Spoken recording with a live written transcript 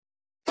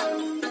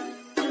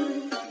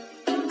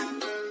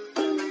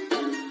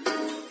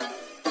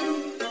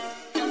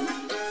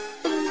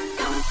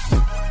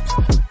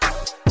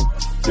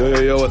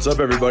Yo, what's up,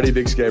 everybody?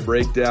 Big Sky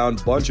Breakdown.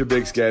 Bunch of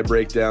Big Sky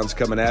Breakdowns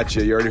coming at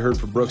you. You already heard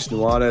from Colter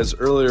Nuanez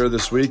earlier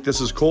this week.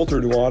 This is Colter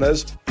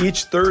Nuanez.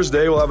 Each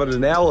Thursday, we'll have an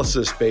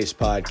analysis-based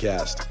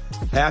podcast.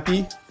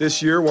 Happy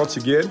this year, once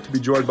again, to be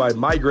joined by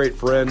my great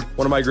friend,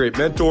 one of my great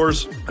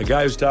mentors, a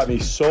guy who's taught me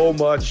so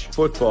much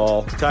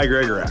football, Ty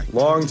Gregorak.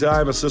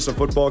 Longtime assistant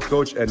football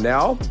coach, and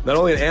now not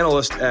only an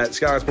analyst at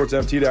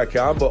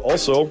SkylineSportsMT.com, but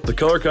also the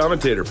color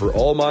commentator for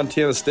all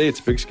Montana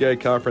State's Big Sky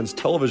Conference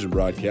television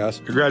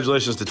broadcast.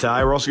 Congratulations to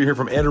Ty. We're also going to hear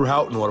from Andrew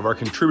Houghton, one of our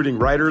contributing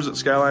writers at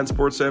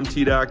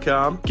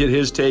SkylineSportsMT.com. Get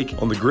his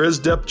take on the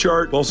Grizz depth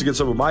chart. We'll also get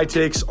some of my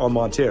takes on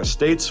Montana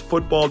State's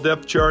football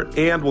depth chart,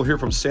 and we'll hear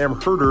from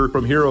Sam Herder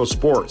from Hero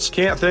Sports.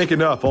 Can't thank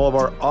enough all of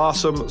our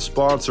awesome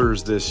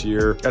sponsors this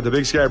year at the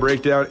Big Sky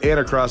Breakdown and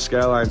across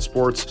Skyline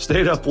Sports.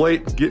 Stayed up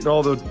late getting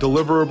all the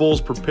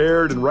deliverables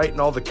prepared and writing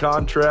all the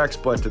contracts,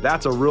 but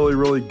that's a really,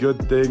 really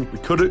good thing. We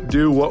couldn't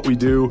do what we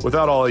do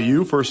without all of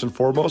you, first and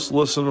foremost,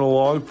 listening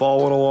along,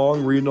 following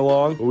along, reading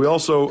along. But we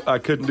also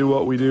couldn't do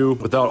what we do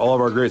without all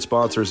of our great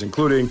sponsors,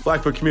 including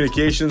Blackfoot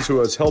Communications, who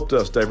has helped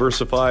us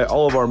diversify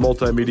all of our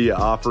multimedia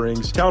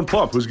offerings. Town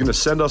Pump, who's going to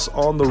send us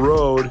on the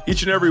road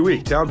each and every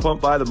week. Town Pump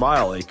by the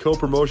Mile, a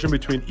co-promotion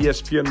between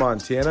ESPN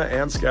Montana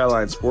and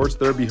Skyline Sports.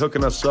 They'll be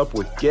hooking us up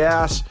with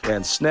gas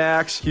and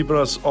snacks, keeping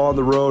us on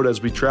the road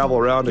as we travel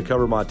around to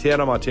cover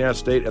Montana, Montana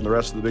State, and the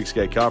rest of the Big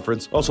Sky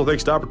Conference. Also,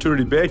 thanks to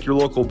Opportunity Bank, your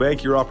local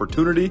bank, your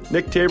opportunity.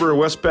 Nick Tabor,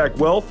 Westpac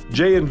Wealth,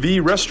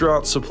 J&V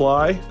Restaurant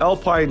Supply,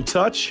 Alpine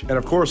Touch, and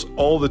of course,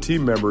 all the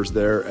team members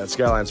there at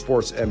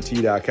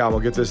SkylineSportsMT.com.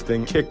 We'll get this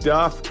thing kicked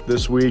off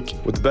this week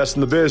with the best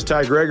in the biz,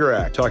 Ty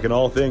Gregorak, talking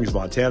all things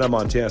Montana,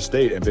 Montana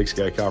State, and Big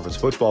Sky Conference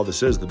football.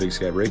 This is the Big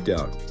Sky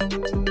Breakdown.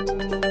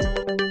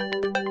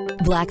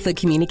 Blackfoot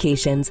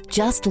Communications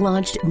just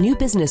launched new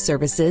business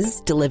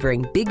services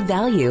delivering big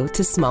value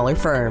to smaller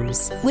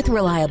firms. With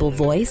reliable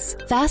voice,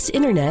 fast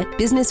internet,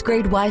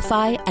 business-grade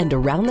Wi-Fi, and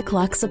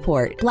around-the-clock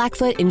support,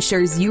 Blackfoot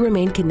ensures you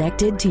remain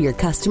connected to your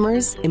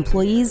customers,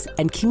 employees,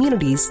 and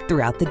communities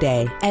throughout the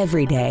day,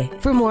 every day.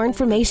 For more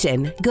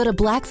information, go to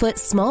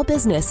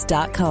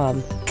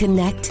blackfootsmallbusiness.com.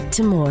 Connect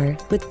to more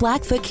with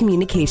Blackfoot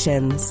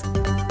Communications.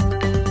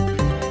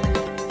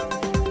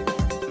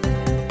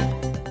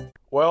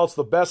 Well, it's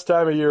the best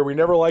time of year. We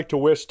never like to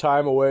wish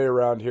time away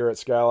around here at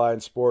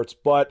Skyline Sports,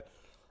 but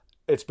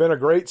it's been a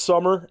great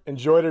summer.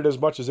 Enjoyed it as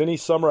much as any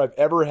summer I've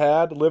ever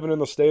had living in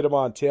the state of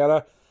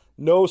Montana.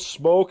 No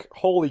smoke.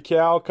 Holy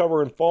cow,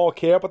 covering fall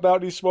camp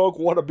without any smoke.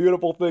 What a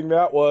beautiful thing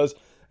that was.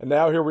 And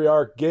now here we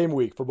are, game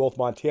week for both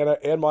Montana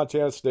and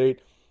Montana State.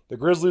 The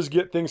Grizzlies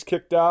get things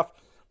kicked off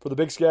for the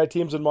Big Sky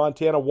teams in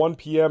Montana, 1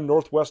 p.m.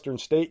 Northwestern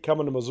State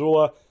coming to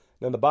Missoula.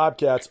 Then the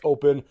Bobcats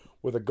open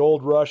with a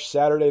gold rush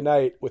Saturday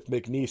night with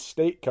McNeese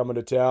State coming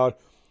to town.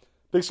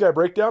 Big Sky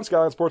Breakdown,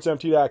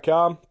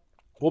 SkylineSportsMT.com.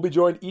 We'll be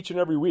joined each and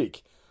every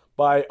week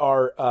by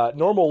our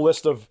normal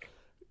list of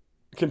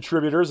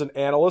contributors and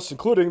analysts,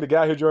 including the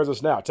guy who joins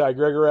us now, Ty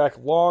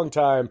Gregorak,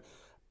 longtime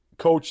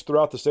coach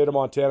throughout the state of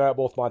Montana at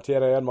both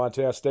Montana and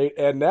Montana State.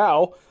 And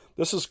now,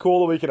 this is cool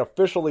that we can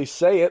officially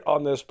say it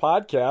on this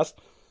podcast,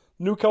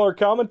 new color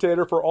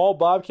commentator for all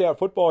Bobcat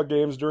football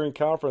games during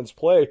conference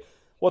play.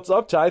 What's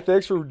up, Ty?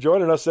 Thanks for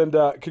joining us, and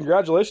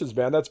congratulations,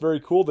 man. That's very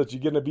cool that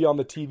you're going to be on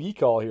the TV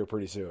call here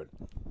pretty soon.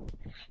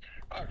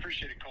 I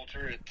appreciate it,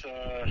 Colter. It's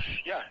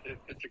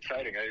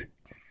exciting.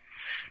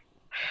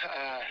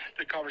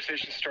 The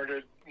conversation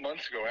started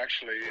months ago,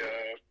 actually,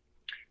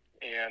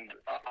 and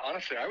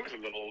honestly, I was a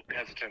little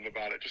hesitant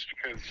about it, just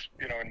because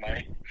in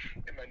my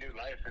new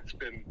life, it's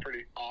been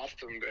pretty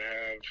awesome to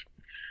have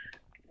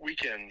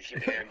weekends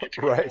and get to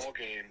go to ball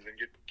games and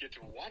get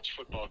to watch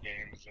football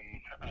games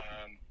and.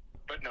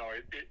 But no,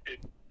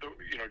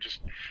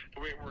 just the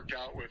way it worked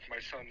out with my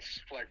son's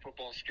flag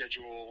football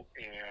schedule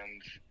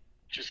and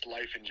just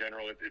life in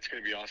general, it's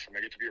going to be awesome.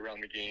 I get to be around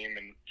the game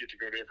and get to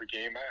go to every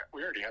game.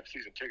 We already have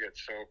season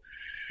tickets, so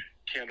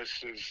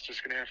Candace is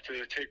just going to have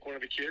to take one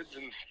of the kids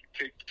and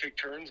take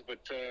turns.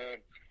 But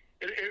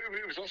it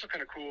was also kind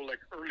of cool.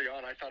 Like early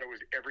on, I thought it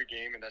was every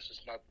game, and that's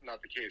just not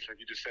the case.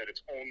 Like you just said,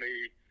 it's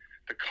only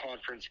the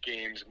conference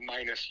games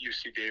minus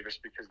UC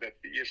Davis because that's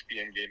the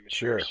ESPN game.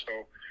 Sure.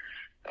 So.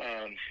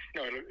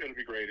 No, it'll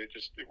be great. It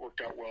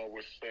worked out well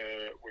with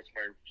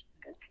my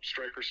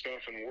striker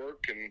stuff and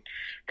work and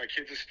my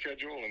kids'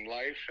 schedule and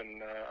life,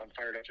 and I'm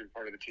fired up to be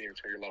part of the team. It's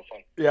going to be a lot of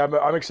fun. Yeah,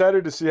 I'm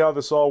excited to see how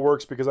this all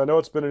works because I know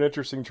it's been an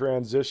interesting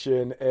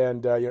transition,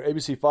 and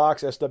ABC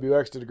Fox,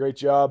 SWX did a great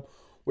job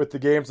with the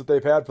games that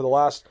they've had for the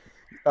last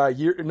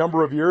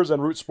number of years,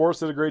 and Root Sports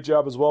did a great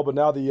job as well. But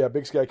now the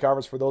Big Sky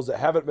Conference, for those that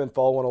haven't been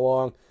following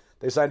along,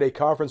 they signed a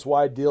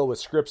conference-wide deal with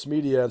Scripps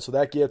Media, and so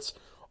that gets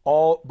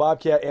all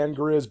Bobcat and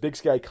Grizz Big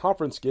Sky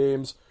Conference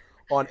games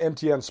on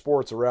MTN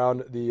Sports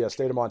around the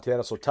state of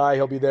Montana. So Ty,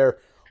 he'll be there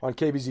on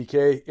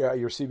KBZK,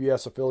 your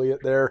CBS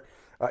affiliate there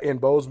in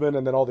Bozeman,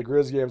 and then all the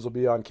Grizz games will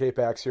be on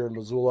KPAX here in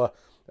Missoula,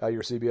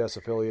 your CBS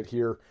affiliate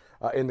here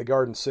in the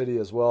Garden City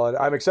as well. And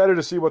I'm excited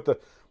to see what the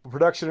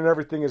production and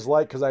everything is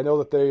like because I know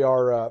that they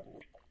are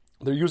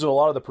They're using a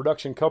lot of the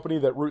production company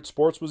that Root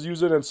Sports was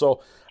using, and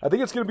so I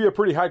think it's going to be a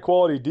pretty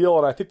high-quality deal,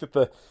 and I think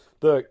that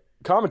the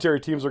commentary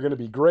teams are going to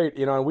be great.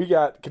 And we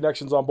got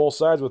connections on both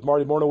sides with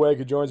Marty Mornaweg,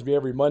 who joins me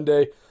every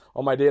Monday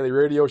on my daily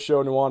radio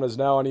show. Nuanez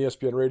now on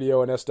ESPN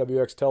Radio and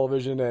SWX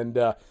Television, and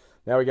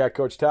now we got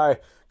Coach Ty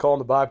calling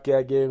the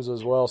Bobcat games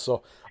as well,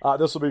 so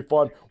this will be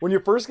fun. When you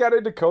first got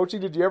into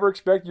coaching, did you ever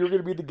expect you were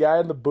going to be the guy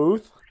in the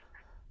booth?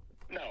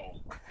 No.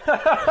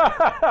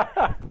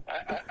 I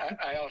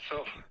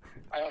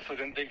also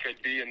didn't think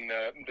I'd be in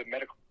the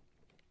medical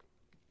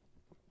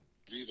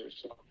either.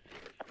 So,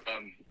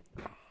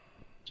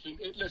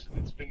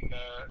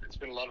 it's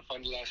been a lot of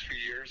fun the last few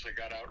years. I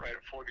got out right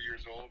at 40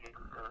 years old,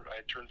 or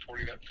I turned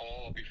 40 that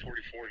fall. I'll be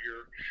 44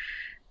 here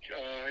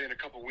in a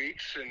couple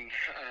weeks, and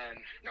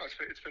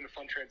it's been a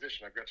fun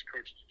transition. I've got to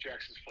coach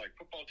Jackson's flag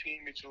football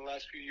team each of the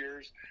last few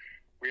years.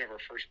 We have our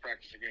first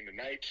practice again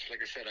tonight.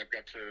 Like I said, I've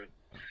got to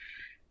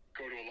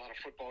go to a lot of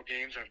football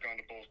games. I've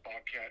gone to both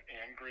Bobcat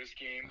and Grizz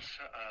games.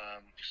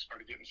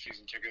 Started getting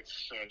season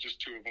tickets,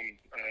 just two of them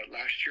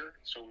last year.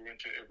 So we went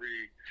to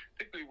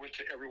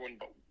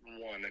everyone but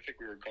one. I think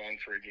we were gone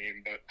for a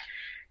game, but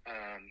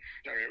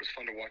it was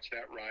fun to watch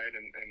that ride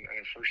and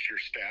a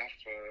first-year staff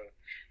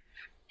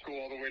go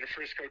all the way to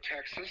Frisco,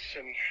 Texas.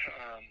 And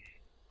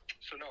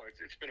so, no,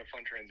 it's been a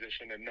fun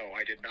transition. And, no,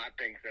 I did not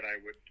think that I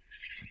would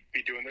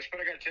be doing this. But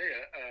I got to tell you,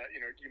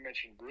 you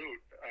mentioned Root.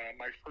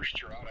 My first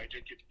year out, I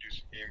did get to do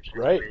some games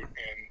with Root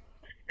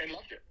and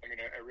loved it. I mean,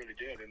 I really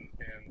did. And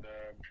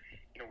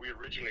we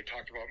originally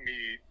talked about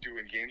me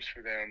doing games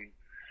for them.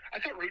 I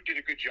thought Root did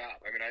a good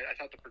job. I mean, I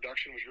thought the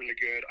production was really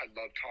good. I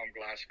love Tom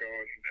Glasgow,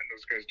 and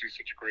those guys do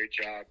such a great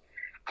job.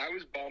 I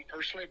was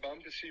personally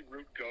bummed to see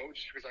Root go,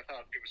 just because I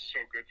thought it was so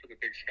good for the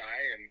Big Sky,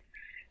 and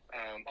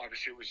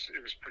obviously it was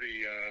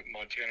pretty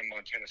Montana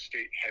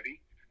State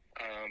heavy.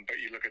 But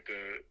you look at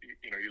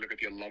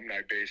the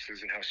alumni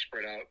bases and how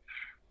spread out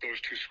those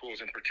two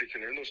schools in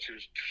particular, and those two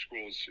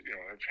schools,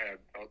 have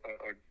had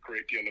a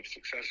great deal of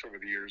success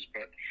over the years.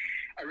 But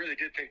I really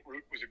did think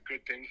Root was a good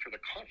thing for the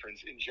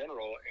conference in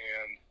general,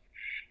 and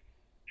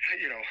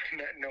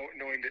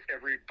knowing that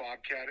every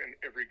Bobcat and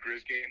every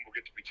Grizz game will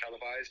get to be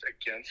televised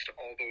against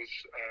all those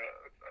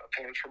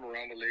opponents from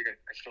around the league,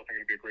 I still think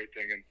it'll be a great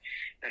thing. And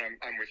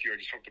I'm with you. I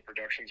just hope the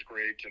production's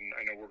great, and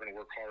I know we're going to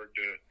work hard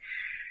to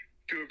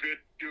do a good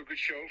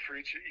show for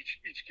each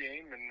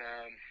game. And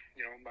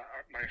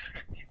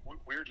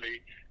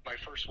weirdly, my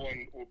first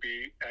one will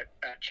be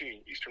at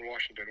Cheney, Eastern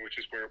Washington, which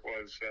is where it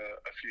was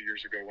a few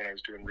years ago when I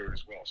was doing Root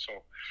as well.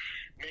 So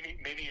many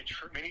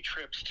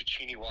trips to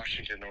Cheney,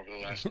 Washington over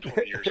the last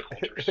 20 years,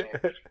 Colter. So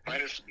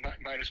might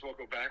as well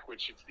go back,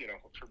 which is,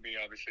 for me,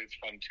 obviously it's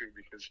fun too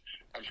because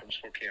I'm from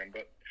Spokane.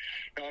 But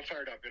no, I'm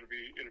fired up. It'll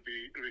be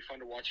fun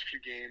to watch a few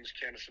games.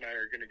 Candace and I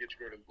are going to get to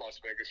go to Las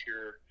Vegas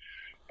here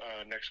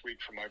next week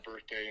for my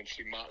birthday and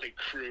see Motley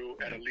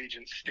Crue at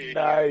Allegiant Stadium.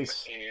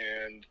 Nice.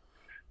 And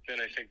then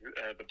I think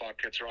the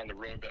Bobcats are on the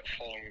road that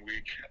following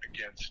week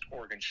against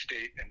Oregon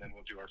State, and then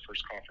we'll do our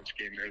first conference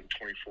game there the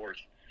 24th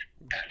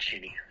at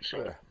Cheney.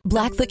 So.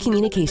 Blackfoot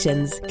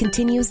Communications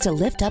continues to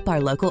lift up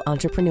our local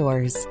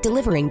entrepreneurs,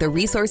 delivering the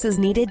resources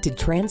needed to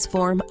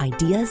transform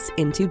ideas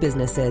into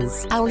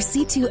businesses. Our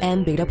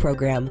C2M beta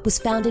program was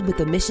founded with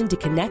the mission to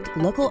connect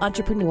local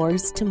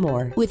entrepreneurs to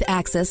more. With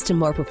access to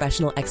more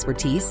professional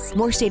expertise,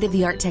 more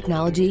state-of-the-art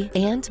technology,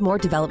 and more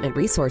development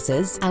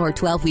resources, our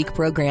 12-week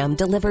program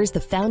delivers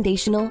the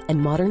foundational and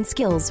modern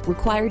skills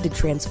required to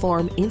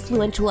transform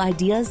influential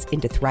ideas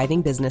into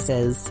thriving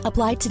businesses.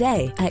 Apply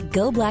today at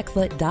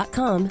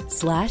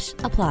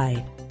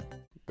goblackfoot.com/apply.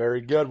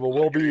 Very good. Well,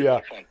 we'll be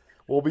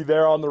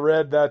there on the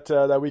red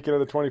that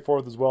weekend of the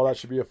 24th as well. That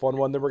should be a fun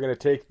one. Then we're going to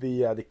take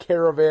the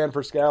caravan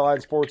for Skyline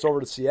Sports over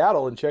to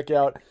Seattle and check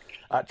out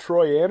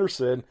Troy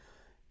Anderson.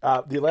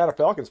 The Atlanta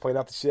Falcons playing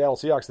out the Seattle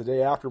Seahawks the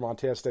day after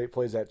Montana State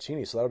plays at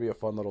Cheney, so that'll be a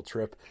fun little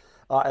trip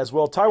as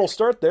well. Ty, we'll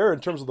start there in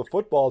terms of the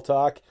football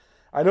talk.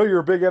 I know you're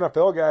a big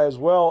NFL guy as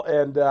well,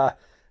 and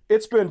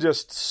it's been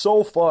just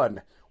so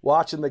fun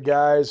watching the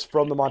guys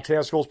from the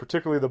Montana schools,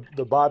 particularly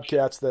the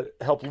Bobcats that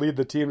helped lead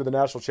the team to the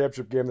national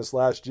championship game this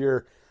last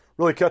year,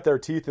 really cut their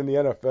teeth in the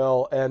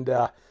NFL. And,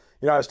 I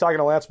was talking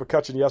to Lance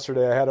McCutcheon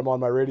yesterday. I had him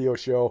on my radio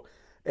show,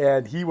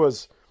 and I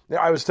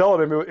was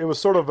telling him it was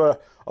sort of a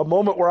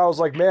moment where I was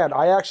like, man,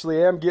 I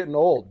actually am getting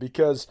old,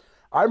 because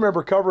I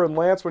remember covering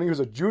Lance when he was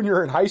a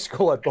junior in high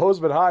school at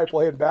Bozeman High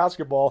playing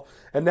basketball,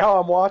 and now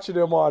I'm watching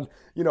him on,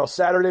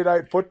 Saturday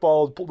Night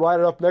Football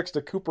right up next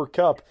to Cooper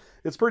Kupp.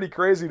 It's pretty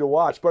crazy to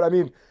watch. But, I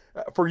mean,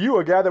 for you,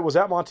 a guy that was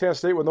at Montana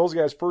State when those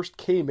guys first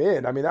came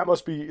in, I mean, that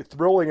must be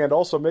thrilling and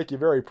also make you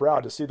very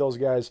proud to see those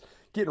guys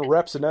getting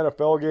reps in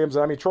NFL games.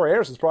 And, I mean, Troy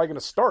Anderson's probably going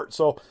to start.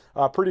 So,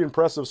 pretty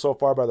impressive so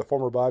far by the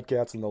former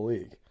Bobcats in the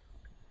league.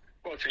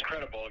 Well, it's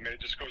incredible. I mean, it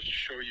just goes to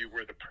show you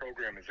where the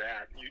program is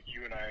at.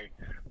 You and I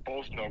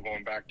both know,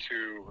 going back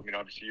to,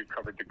 obviously you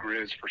covered the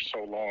Grizz for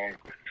so long.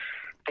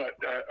 But,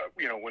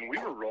 when we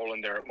were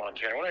rolling there at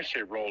Montana, when I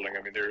say rolling,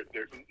 I mean,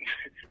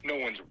 no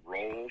one's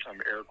rolled.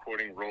 I'm air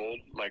quoting rolled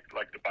like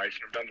the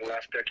Bison have done the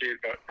last decade.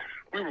 But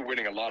we were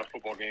winning a lot of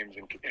football games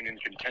and in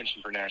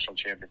contention for national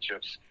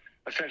championships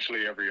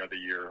essentially every other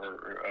year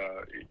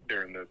or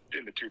there in the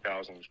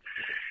 2000s.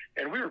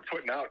 And we were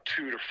putting out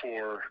 2 to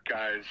 4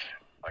 guys,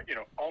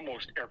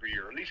 almost every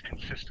year, at least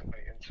consistently.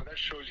 And so that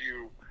shows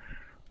you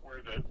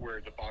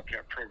where the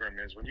Bobcat program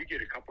is. When you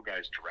get a couple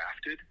guys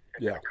drafted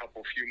and then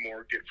a few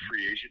more get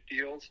free agent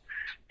deals,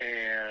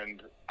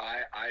 and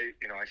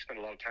I spend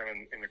a lot of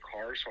time in the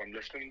car, so I'm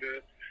listening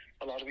to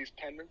a lot of these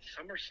pundits.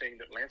 Some are saying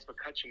that Lance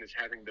McCutcheon is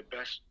having the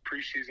best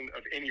preseason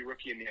of any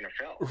rookie in the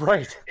NFL.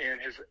 Right.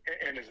 And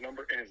his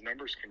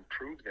numbers can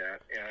prove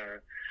that.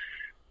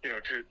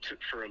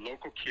 For a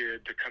local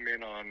kid to come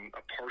in on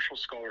a partial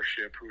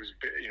scholarship, who was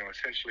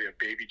essentially a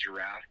baby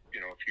giraffe,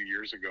 a few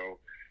years ago,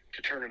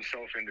 to turn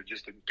himself into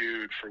just a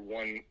dude for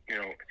one,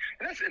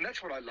 and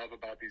that's what I love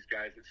about these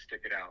guys that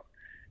stick it out.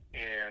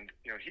 And,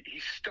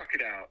 he stuck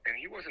it out, and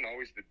he wasn't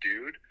always the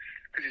dude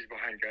because he's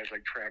behind guys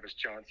like Travis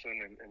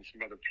Johnson and some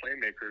other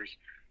playmakers.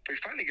 But he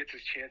finally gets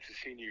his chance his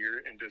senior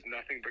year and does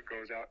nothing but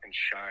goes out and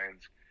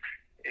shines.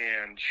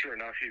 And sure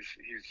enough,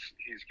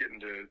 he's getting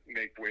to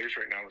make waves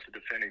right now with the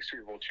defending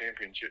Super Bowl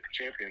champions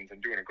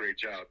and doing a great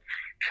job.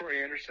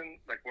 Troy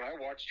Anderson, like when I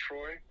watch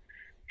Troy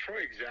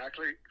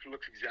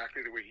looks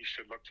exactly the way he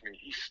should look to me.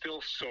 He's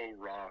still so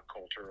raw,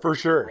 Colter. For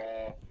sure.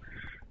 Raw.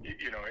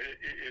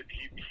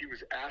 He was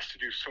asked to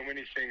do so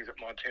many things at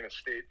Montana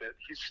State that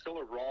he's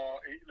still a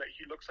raw.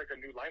 He looks like a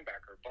new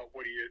linebacker. But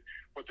what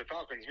the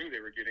Falcons knew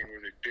they were getting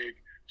was a big,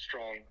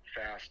 strong,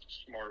 fast,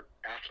 smart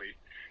athlete,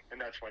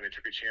 and that's why they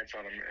took a chance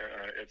on him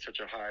at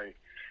such a high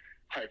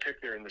pick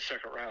there in the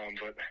second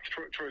round. But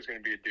Troy's going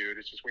to be a dude.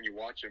 It's just when you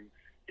watch him,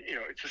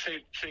 it's the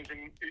same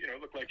thing. It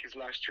looked like his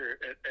last year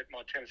at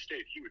Montana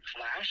State. He would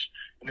flash,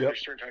 and then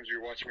there's certain times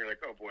you're watching, you're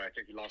like, oh boy, I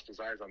think he lost his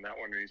eyes on that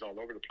one, and he's all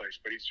over the place.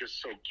 But he's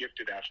just so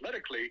gifted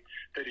athletically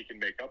that he can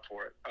make up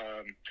for it.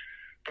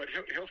 But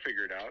he'll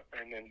figure it out.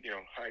 And then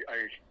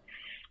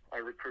I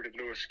recruited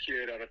Lewis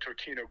Kidd out of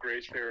Totino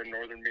Grades there in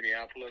northern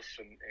Minneapolis,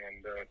 and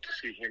to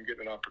see him get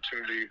an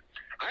opportunity.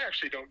 I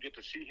actually don't get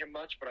to see him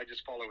much, but I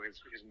just follow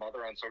his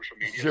mother on social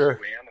media, Sure.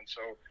 Sue Ann, and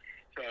so.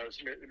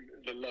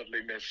 The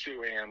lovely Miss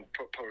Sue Ann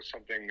posts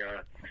something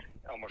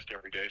almost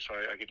every day, so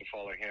I get to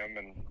follow him,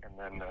 and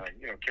then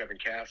Kevin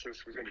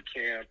Cassis, who's in the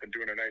camp and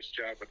doing a nice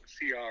job with the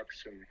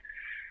Seahawks, and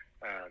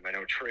I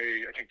know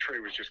Trey. I think Trey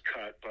was just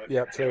cut, but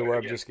Trey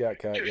Webb just got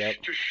cut. It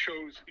just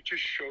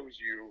shows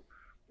you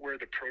where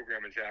the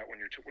program is at when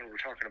we're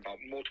talking about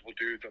multiple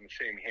dudes on the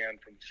same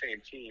hand from the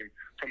same team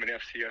from an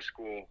FCS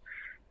school.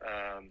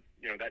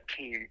 That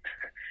team,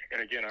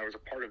 and again, I was a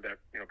part of that,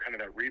 kind of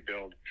that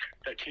rebuild.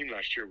 That team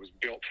last year was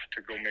built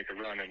to go make a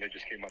run, and they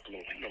just came up a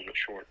little bit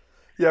short.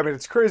 Yeah, I mean,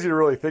 it's crazy to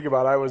really think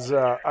about. I was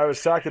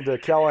talking to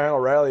Callahan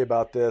O'Reilly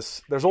about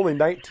this. There's only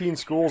 19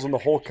 schools in the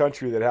whole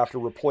country that have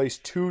to replace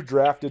 2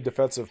 drafted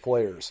defensive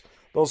players.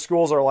 Those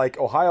schools are like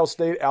Ohio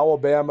State,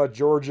 Alabama,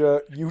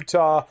 Georgia,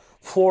 Utah,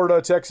 Florida,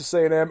 Texas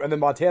A&M, and then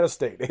Montana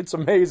State. It's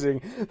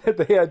amazing that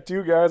they had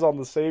 2 guys on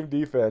the same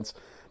defense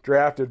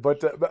drafted.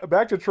 But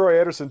back to Troy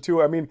Anderson,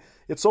 too. I mean,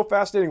 it's so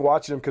fascinating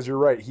watching him because you're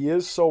right. He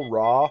is so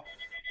raw,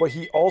 but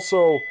he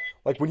also,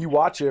 like when you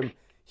watch him,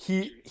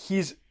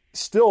 he's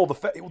still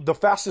the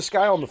fastest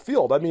guy on the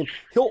field. I mean,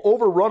 he'll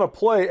overrun a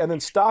play and then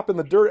stop in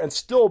the dirt and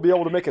still be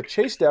able to make a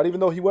chase down, even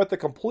though he went the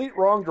complete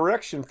wrong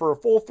direction for a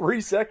full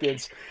 3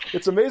 seconds.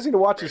 It's amazing to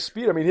watch his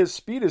speed. I mean, his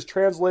speed is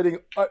translating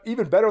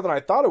even better than I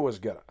thought it was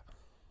going to.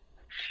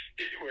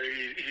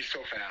 He's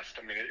so fast.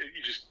 I mean,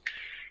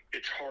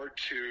 it's hard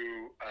to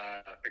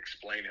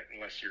explain it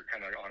unless you're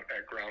kind of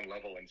at ground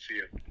level and see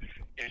it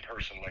in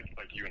person, like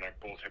you and I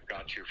both have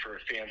got to. For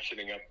a fan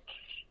sitting up,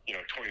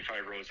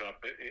 25 rows up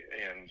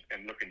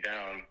and looking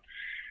down,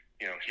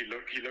 he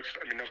looks.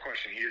 I mean, no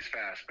question, he is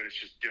fast, but it's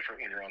just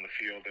different when you're on the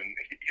field, and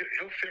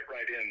he'll fit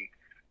right in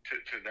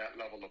to that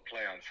level of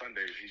play on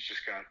Sundays. He's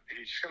just got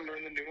to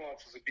learn the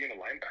nuances of being a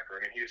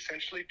linebacker. I mean, he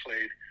essentially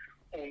played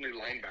only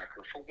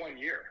linebacker for 1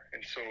 year,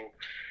 and so.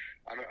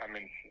 I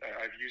mean,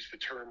 I've used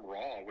the term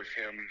raw with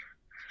him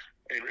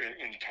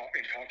in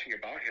talking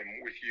about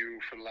him with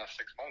you for the last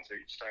 6 months.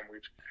 Each time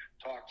we've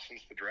talked since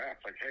the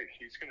draft, like, hey,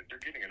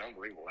 they're getting an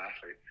unbelievable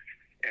athlete,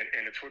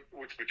 and it's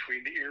what's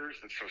between the ears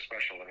that's so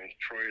special. I mean,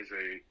 Troy is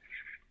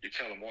you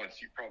tell him once,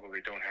 you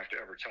probably don't have to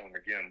ever tell him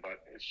again.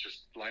 But it's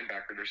just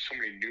linebacker. There's so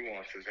many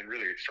nuances, and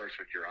really, it starts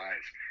with your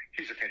eyes.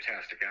 He's a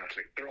fantastic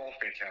athlete. They're all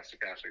fantastic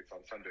athletes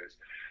on Sundays,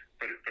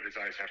 but his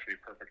eyes have to be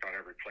perfect on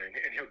every play,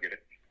 and he'll get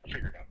it. He'll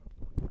figure it out.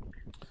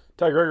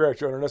 Ty Gregorak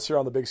joining us here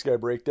on the Big Sky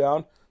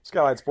Breakdown,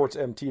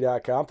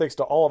 SkylineSportsMT.com. Thanks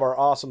to all of our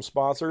awesome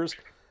sponsors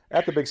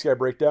at the Big Sky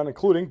Breakdown,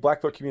 including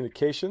Blackfoot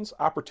Communications,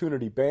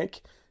 Opportunity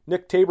Bank,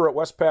 Nick Tabor at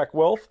Westpac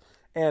Wealth,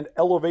 and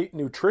Elevate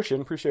Nutrition.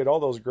 Appreciate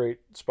all those great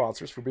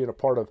sponsors for being a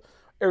part of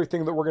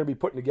everything that we're going to be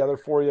putting together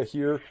for you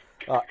here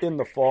in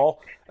the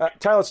fall.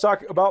 Ty, let's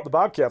talk about the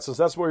Bobcats, since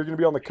that's what you're going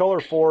to be on the color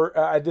for.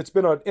 It's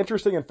been an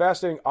interesting and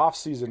fascinating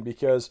offseason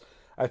because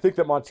I think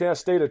that Montana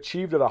State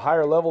achieved at a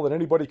higher level than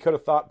anybody could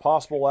have thought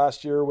possible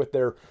last year with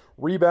their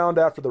rebound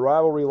after the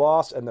rivalry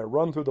loss and their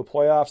run through the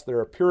playoffs,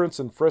 their appearance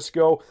in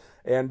Frisco.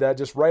 and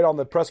just right on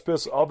the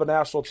precipice of a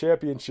national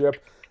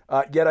championship.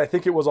 Yet I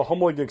think it was a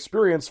humbling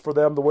experience for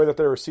them the way that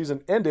their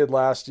season ended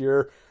last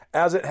year,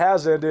 as it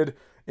has ended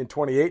in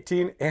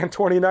 2018 and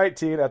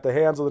 2019 at the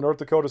hands of the North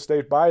Dakota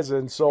State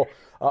Bison. So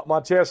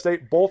Montana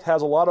State both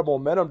has a lot of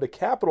momentum to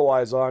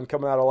capitalize on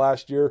coming out of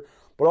last year,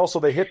 but also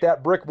they hit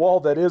that brick wall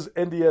that is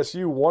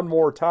NDSU one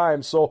more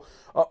time. So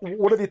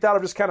what have you thought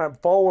of just kind of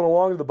following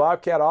along the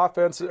Bobcat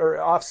offense, or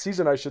off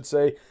season, I should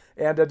say,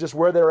 and just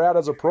where they're at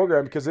as a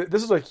program? Because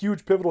this is a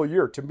huge pivotal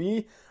year. To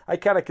me, I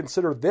kind of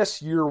consider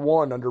this year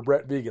one under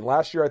Brent Vigen.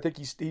 Last year, I think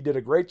he did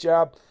a great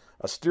job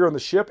steering the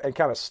ship and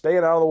kind of staying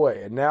out of the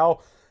way. And now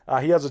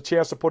he has a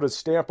chance to put his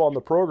stamp on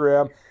the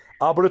program.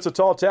 But it's a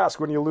tall task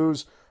when you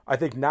lose, I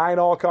think, 9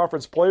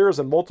 all-conference players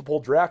and multiple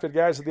drafted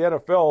guys at the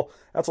NFL.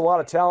 That's a lot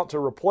of talent to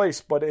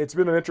replace, but it's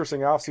been an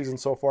interesting offseason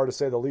so far, to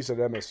say the least, at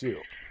MSU.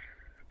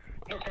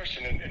 No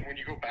question, and when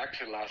you go back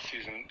to last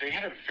season, they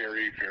had a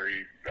very,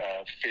 very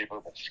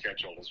favorable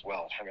schedule as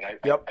well. I mean,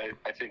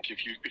 I think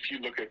if you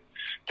look at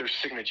their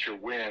signature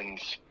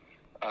wins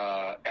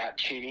at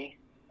Cheney,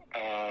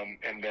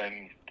 and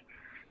then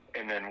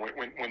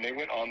when they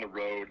went on the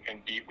road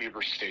and beat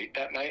Weber State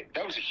that night,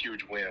 that was a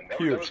huge win. That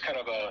was kind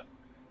of a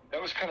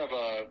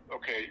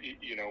okay.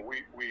 You know,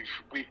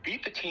 we've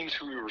beat the teams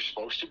who we were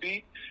supposed to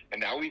beat, and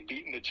now we've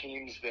beaten the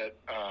teams that.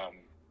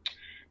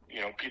 You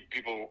know,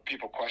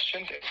 people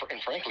questioned,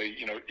 and frankly,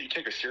 you know, you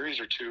take a series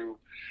or two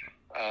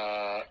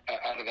out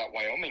of that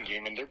Wyoming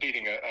game, and they're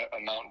beating a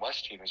Mountain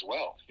West team as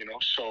well. You know,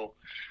 so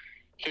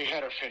they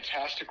had a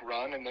fantastic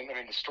run, and then I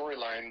mean the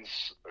storylines,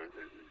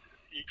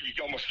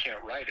 you almost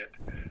can't write it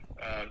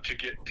to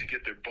get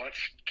their butts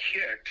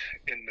kicked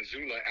in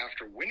Missoula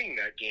after winning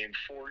that game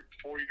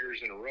four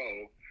years in a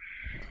row.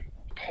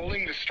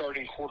 Pulling the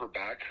starting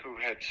quarterback who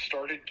had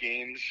started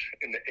games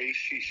in the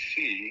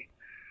ACC.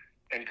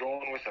 And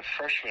going with a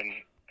freshman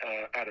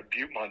out of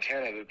Butte,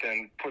 Montana, that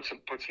then puts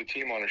the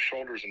team on his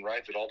shoulders and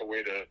rides it all the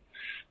way to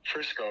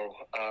Frisco.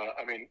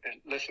 I mean,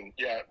 listen,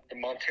 yeah, the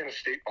Montana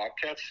State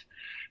Bobcats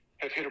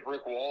have hit a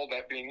brick wall,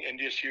 that being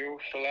NDSU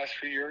for the last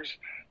few years.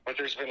 But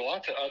there's been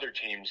lots of other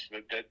teams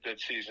that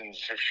seasons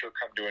have sure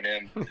come to an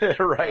end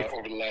right.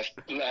 Over the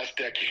last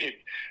decade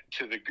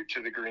to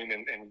the green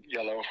and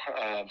yellow.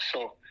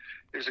 So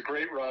it was a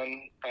great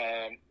run.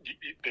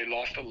 They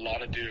lost a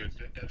lot of dudes.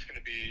 That's going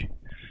to be.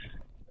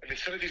 I mean,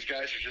 some of these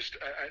guys are just,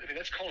 I mean,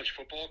 that's college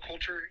football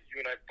culture.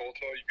 You and I both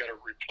know you've got to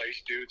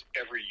replace dudes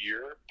every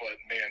year, but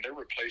man, they're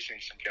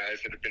replacing some guys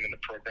that have been in the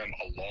program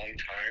a long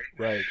time.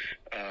 Right.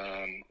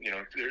 You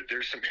know,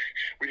 there's some,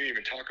 we didn't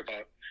even talk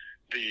about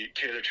the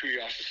Taylor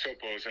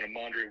Tuiasosopo's and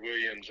Amandre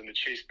Williams and the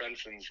Chase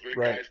Bensons, the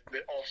right. guys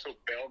that also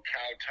bell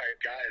cow type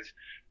guys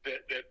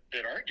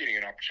that aren't getting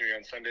an opportunity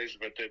on Sundays,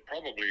 but that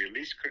probably at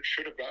least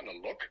should have gotten a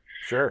look.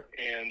 Sure.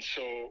 And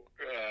so,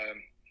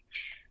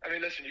 I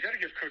mean, listen, you got to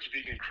give Coach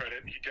Vigen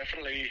credit. He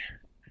definitely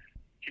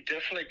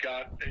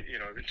got, you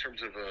know, in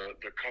terms of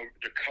the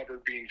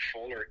cupboard being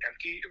full or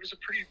empty. It was a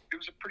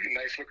pretty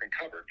nice looking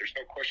cupboard. There's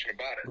no question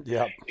about it.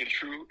 Yeah. In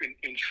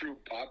true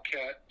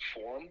Bobcat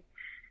form,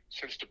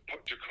 since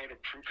Dakota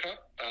Pruka,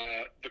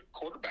 the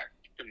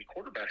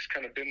quarterback's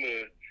kind of been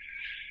the.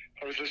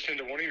 I was listening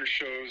to one of your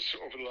shows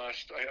over the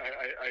last.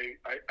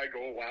 I go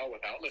a while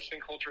without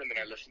listening, Colter, and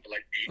then I listen to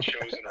like 8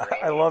 shows in a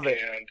row. I love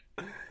it.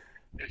 And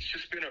it's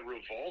just been a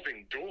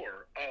revolving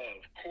door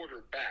of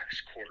quarterbacks,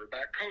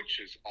 quarterback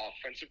coaches,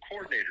 offensive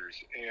coordinators,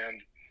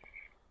 and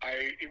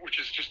which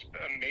is just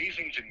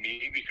amazing to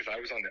me because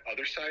I was on the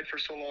other side for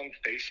so long,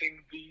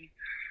 facing the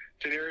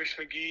Denarius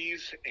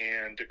McGee's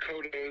and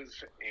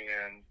Dakotas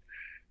and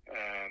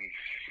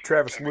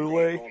Travis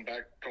Lulay, going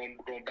back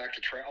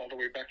all the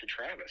way back to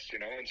Travis, you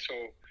know, and so.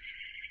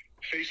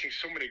 Facing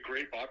so many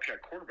great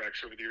Bobcat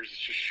quarterbacks over the years, it's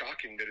just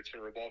shocking that it's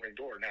been a revolving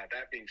door. Now,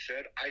 that being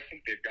said, I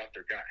think they've got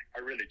their guy. I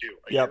really do.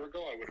 A year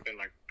ago, I would have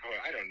been like, oh,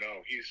 I don't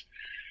know. He's,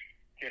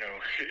 you know,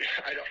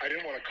 I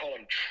didn't want to call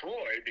him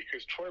Troy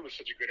because Troy was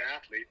such a good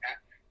athlete at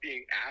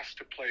being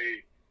asked to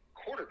play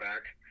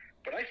quarterback.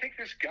 But I think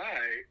this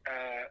guy,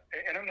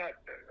 and I'm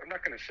not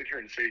going to sit here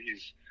and say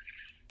he's,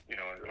 you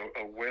know,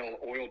 a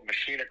well-oiled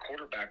machine at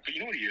quarterback. But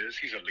you know what he is?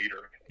 He's a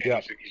leader. And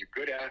he's a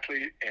good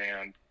athlete,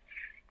 and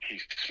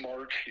he's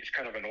smart. He's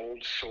kind of an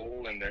old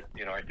soul, and that,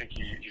 you know, I think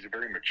he's a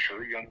very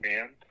mature young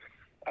man.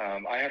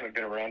 I haven't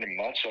been around him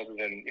much other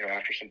than, you know,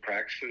 after some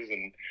practices,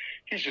 and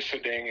he's just so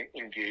dang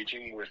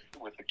engaging with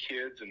the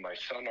kids. And my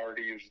son's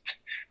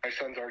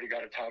already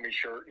got a Tommy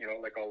shirt, you know,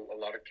 like a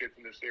lot of kids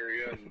in this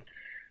area. And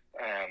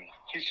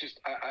he's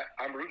just,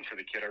 I'm rooting for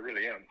the kid. I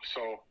really am.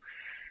 So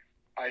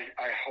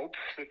I hope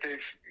that they've,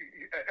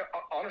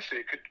 honestly,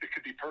 it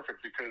could be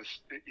perfect because,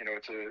 you know,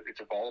 it's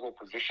a volatile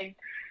position.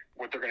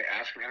 What they're going to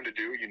ask of him to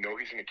do, you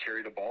know, he's going to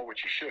carry the ball,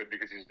 which he should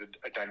because he's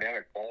a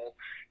dynamic ball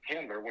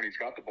handler when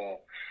he's got the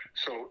ball.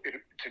 So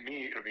to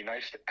me, it'll be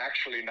nice to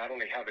actually not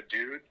only have a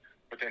dude,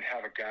 but then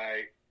have a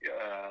guy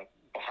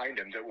behind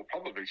him that will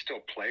probably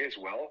still play as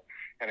well,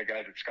 and a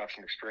guy that's got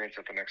some experience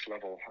at the next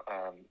level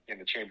in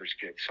the Chambers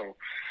kid. So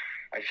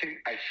I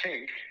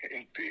think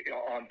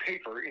on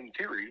paper, in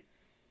theory,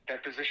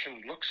 that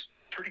position looks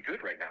pretty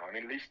good right now. I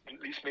mean, at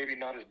least maybe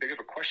not as big of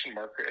a question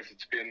mark as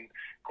it's been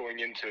going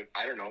into,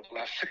 I don't know, the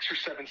last 6 or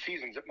 7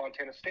 seasons at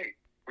Montana State.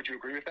 Would you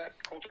agree with that,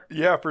 Colter?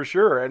 Yeah, for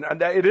sure. And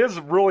it is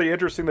really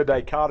interesting, the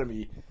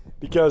dichotomy,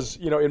 because,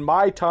 in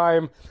my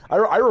time,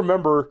 I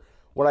remember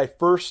when I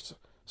first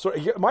 – so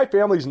my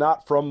family's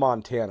not from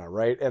Montana,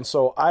 right? And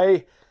so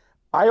I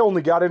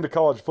only got into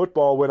college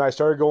football when I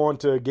started going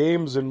to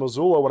games in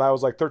Missoula when I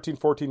was like 13,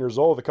 14 years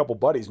old with a couple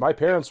buddies. My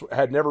parents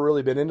had never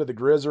really been into the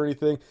Grizz or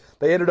anything.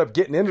 They ended up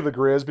getting into the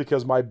Grizz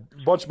because a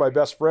bunch of my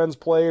best friends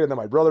played and then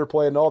my brother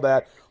played and all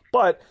that.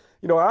 But,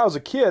 when I was a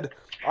kid,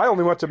 I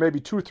only went to maybe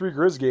 2 or 3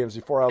 Grizz games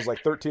before I was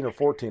like 13 or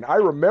 14. I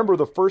remember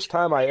the first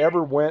time I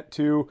ever went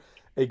to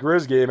a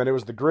Grizz game, and it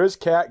was the Grizz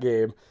Cat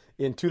game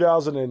in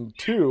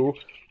 2002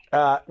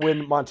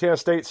 when Montana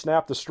State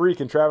snapped the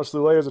streak and Travis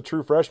Lulay was a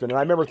true freshman. And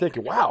I remember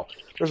thinking, wow,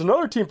 there's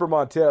another team from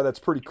Montana that's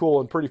pretty cool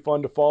and pretty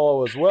fun to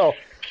follow as well.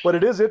 But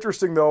it is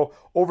interesting, though,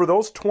 over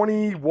those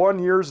 21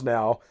 years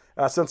now,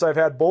 since I've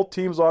had both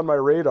teams on my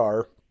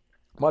radar,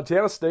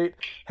 Montana State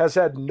has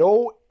had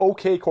no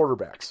okay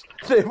quarterbacks.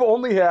 They've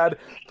only had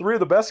 3 of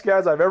the best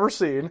guys I've ever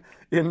seen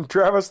in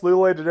Travis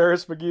Lulay,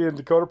 Denarius McGee, and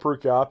Dakota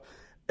Prukop.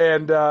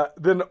 And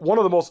then one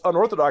of the most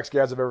unorthodox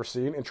guys I've ever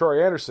seen in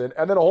Troy Anderson.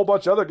 And then a whole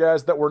bunch of other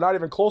guys that were not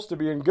even close to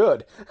being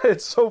good.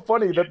 It's so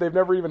funny that they've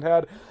never even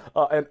had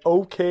an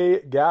okay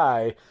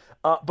guy.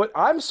 But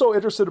I'm so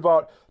interested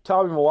about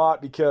Tommy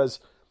Mellott because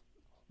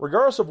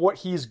regardless of what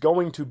he's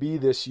going to be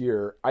this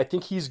year, I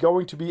think he's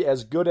going to be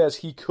as good as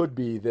he could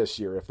be this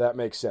year, if that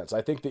makes sense.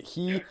 I think that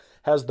he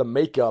has the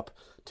makeup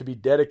to be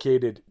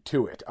dedicated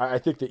to it. I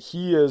think that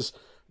he is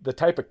the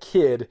type of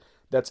kid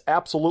that's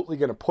absolutely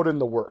going to put in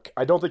the work.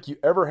 I don't think you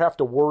ever have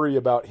to worry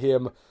about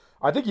him.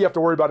 I think you have to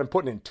worry about him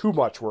putting in too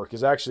much work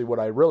is actually what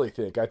I really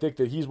think. I think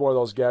that he's one of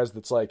those guys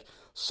that's like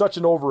such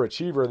an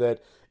overachiever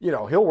that,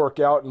 he'll work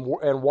out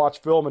and watch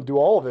film and do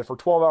all of it for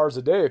 12 hours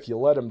a day if you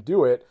let him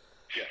do it.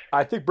 Yeah.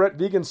 I think Brent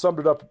Vigen summed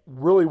it up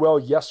really well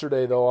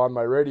yesterday, though, on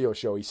my radio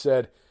show. He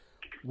said,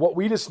 what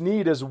we just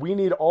need is we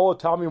need all of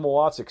Tommy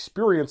Mellott's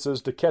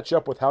experiences to catch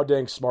up with how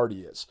dang smart he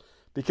is.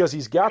 Because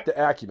he's got the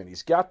acumen.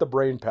 He's got the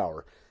brain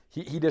power.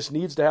 He just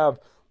needs to have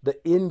the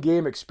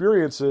in-game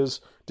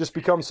experiences just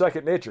become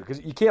second nature.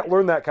 Because you can't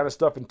learn that kind of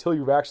stuff until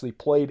you've actually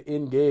played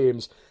in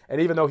games. And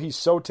even though he's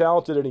so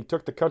talented and he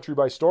took the country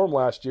by storm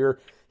last year,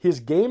 his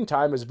game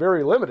time is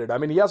very limited. I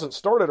mean, he hasn't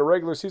started a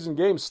regular season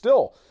game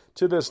still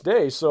to this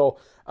day. So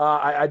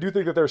I do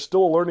think that there's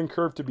still a learning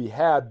curve to be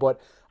had,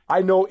 but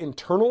I know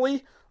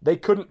internally they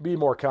couldn't be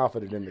more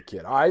confident in the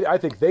kid. I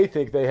think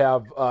they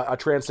have a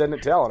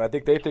transcendent talent. I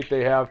think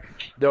they have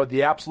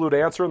the absolute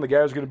answer, and the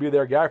guy who's going to be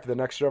their guy for the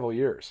next several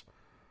years.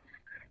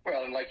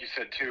 Well, and like you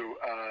said too,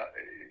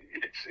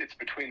 it's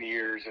between the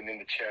ears and in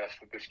the chest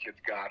that this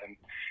kid's got. And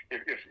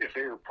if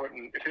they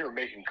were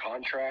making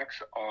contracts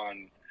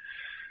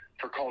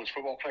for college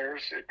football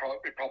players, it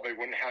probably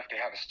wouldn't have to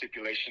have a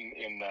stipulation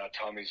in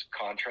Tommy's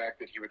contract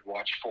that he would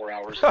watch 4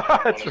 hours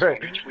on his phone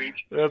each week.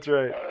 That's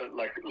right.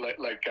 Like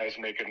guys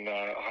making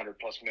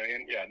 $100+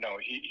 million. Yeah, no,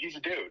 he's a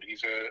dude.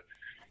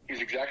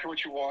 He's exactly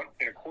what you want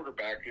in a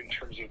quarterback in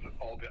terms of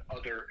all the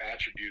other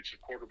attributes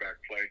of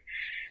quarterback play.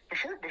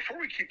 Before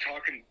we keep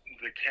talking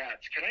the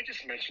Cats, can I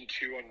just mention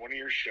too, on one of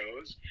your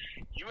shows,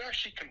 you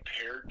actually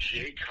compared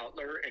Jay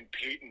Cutler and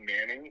Peyton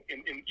Manning, and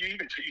you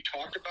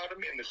talked about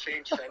them in the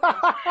same sentence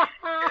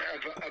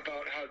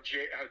about how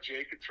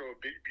Jay could throw a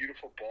big,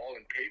 beautiful ball,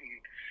 and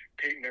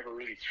Peyton never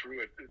really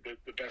threw it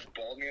the best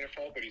ball in the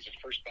NFL, but he's a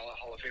first ballot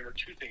Hall of Famer.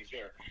 2 things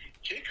there.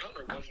 Jay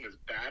Cutler wasn't as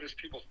bad as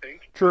people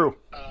think. True.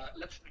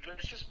 Let's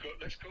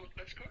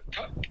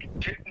go.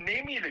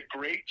 Name me the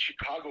great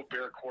Chicago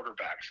Bear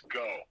quarterbacks.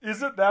 Go.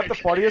 Isn't that the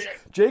funniest?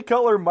 Jay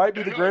Cutler might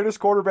be the greatest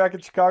quarterback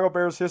in Chicago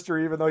Bears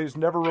history, even though he's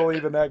never really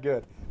even that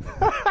good.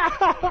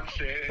 I'm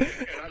saying,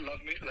 and I love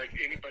like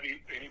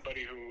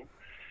anybody who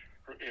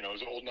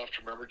is old enough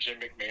to remember Jim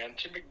McMahon.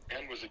 Jim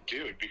McMahon was a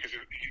dude because he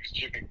was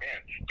Jim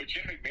McMahon. But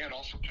Jim McMahon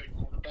also played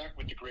quarterback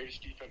with the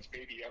greatest defense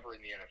maybe ever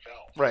in the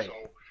NFL. Right.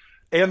 So,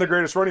 and the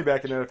greatest running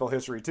back in NFL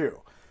history,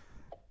 too.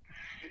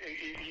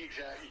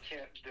 Exactly. You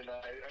can't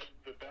deny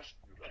the best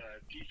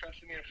defense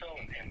in the NFL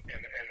and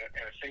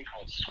a thing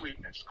called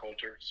sweetness,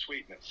 Colter.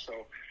 Sweetness.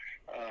 So,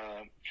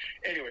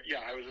 anyway,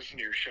 yeah, I was listening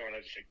to your show and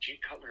I was just like, Jay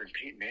Cutler and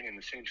Peyton Manning in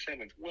the same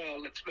sentence.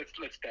 Well, let's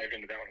dive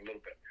into that one a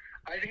little bit.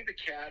 I think the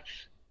Cats,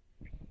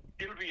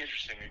 it'll be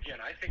interesting. Again,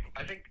 I think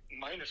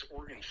minus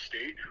Oregon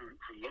State, who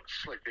looks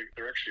like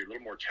they're actually a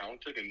little more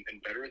talented and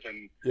better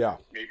than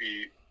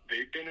maybe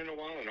they've been in a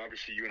while. And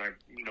obviously you and I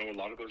know a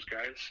lot of those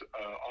guys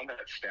on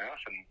that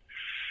staff, and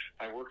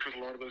I worked with a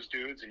lot of those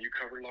dudes, and you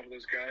covered a lot of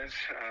those guys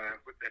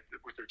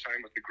with their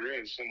time with the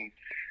Grizz. And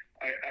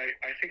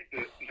I think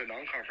the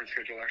non-conference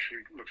schedule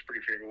actually looks pretty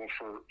favorable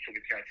for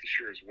the Cats this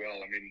year as well.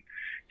 I mean,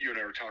 you and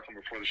I were talking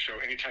before the show.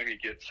 Anytime you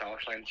get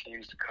Southland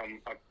teams to come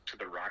up to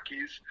the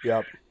Rockies,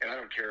 yep. And I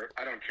don't care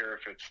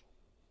if it's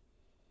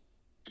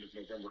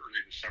November,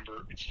 early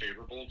December, it's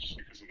favorable just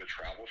because of the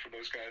travel for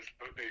those guys.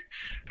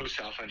 Those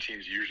Southland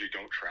teams usually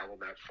don't travel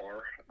that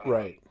far.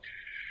 Right.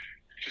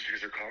 just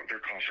because their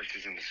conference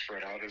isn't as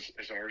spread out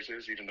as ours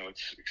is, even though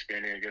it's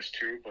expanding, I guess,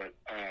 too. But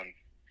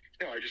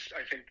I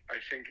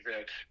think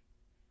that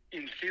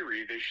in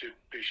theory they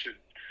should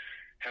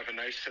have a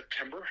nice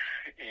September,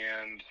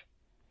 and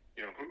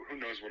who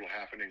knows what will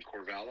happen in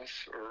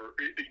Corvallis? Or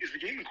is the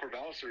game in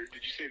Corvallis, or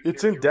did you say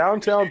it's in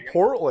downtown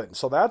Portland?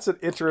 So that's an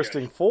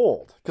interesting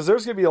fold, because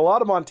there's going to be a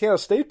lot of Montana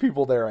State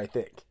people there, I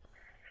think.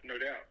 No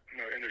doubt,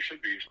 and there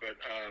should be, but.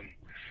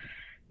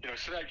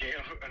 So that game,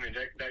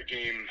 that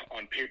game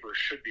on paper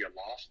should be a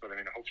loss, but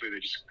hopefully they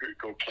just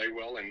go play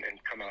well and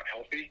come out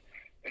healthy.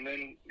 And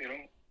then,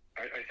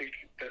 I think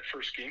that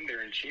first game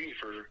there in Cheney,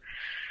 for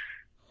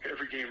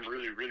every game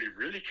really, really,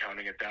 really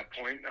counting at that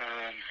point,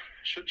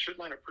 should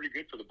line up pretty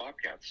good for the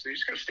Bobcats. They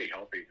just got to stay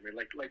healthy.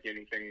 Like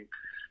anything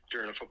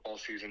during a football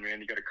season, man,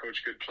 you got to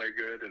coach good, play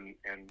good, and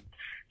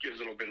give a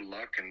little bit of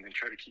luck and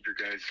try to keep your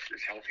guys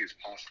as healthy as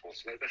possible.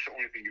 So that's the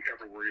only thing you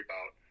ever worry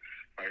about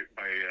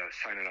by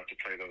signing up to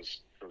play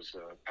those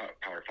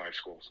Power 5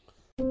 schools.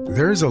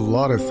 There's a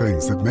lot of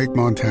things that make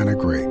Montana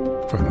great,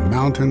 from the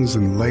mountains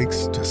and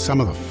lakes to some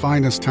of the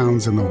finest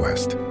towns in the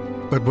West.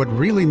 But what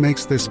really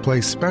makes this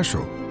place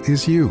special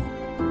is you.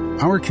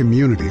 Our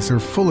communities are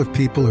full of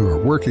people who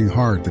are working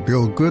hard to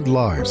build good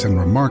lives and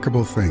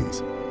remarkable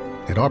things.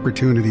 At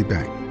Opportunity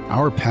Bank,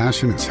 our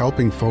passion is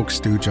helping folks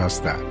do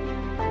just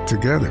that.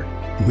 Together,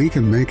 we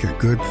can make a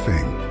good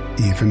thing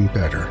even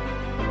better.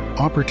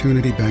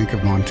 Opportunity Bank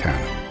of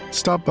Montana.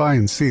 Stop by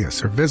and see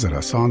us or visit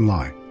us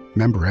online.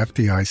 Member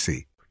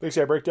FDIC. Big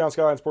Sky Breakdown,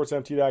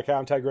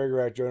 SkylineSportsMT.com. Ty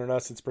Gregorak joining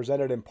us. It's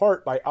presented in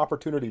part by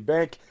Opportunity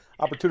Bank.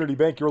 Opportunity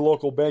Bank, your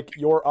local bank,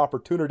 your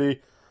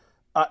opportunity.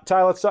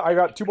 Ty, I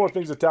got two more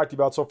things to talk to you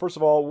about. So first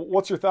of all,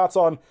 what's your thoughts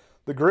on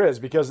the Grizz?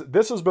 Because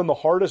this has been the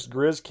hardest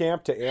Grizz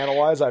camp to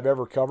analyze I've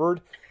ever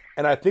covered.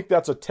 And I think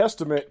that's a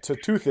testament to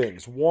two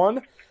things.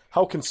 One,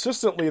 how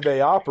consistently they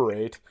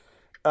operate.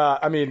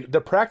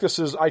 The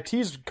practices, I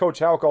tease Coach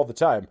Houck all the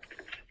time.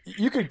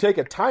 You could take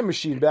a time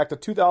machine back to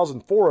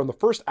 2004, and the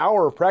first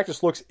hour of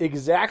practice looks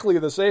exactly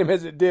the same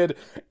as it did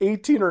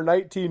 18 or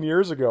 19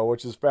 years ago,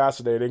 which is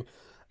fascinating.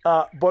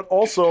 But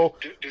also...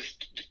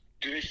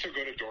 Do they still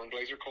go to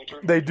Dornblazer,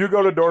 Colter? They do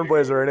go to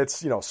Dornblazer, and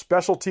it's,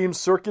 special team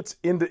circuits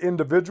into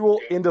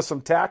individual, into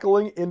some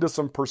tackling, into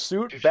some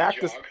pursuit, back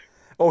to...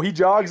 Oh, he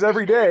jogs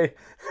every day.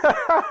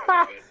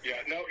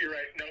 Yeah, no, you're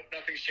right. No,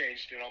 nothing's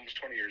changed in almost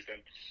 20 years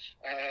then.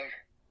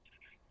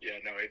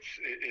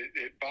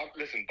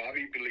 Listen,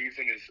 Bobby believes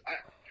in his...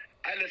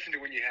 I listened to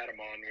when you had him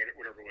on,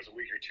 whatever it was, a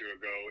week or two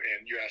ago,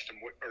 and you asked him,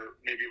 or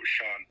maybe it was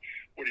Sean,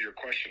 what are your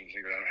questions?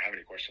 He goes, I don't have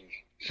any questions.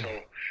 So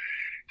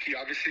he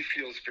obviously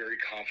feels very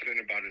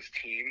confident about his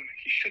team.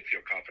 He should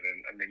feel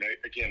confident.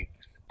 Again,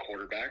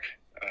 quarterback,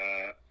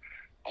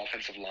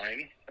 offensive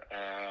line.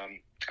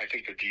 I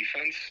think the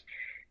defense...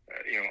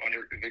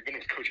 they've been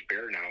with Coach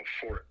Bear now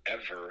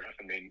forever.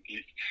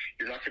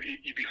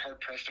 You'd be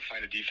hard pressed to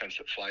find a defense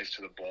that flies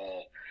to the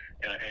ball,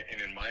 and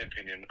in my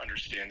opinion,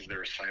 understands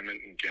their assignment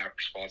and gap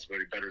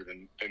responsibility better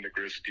than the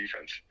Grizz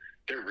defense.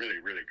 They're really,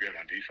 really good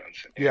on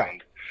defense. Yeah.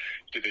 And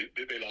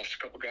did they lost a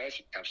couple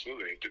guys?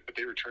 Absolutely. But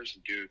they returned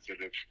some dudes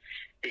that have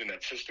been in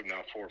that system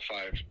now 4 or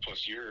 5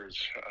 plus years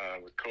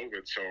with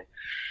COVID. So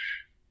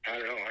I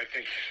don't know. I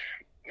think.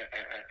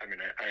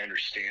 I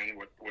understand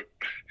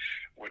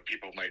what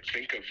people might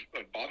think of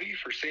Bobby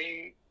for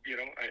saying,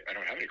 I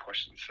don't have any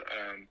questions.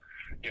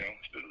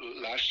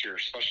 Last year,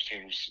 special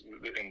teams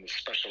and the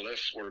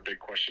specialists were a big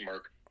question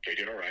mark. They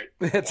did all right.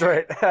 That's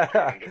right.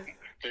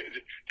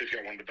 They've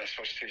got one of the best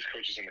special teams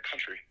coaches in the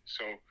country.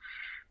 So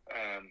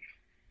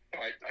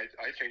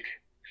I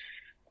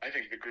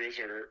think the Grizz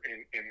are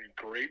in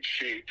great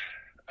shape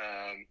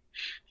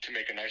to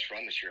make a nice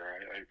run this year.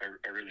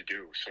 I really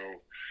do. So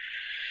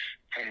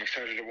I'm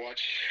excited to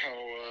watch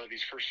how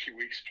these first few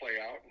weeks play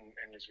out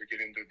and as we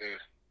get into the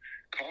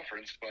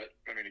conference. But,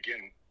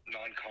 again,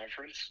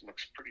 non-conference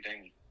looks pretty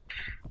dang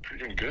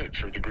good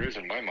for the Grizz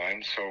in my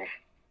mind. So,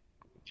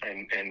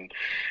 and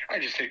I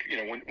just think,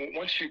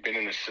 once you've been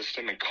in a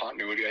system, and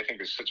continuity, I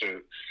think is such a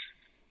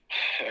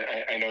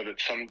 – I know that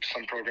some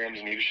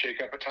programs need to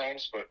shake up at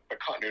times, but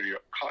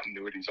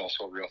continuity is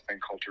also a real thing,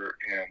 Colter.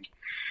 And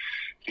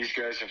these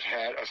guys they've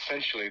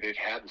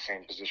had the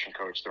same position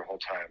coach their whole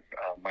time,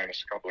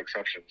 minus a couple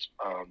exceptions.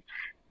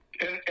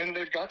 And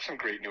they've got some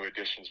great new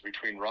additions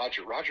between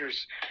Roger.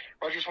 Roger's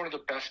one of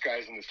the best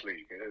guys in this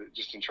league,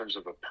 just in terms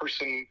of a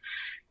person,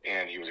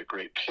 and he was a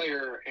great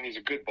player, and he's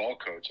a good ball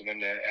coach. And then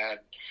to add,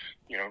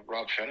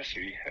 Rob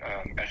Fennessy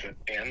as an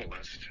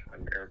analyst,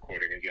 I'm air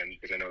quoting again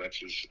because I know that's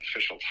his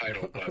official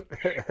title, but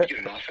you get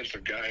an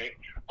offensive guy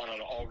on an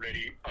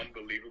already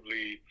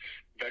unbelievably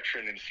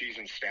veteran and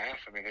seasoned staff.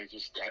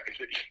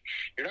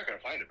 You're not going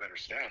to find a better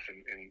staff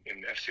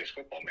in FCS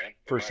football, man.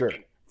 For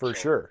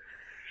sure.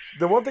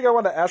 The one thing I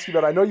wanted to ask you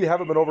about, I know you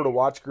haven't been over to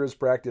watch Grizz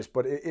practice,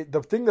 but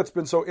the thing that's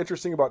been so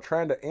interesting about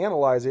trying to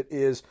analyze it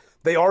is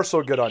they are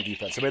so good on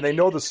defense. They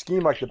know the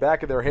scheme like the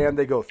back of their hand.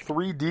 They go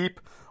 3 deep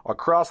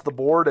across the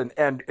board,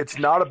 and it's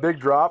not a big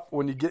drop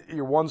when you get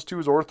your 1s,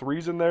 2s, or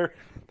 3s in there.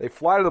 They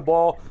fly to the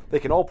ball. They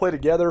can all play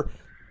together.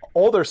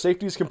 all their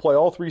safeties can play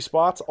all three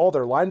spots. All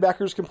their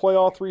linebackers can play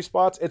all three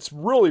spots. It's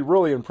really,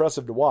 really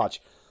impressive to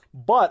watch.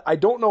 But I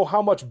don't know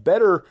how much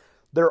better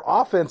their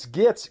offense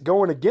gets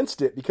going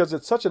against it because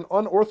it's such an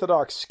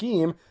unorthodox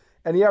scheme,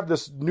 and you have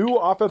this new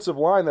offensive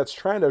line that's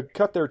trying to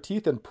cut their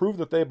teeth and prove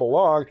that they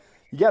belong.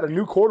 You got a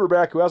new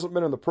quarterback who hasn't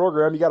been in the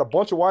program. You got a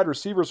bunch of wide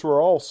receivers who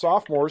are all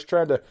sophomores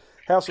trying to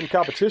have some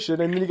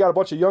competition, and then you got a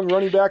bunch of young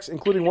running backs,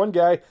 including one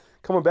guy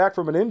coming back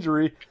from an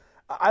injury.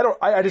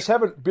 I just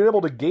haven't been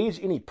able to gauge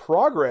any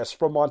progress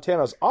from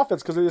Montana's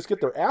offense because they just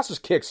get their asses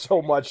kicked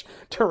so much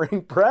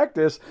during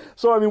practice.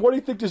 So, I mean, what do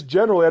you think just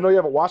generally? I know you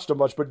haven't watched them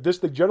much, but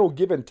just the general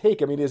give and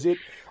take. I mean, is it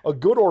a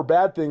good or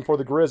bad thing for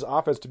the Grizz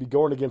offense to be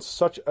going against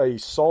such a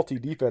salty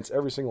defense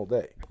every single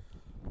day?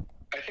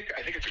 I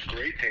think it's a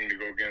great thing to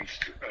go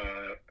against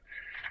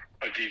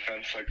a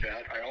defense like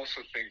that. I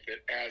also think that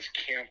as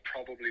camp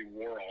probably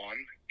wore on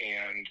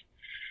and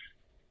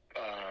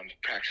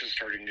practice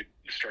started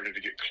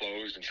to get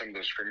closed and some of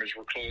those scrimmages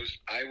were closed,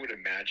 I would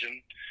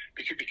imagine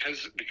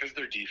because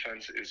their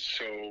defense is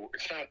so,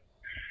 it's not,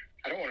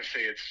 I don't want to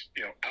say it's,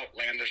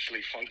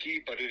 outlandishly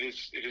funky, but it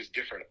is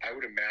different. I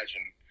would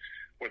imagine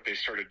what they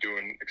started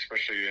doing,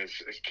 especially as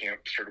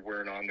camp started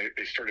wearing on,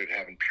 they started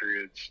having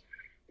periods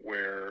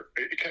where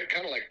it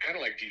kind of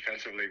like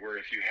defensively, where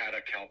if you had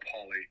a Cal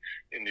Poly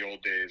in the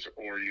old days,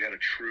 or you had a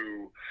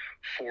true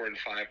 4 and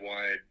 5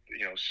 wide,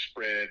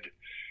 spread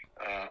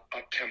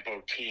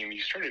up-tempo team,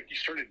 you started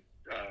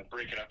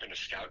breaking up into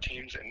scout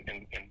teams and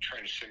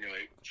trying to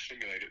simulate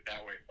it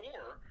that way.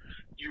 Or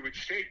you would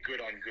stay good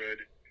on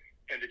good,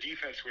 and the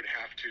defense would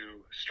have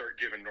to start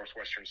giving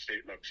Northwestern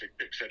State looks,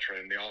 et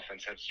cetera, and the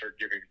offense had to start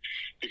giving,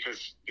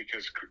 because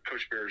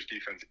Coach Bear's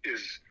defense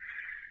is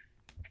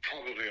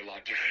probably a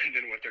lot different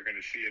than what they're going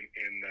to see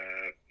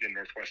in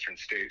Northwestern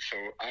State. So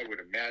I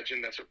would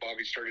imagine that's what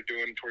Bobby started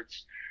doing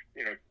towards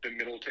the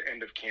middle to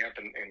end of camp,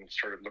 and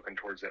started looking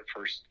towards that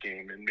first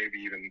game and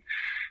maybe even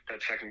that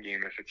second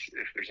game if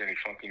there's any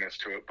funkiness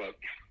to it. But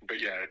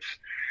yeah,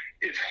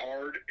 it's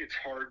hard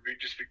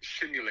just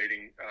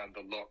simulating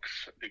the looks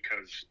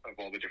because of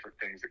all the different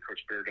things that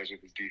Coach Bear does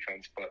with his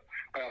defense. But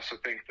I also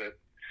think that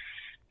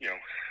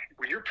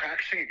when you're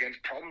practicing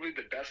against probably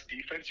the best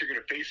defense you're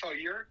going to face all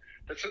year,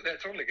 that's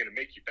only going to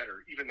make you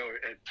better, even though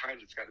at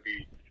times it's got to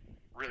be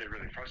really,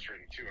 really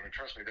frustrating too. I mean,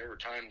 trust me, there were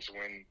times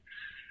when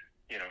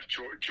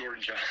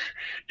Jordan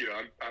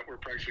Johnson, we're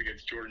practicing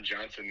against Jordan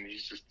Johnson, and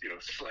he's just,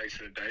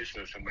 slicing and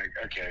dicing us. I'm like,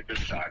 okay, this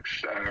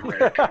sucks. I'm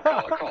ready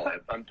to call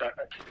it.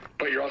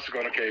 But you're also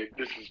going, okay,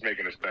 this is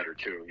making us better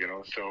too,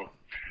 So,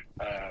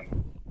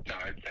 no,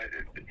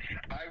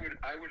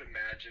 I would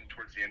imagine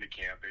towards the end of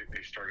camp,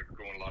 they started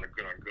going a lot of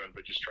good on good,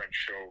 but just trying to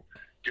show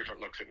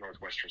different looks at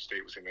Northwestern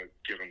State was going to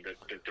give them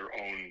that their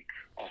own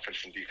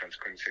offense and defense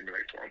couldn't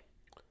simulate for them.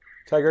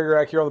 Ty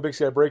Gregorak here on the Big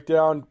Sky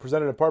Breakdown,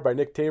 presented in part by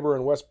Nick Tabor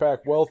and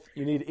Westpac Wealth.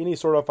 You need any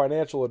sort of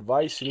financial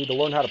advice, you need to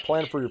learn how to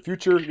plan for your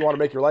future, you want to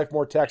make your life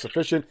more tax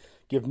efficient,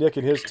 give Nick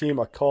and his team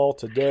a call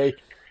today.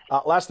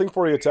 Last thing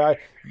for you, Ty,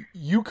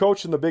 you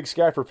coached in the Big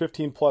Sky for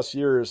 15-plus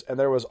years, and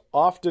there was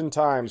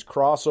oftentimes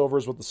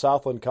crossovers with the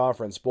Southland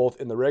Conference,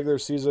 both in the regular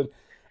season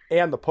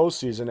and the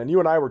postseason. And you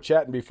and I were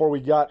chatting before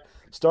we got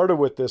started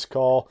with this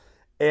call,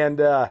 and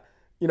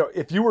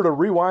if you were to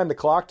rewind the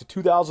clock to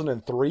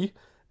 2003,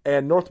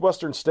 and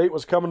Northwestern State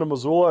was coming to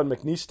Missoula and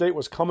McNeese State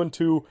was coming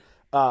to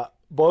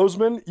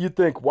Bozeman, you'd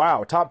think,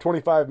 wow, top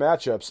 25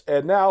 matchups.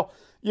 And now,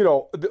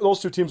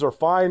 those two teams are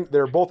fine.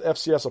 They're both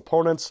FCS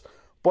opponents.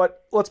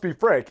 But let's be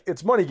frank,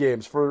 it's money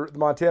games for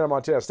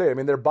Montana State. I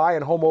mean, they're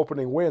buying home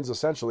opening wins,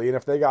 essentially. And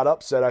if they got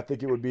upset, I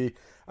think it would be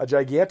a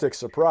gigantic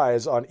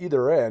surprise on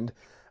either end.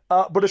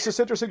 But it's just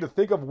interesting to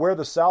think of where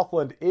the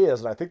Southland is.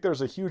 And I think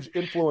there's a huge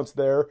influence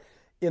there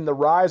in the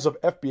rise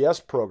of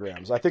FBS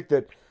programs. I think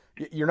that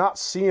you're not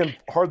seeing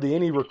hardly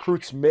any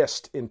recruits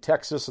missed in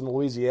Texas and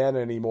Louisiana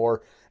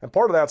anymore. And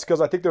part of that's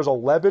because I think there's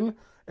 11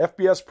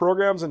 FBS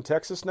programs in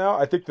Texas now.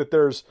 I think that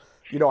there's,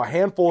 a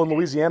handful in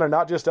Louisiana,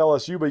 not just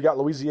LSU, but you got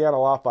Louisiana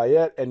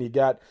Lafayette and you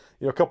got,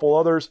 a couple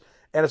others.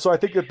 And so I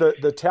think that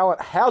the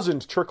talent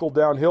hasn't trickled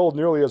downhill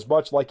nearly as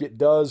much like it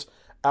does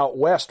out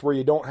west, where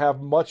you don't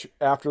have much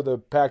after the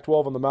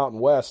Pac-12 and the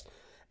Mountain West.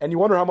 And you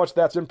wonder how much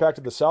that's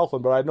impacted the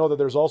Southland, but I know that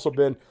there's also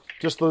been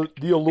just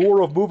the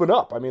allure of moving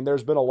up. I mean,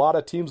 there's been a lot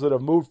of teams that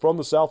have moved from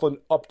the Southland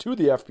up to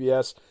the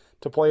FBS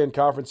to play in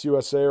Conference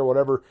USA or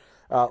whatever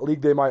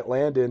league they might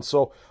land in.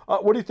 So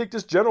what do you think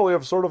just generally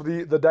of sort of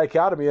the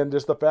dichotomy and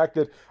just the fact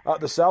that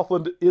the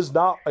Southland is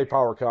not a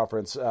power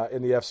conference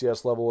in the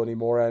FCS level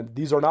anymore, and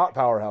these are not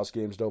powerhouse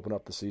games to open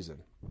up the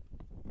season?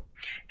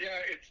 Yeah,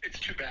 it's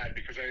too bad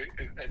because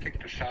I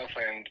think the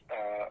Southland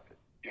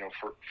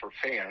for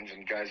fans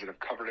and guys that have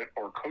covered it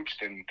or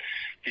coached in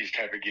these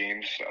type of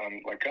games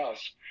like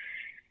us,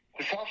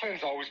 the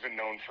Southland's always been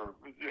known for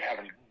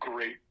having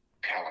great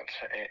talent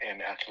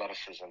and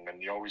athleticism,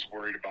 and you're always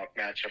worried about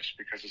matchups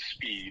because of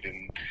speed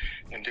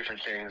and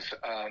different things.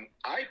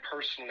 I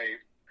personally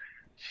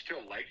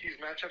still like these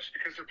matchups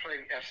because they're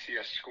playing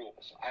FCS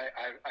schools.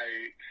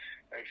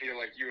 I feel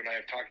like you and I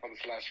have talked about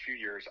this the last few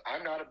years.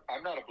 I'm not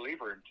a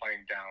believer in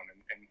playing down.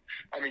 And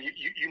I mean,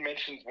 you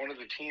mentioned one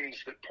of the teams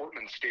that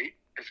Portland State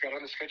has got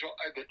on the schedule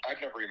that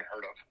I've never even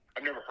heard of.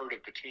 I've never heard of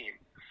the team.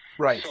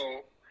 Right.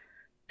 So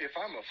if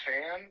I'm a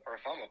fan or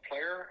if I'm a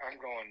player, I'm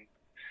going,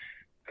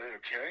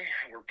 okay,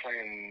 we're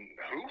playing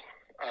who?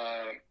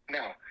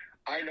 Now,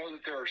 I know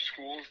that there are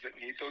schools that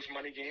need those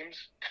money games,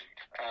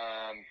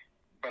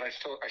 but I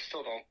still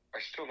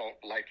don't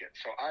like it.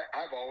 So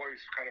I've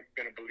always kind of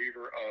been a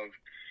believer of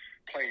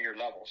playing your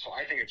level. So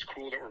I think it's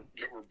cool that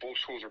we're both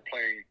schools are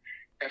playing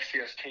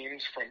FCS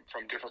teams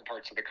from different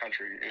parts of the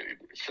country,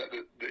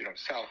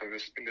 south of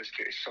this in this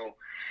case. So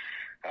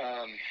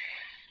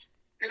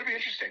it'll be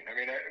interesting. I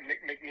mean,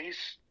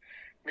 McNeese.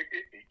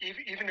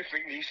 Even if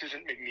McNeese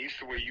isn't McNeese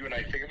the way you and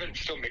I think of it, it's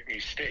still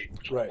McNeese State,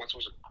 which once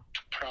was a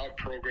proud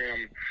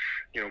program.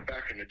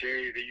 Back in the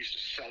day, they used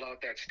to sell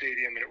out that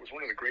stadium, and it was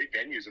one of the great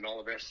venues in all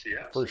of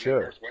FCS. For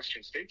sure.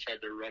 Northwestern State's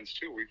had their runs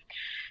too. We've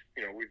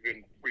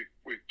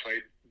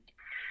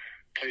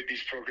played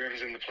these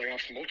programs in the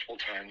playoffs multiple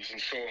times, and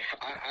so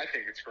I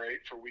think it's great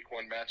for Week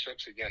 1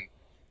 matchups. Again,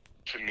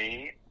 to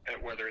me,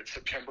 whether it's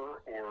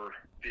September or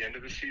the end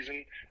of the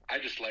season, I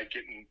just like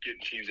getting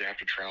teams that have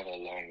to travel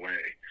a long way.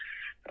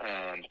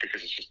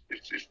 Because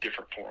it's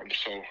different for them.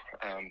 So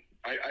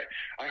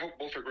I hope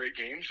both are great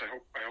games. I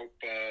hope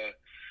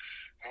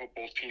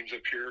both teams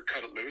up here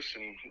cut it loose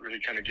and really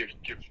kind of give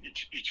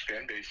each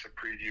fan base a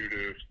preview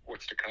to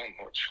what's to come,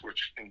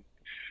 which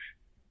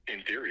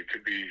in theory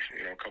could be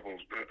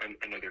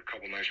another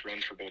couple nice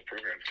runs for both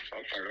programs. So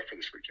I'm fired up for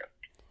this weekend.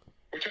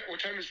 What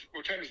time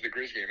is the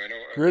Grizz game? I know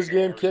Grizz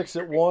game kicks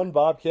at 1.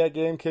 Bobcat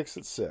game kicks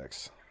at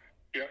 6.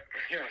 Yeah.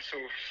 So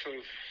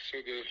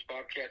the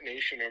Bobcat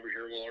Nation over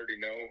here will already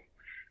know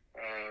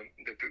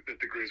that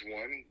the Grizz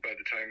won by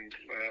the time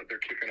they're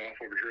kicking off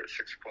over here at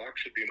 6 o'clock.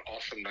 Should be an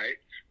awesome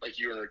night. Like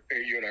you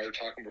and I were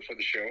talking before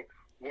the show.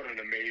 What an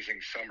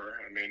amazing summer!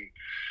 I mean,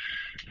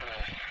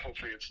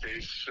 hopefully it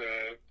stays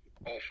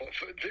all fall.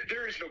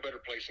 There is no better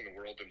place in the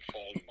world than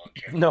fall in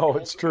Montana. No,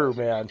 it's true,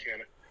 man.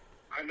 Montana.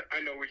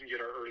 I know we can get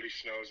our early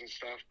snows and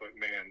stuff, but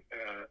man,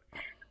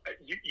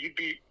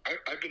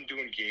 I've been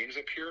doing games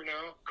up here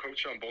now,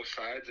 coach on both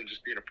sides, and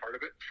just being a part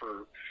of it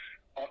for,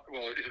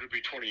 it'll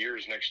be 20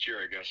 years next year,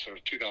 I guess. So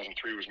 2003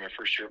 was my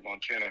first year at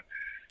Montana.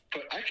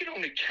 But I can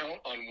only count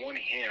on one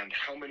hand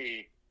how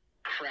many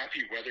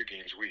crappy weather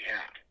games we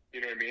had.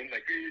 You know what I mean?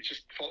 Like, it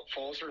just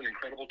falls are an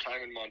incredible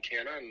time in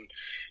Montana, and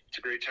it's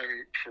a great time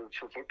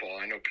for football.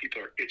 I know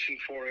people are itching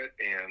for it,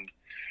 and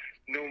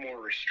no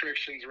more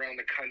restrictions around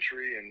the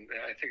country, and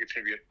I think it's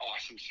going to be an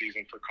awesome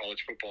season for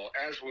college football,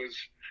 as was,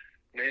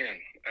 man,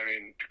 I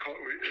mean,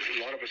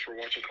 a lot of us were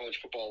watching college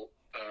football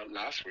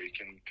last week,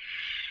 and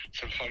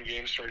some fun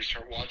games started to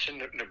start watching.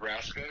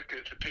 Nebraska,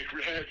 the Big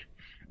Red,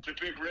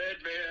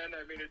 man.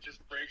 I mean, it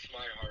just breaks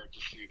my heart to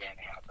see that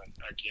happen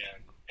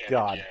again and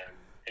again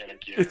and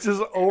again. It's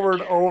just over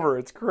and over.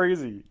 It's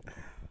crazy.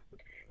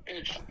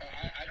 It's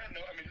I don't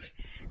know.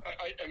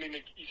 I mean,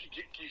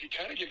 you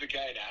kind of give the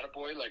guy an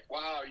attaboy, like,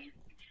 wow,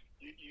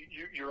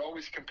 you're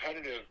always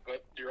competitive,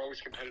 but you're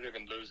always competitive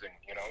in losing,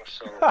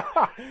 So,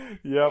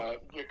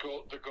 yep.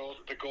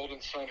 The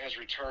Golden Sun has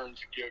returned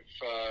to give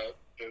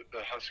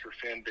the Husker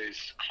fan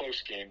base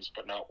close games,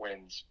 but not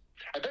wins.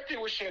 I bet they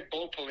wish they had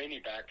Bo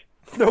Pelini back.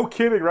 No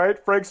kidding, right?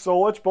 Frank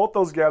Solich, both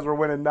those guys were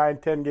winning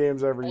 9-10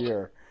 games every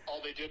year.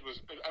 All they did was,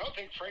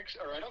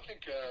 I don't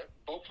think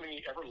Bo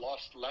Pelini ever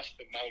lost less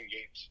than 9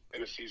 games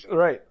in a season.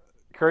 Right,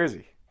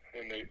 crazy.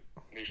 And they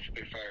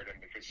fired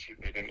him because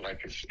they didn't like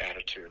his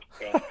attitude.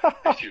 Well,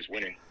 at least he was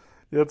winning.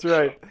 That's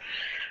right. So,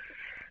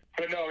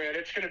 but no, man,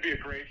 it's going to be a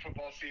great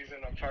football season.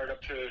 I'm fired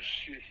up to.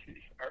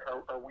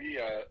 Are we?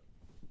 I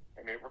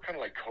mean, we're kind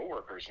of like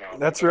coworkers now.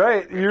 That's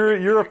right.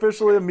 You're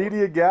officially a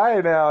media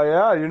guy now.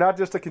 Yeah, you're not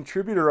just a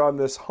contributor on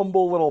this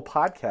humble little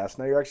podcast.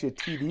 Now you're actually a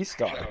TV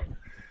star. No.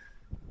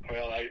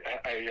 Well, I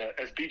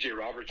as BJ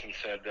Robertson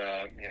said,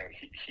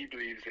 he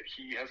believes that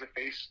he has a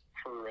face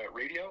for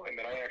radio, and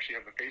that I actually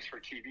have a face for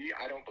TV.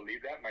 I don't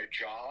believe that. My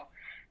jaw,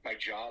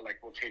 like,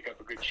 will take up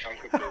a good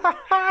chunk of the,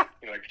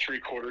 like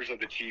 3/4 of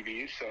the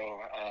TV. So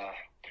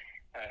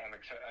I'm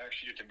excited. I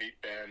actually get to meet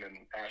Ben and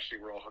Ashley.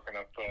 We're all hooking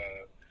up for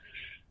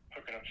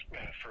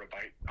a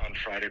bite on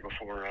Friday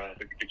before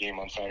the game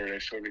on Saturday.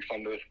 So it'll be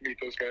fun to meet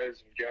those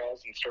guys and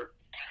gals and start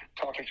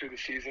talking through the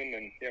season.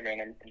 And yeah, man,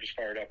 I'm just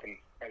fired up, and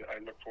I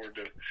look forward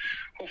to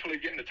hopefully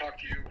getting to talk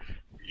to you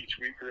each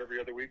week or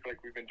every other week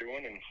like we've been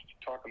doing, and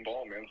talking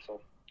ball, man.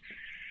 So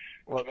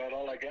that's about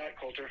all I got,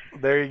 Colter.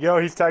 There you go.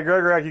 He's Ty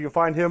Gregorak. You can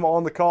find him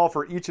on the call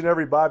for each and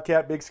every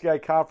Bobcat Big Sky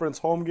Conference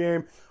home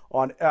game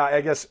on,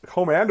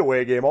 home and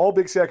away game. All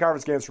Big Sky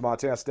Conference games for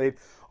Montana State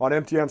on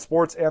MTN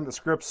Sports and the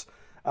Scripps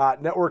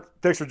Network.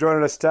 Thanks for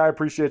joining us, Ty.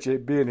 Appreciate you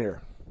being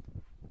here.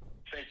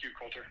 Thank you,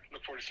 Colter.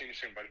 Look forward to seeing you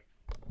soon, buddy.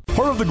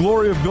 Part of the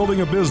glory of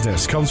building a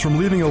business comes from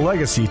leaving a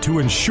legacy to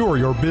ensure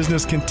your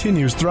business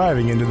continues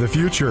thriving into the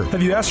future.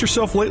 Have you asked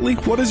yourself lately,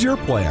 what is your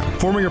plan?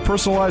 Forming a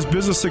personalized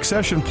business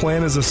succession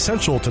plan is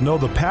essential to know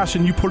the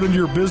passion you put into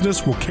your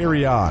business will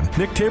carry on.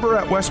 Nick Tabor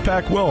at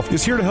Westpac Wealth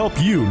is here to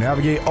help you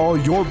navigate all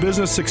your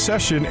business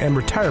succession and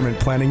retirement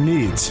planning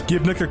needs.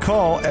 Give Nick a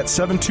call at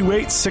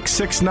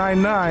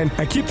 728-6699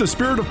 and keep the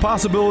spirit of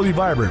possibility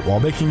vibrant while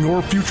making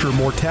your future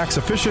more tax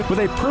efficient with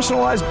a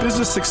personalized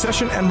business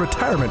succession and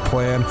retirement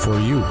plan for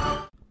you.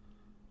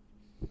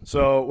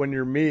 So when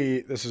you're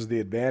me, this is the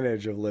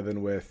advantage of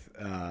living with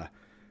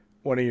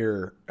one of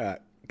your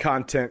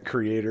content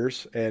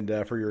creators.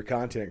 And for your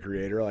content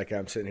creator, like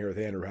I'm sitting here with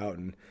Andrew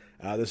Houghton,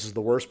 this is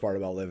the worst part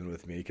about living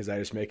with me because I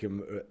just make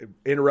him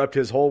interrupt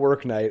his whole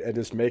work night and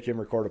just make him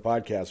record a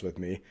podcast with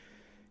me.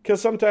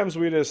 Because sometimes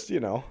we just,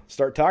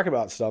 start talking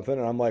about something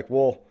and I'm like,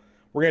 well,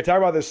 we're going to talk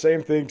about this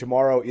same thing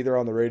tomorrow, either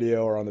on the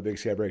radio or on the Big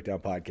Sky Breakdown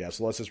podcast.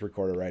 So let's just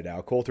record it right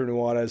now. Colter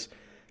Nuanez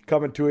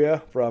coming to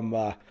you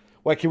from...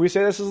 can we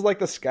say this is like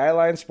the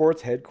Skyline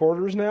Sports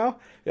headquarters now?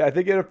 Yeah, I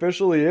think it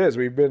officially is.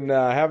 We've been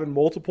having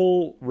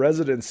multiple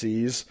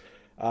residencies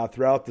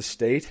throughout the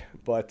state,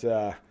 but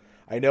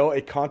I know a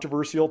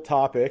controversial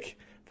topic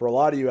for a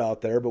lot of you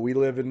out there, but we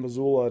live in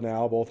Missoula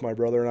now. Both my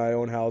brother and I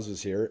own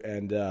houses here,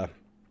 and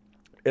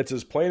it's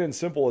as plain and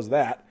simple as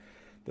that.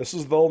 This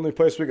is the only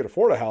place we could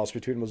afford a house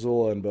between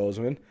Missoula and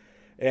Bozeman,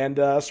 and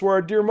that's where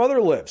our dear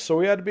mother lives, so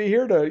we had to be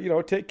here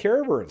to, take care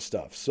of her and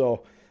stuff,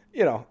 so...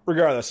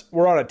 regardless,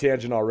 we're on a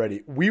tangent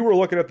already. We were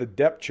looking at the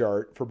depth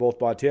chart for both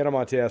Montana and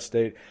Montana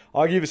State.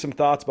 I'll give you some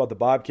thoughts about the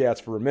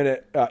Bobcats for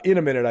in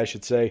a minute, I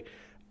should say.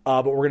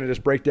 But we're going to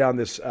just break down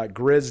this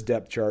Grizz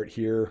depth chart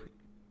here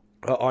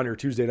on your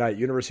Tuesday night.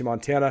 University of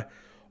Montana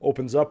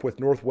opens up with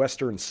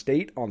Northwestern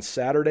State on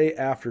Saturday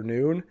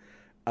afternoon.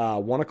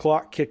 1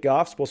 o'clock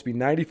kickoff, supposed to be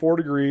 94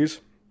 degrees.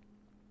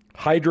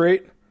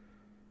 Hydrate.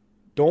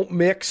 Don't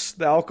mix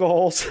the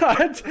alcohols.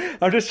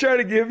 I'm just trying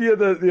to give you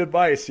the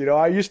advice.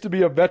 I used to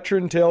be a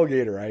veteran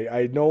tailgater.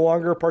 I no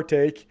longer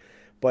partake,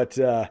 but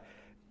one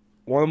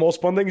of the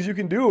most fun things you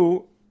can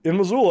do in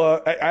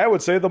Missoula, I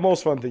would say the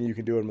most fun thing you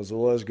can do in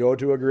Missoula is go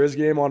to a Grizz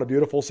game on a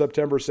beautiful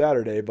September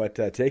Saturday, but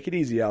take it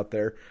easy out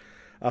there.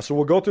 So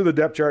we'll go through the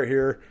depth chart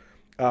here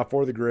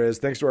for the Grizz.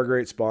 Thanks to our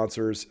great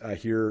sponsors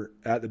here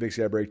at the Big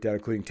Sky Breakdown,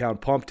 including Town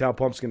Pump. Town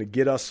Pump's going to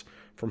get us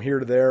from here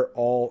to there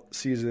all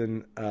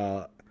season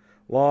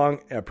long.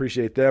 I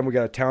appreciate them. We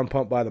got a Town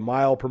Pump by the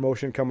Mile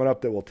promotion coming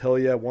up that will tell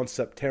you once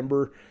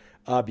September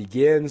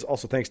begins.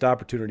 Also, thanks to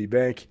Opportunity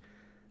Bank,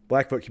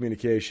 Blackfoot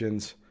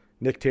Communications,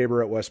 Nick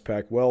Tabor at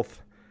Westpac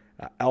Wealth,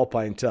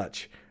 Alpine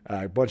Touch.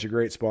 A bunch of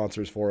great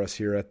sponsors for us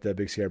here at the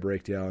Big Sky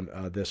Breakdown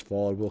this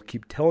fall. And we'll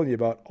keep telling you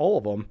about all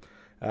of them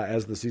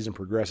as the season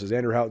progresses.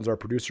 Andrew Houghton's our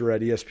producer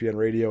at ESPN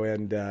Radio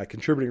and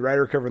contributing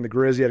writer covering the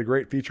Grizz. He had a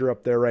great feature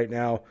up there right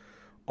now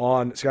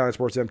on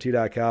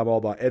SkylineSportsMT.com, all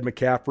about Ed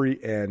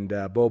McCaffrey and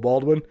Bo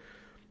Baldwin.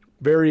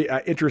 Very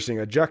interesting,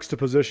 a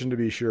juxtaposition to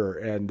be sure,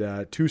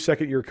 and 2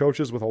 second-year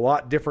coaches with a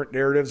lot different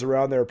narratives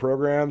around their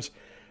programs,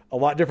 a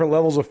lot different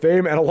levels of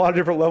fame, and a lot of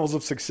different levels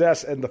of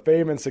success, and the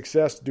fame and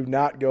success do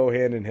not go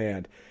hand in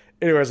hand.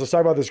 Anyways, let's talk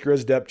about this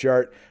Grizz depth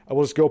chart.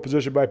 We'll just go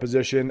position by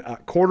position.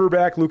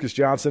 Quarterback, Lucas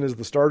Johnson is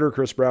the starter.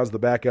 Chris Brown's the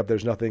backup.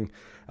 There's nothing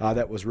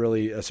that was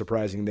really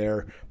surprising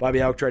there. Bobby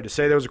Houck tried to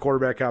say there was a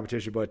quarterback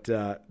competition, but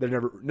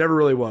there never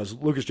really was.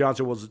 Lucas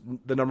Johnson was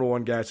the number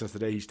one guy since the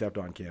day he stepped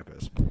on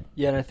campus.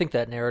 Yeah, and I think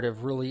that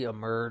narrative really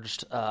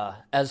emerged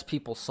as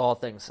people saw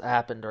things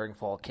happen during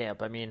fall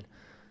camp. I mean,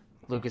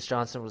 Lucas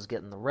Johnson was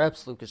getting the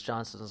reps. Lucas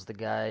Johnson is the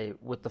guy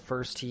with the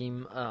first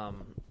team.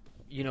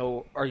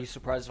 Are you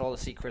surprised at all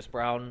to see Chris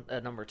Brown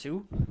at number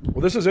 2?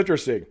 Well, this is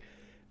interesting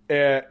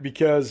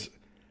because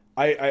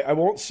I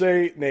won't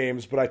say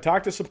names, but I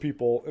talked to some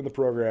people in the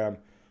program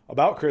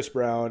about Chris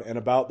Brown and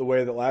about the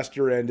way that last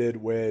year ended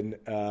when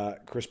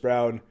Chris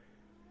Brown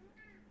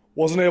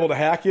wasn't able to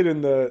hack it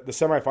in the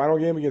semifinal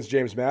game against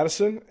James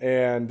Madison,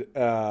 and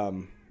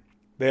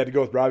they had to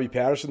go with Robbie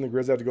Patterson. The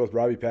Grizz had to go with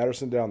Robbie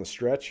Patterson down the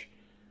stretch.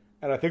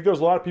 And I think there's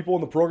a lot of people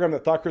in the program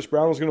that thought Chris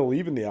Brown was going to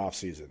leave in the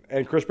offseason.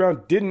 And Chris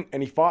Brown didn't,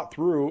 and he fought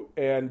through,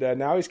 and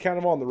now he's kind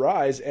of on the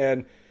rise.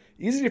 And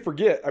easy to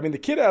forget, I mean, the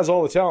kid has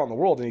all the talent in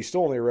the world, and he's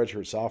still only a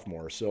redshirt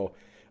sophomore. So,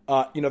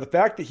 the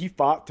fact that he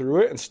fought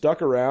through it and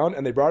stuck around,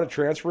 and they brought a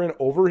transfer in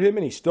over him,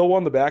 and he still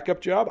won the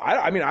backup job,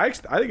 I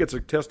think it's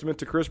a testament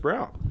to Chris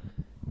Brown.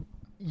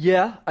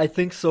 Yeah, I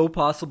think so,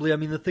 possibly. I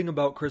mean, the thing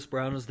about Chris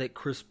Brown is that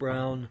Chris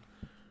Brown,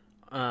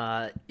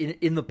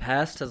 in the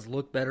past, has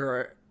looked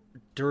better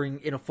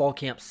in a fall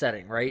camp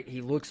setting, right?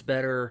 He looks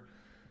better,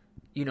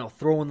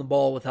 throwing the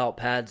ball without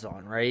pads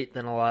on, right,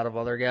 than a lot of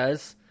other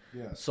guys.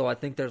 Yeah. So I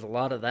think there's a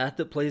lot of that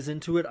plays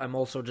into it. I'm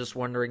also just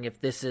wondering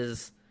if this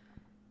is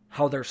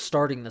how they're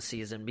starting the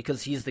season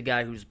because he's the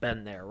guy who's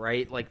been there,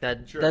 right? Like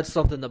that. Sure. That's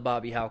something that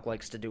Bobby Houck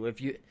likes to do.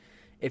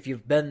 If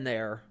you've been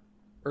there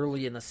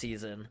early in the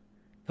season,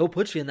 he'll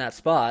put you in that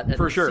spot and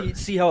for sure.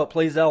 See how it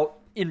plays out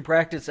in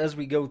practice as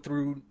we go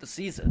through the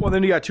season. Well,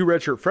 then you got two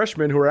redshirt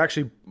freshmen who are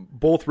actually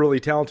both really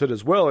talented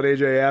as well, and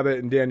AJ Abbott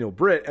and Daniel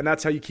Britt, and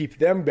that's how you keep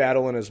them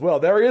battling as well.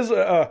 There's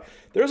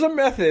a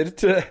method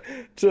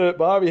to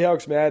Bobby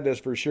Houck's madness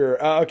for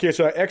sure. Okay,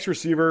 so at X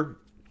receiver,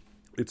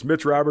 it's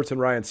Mitch Roberts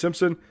and Ryan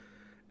Simpson.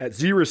 At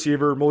Z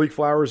receiver, Malik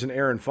Flowers and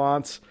Aaron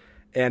Fonts.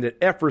 And at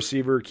F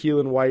receiver,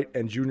 Keelan White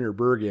and Junior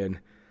Bergen.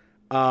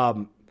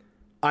 I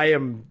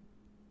am,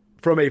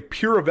 from a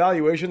pure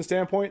evaluation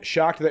standpoint,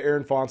 shocked that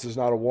Aaron Fonts is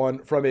not a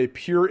 1. From a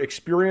pure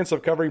experience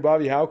of covering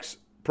Bobby Houck's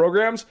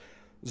programs,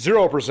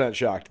 0%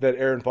 shocked that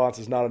Aaron Fonts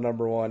is not a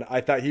number 1.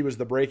 I thought he was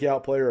the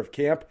breakout player of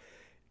camp.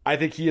 I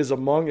think he is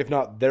among, if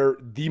not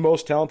the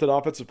most talented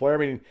offensive player. I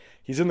mean,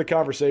 he's in the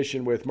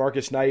conversation with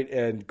Marcus Knight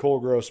and Cole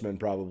Grossman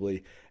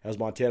probably as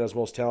Montana's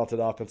most talented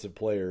offensive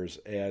players.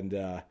 And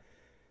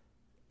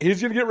he's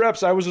going to get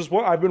reps.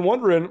 I've been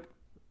wondering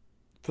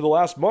for the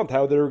last month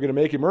how they were going to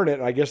make him earn it.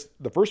 And I guess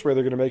the first way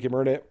they're going to make him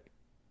earn it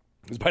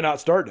is by not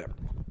starting him.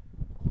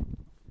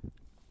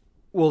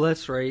 Well,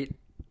 that's right.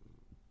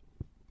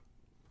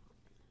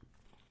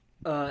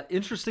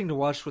 Interesting to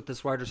watch with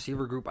this wide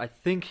receiver group. I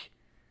think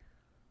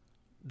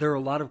there are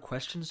a lot of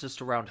questions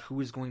just around who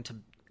is going to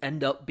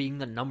end up being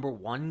the number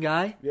 1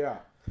 guy. Yeah.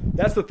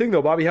 That's the thing,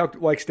 though. Bobby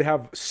Houck likes to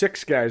have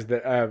 6 guys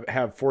that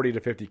have 40 to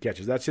 50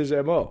 catches. That's his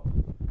MO.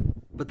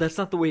 But that's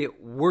not the way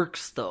it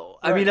works, though.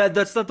 Right. I mean,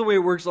 that's not the way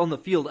it works on the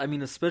field. I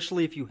mean,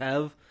 especially if you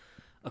have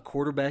a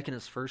quarterback in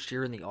his first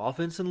year in the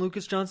offense in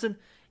Lucas Johnson,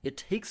 it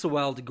takes a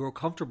while to grow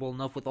comfortable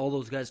enough with all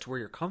those guys to where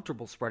you're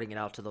comfortable spreading it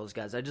out to those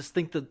guys. I just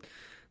think that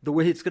the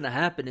way it's going to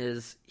happen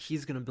is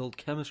he's going to build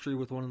chemistry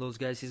with one of those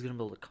guys. He's going to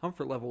build a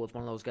comfort level with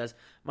one of those guys.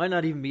 Might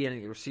not even be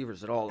any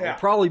receivers at all. Yeah. It'll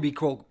probably be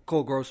Cole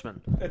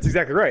Grossman. That's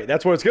exactly right.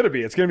 That's what it's going to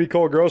be. It's going to be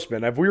Cole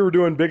Grossman. If we were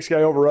doing Big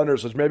Sky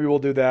over-unders, which maybe we'll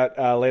do that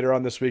later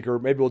on this week, or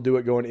maybe we'll do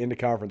it going into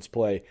conference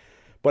play.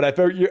 But I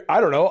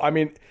don't know. I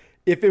mean,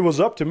 if it was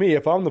up to me,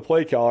 if I'm the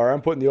play caller,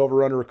 I'm putting the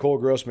over-under of Cole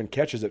Grossman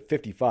catches at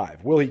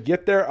 55. Will he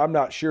get there? I'm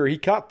not sure. He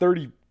caught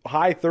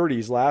high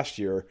 30s last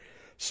year.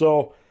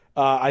 So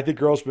I think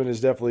Grossman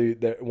is definitely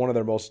one of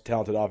their most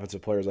talented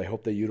offensive players. I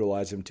hope they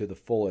utilize him to the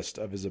fullest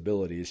of his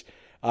abilities.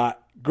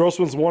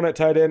 Grossman's 1 at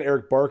tight end.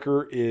 Eric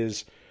Barker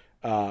is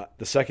the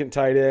 2nd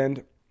tight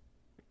end.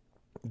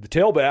 The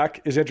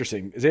tailback is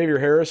interesting. Xavier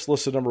Harris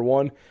listed number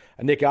 1.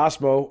 Nick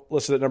Osmo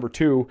listed at number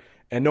 2.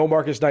 And no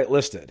Marcus Knight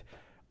listed.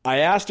 I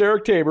asked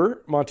Eric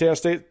Tabor, Montana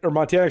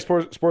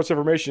Sports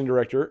Information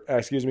Director,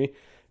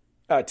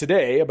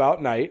 today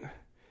about Knight,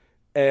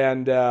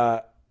 and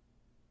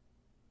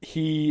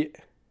he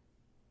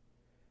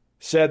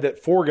said that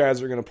 4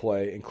 guys are going to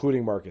play,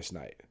 including Marcus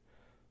Knight.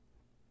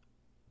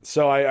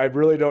 So I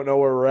really don't know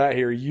where we're at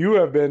here. You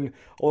have been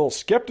a little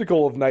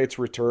skeptical of Knight's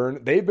return.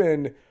 They've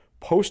been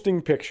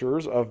posting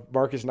pictures of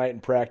Marcus Knight in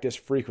practice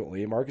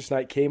frequently. Marcus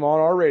Knight came on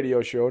our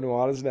radio show,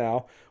 Nuanez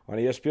Now, on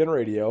ESPN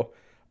Radio.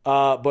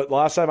 But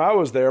last time I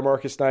was there,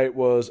 Marcus Knight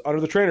was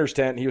under the trainer's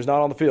tent. And he was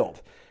not on the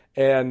field.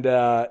 And,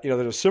 there's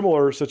a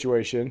similar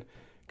situation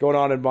going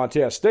on in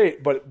Montana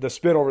State. But the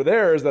spin over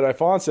there is that Isaiah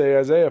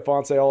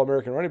Fonse,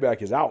 All-American running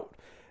back, is out.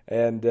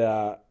 And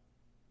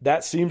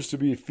that seems to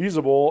be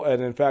feasible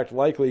and, in fact,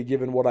 likely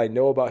given what I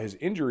know about his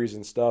injuries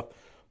and stuff.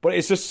 But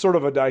it's just sort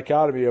of a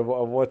dichotomy of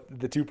what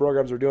the two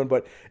programs are doing.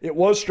 But it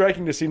was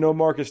striking to see no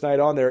Marcus Knight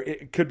on there.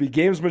 It could be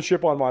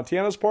gamesmanship on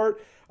Montana's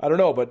part. I don't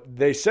know, but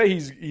they say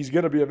he's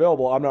going to be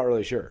available. I'm not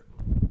really sure.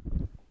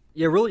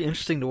 Yeah, really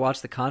interesting to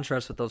watch the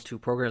contrast with those two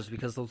programs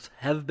because those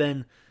have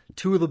been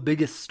two of the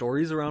biggest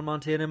stories around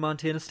Montana and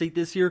Montana State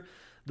this year.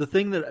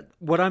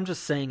 What I'm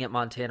just saying at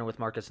Montana with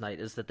Marcus Knight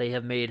is that they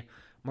have made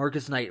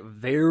Marcus Knight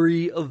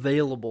very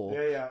available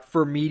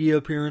for media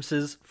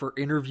appearances, for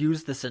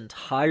interviews this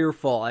entire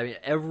fall. I mean,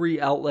 every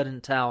outlet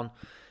in town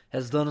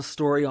has done a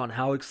story on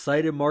how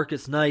excited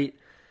Marcus Knight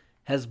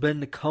has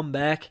been to come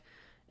back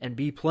and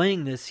be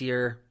playing this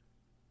year.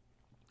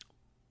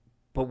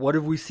 But what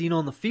have we seen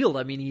on the field?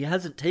 I mean, he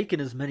hasn't taken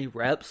as many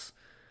reps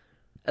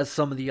as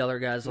some of the other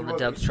guys on the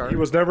depth chart. He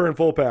was never in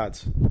full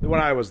pads when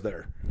I was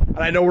there. And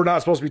I know we're not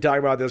supposed to be talking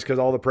about this because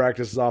all the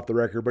practice is off the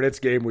record, but it's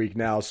game week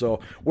now, so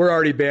we're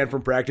already banned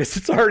from practice.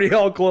 It's already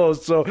all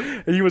closed, so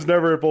he was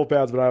never in full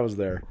pads when I was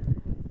there.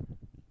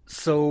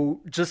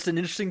 So just an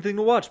interesting thing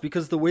to watch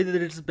because the way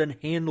that it's been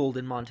handled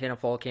in Montana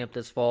Fall Camp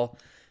this fall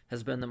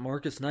has been that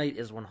Marcus Knight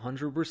is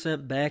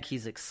 100% back.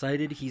 He's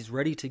excited. He's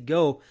ready to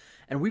go.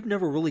 And we've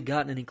never really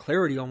gotten any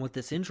clarity on what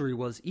this injury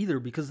was either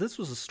because this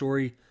was a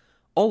story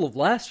all of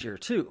last year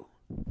too.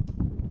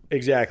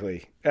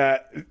 Exactly.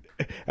 At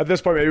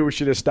this point, maybe we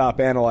should just stop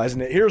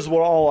analyzing it. Here's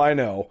what all I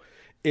know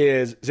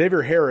is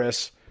Xavier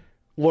Harris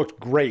looked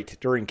great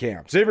during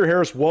camp. Xavier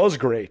Harris was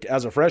great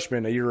as a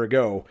freshman a year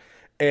ago.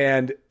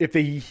 And if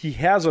he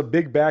has a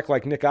big back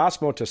like Nick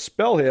Osmo to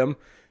spell him,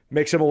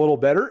 makes him a little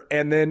better.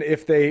 And then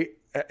if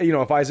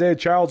Isaiah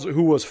Childs,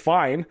 who was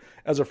fine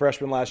as a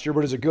freshman last year,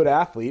 but is a good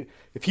athlete,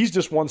 if he's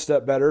just one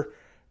step better,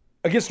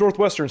 against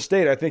Northwestern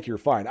State, I think you're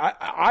fine.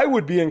 I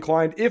would be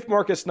inclined, if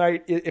Marcus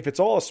Knight, if it's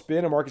all a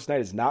spin and Marcus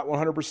Knight is not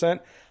 100%,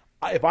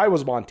 if I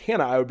was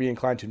Montana, I would be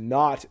inclined to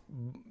not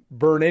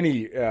burn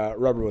any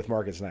rubber with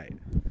Marcus Knight.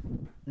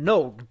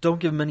 No, don't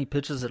give him any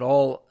pitches at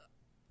all.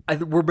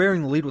 We're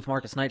bearing the lead with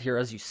Marcus Knight here,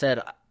 as you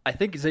said. I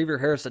think Xavier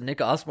Harris and Nick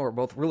Osmo are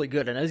both really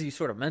good, and as you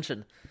sort of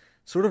mentioned,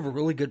 sort of a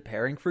really good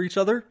pairing for each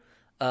other.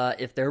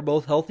 If they're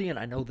both healthy, and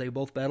I know they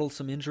both battled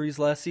some injuries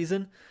last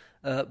season,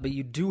 but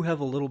you do have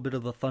a little bit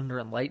of the thunder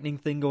and lightning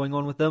thing going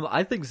on with them.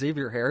 I think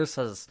Xavier Harris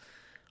has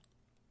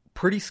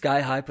pretty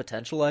sky-high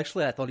potential,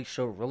 actually. I thought he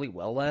showed really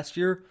well last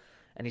year,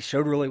 and he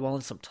showed really well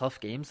in some tough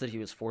games that he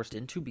was forced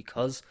into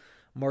because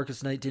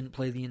Marcus Knight didn't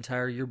play the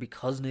entire year,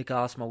 because Nick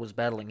Osmo was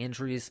battling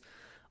injuries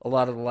a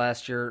lot of the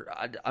last year.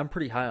 I'm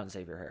pretty high on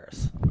Xavier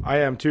Harris. I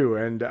am too,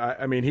 and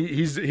I mean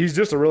he's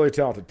just a really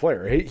talented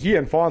player. He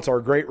and Fonts are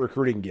great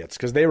recruiting gets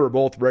because they were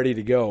both ready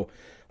to go,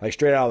 like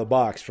straight out of the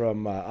box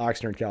from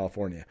Oxnard,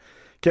 California.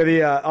 Okay,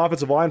 the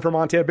offensive line for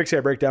Montana. Big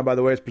Sky Breakdown, by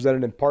the way, is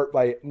presented in part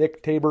by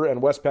Nick Tabor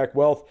and Westpac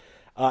Wealth.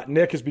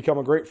 Nick has become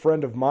a great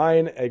friend of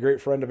mine, a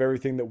great friend of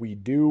everything that we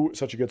do,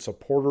 such a good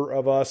supporter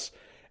of us.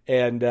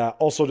 And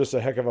also just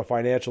a heck of a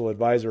financial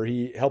advisor.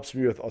 He helps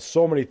me with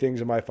so many things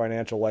in my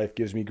financial life,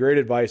 gives me great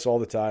advice all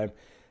the time.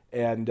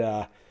 And,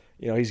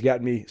 he's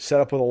gotten me set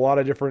up with a lot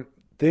of different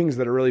things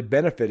that are really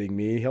benefiting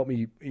me. He helped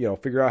me,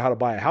 figure out how to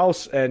buy a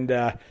house. And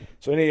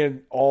so any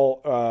and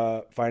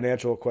all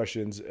financial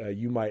questions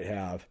you might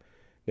have,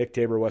 Nick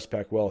Tabor,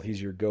 Westpac Wealth, he's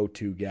your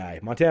go-to guy.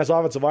 Montana's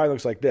offensive line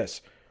looks like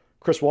this.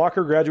 Chris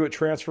Walker, graduate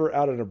transfer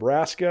out of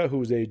Nebraska, who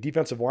was a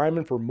defensive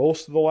lineman for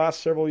most of the last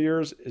several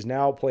years, is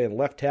now playing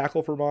left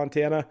tackle for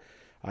Montana.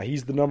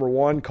 He's the number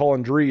one.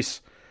 Colin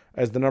Drees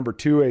as the number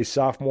two, a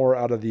sophomore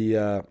out of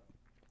the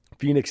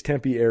Phoenix,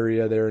 Tempe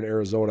area there in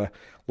Arizona.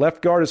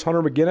 Left guard is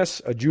Hunter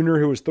McGinnis, a junior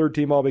who was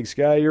third-team All-Big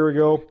Sky a year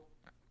ago.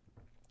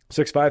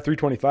 6'5",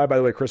 325. By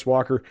the way, Chris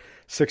Walker,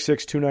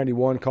 6'6",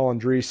 291. Colin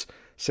Drees,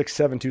 6'7",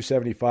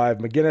 275.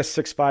 McGinnis,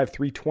 6'5",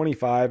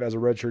 325 as a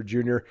redshirt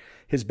junior.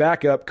 His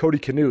backup, Cody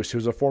Canoose,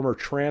 who's a former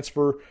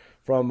transfer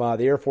from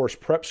the Air Force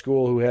Prep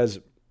School who has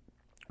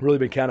really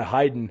been kind of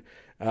hiding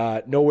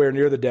nowhere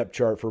near the depth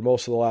chart for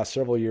most of the last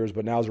several years,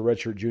 but now is a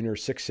redshirt junior,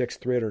 6'6",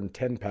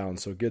 310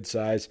 pounds, so good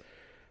size.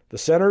 The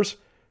centers,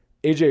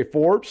 AJ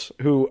Forbes,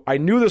 who I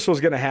knew this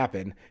was going to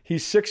happen.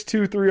 He's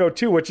 6'2",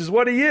 302, which is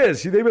what he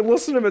is. They've been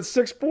listing him at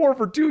 6'4"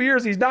 for 2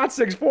 years. He's not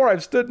 6'4".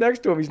 I've stood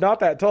next to him. He's not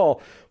that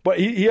tall. But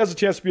he has a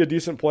chance to be a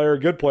decent player, a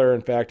good player,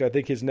 in fact. I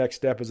think his next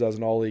step is as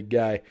an all-league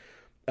guy.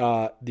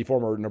 The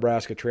former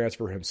Nebraska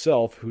transfer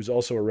himself, who's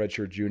also a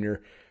redshirt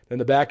junior. Then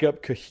the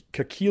backup,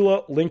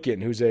 Kakila Lincoln,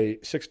 who's a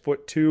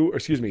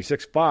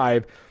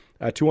 6'5",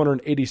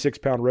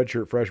 286-pound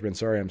redshirt freshman.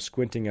 Sorry, I'm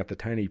squinting at the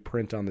tiny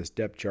print on this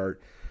depth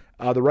chart.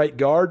 The right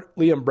guard,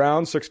 Liam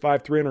Brown,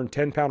 6'5",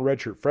 310-pound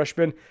redshirt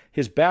freshman.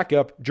 His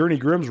backup, Journey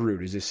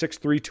Grimsrud, is a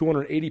 6'3",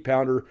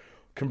 280-pounder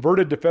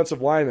converted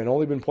defensive lineman,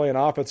 only been playing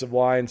offensive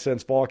line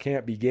since fall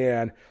camp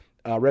began.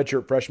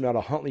 Redshirt freshman out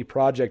of Huntley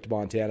Project,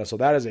 Montana. So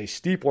that is a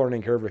steep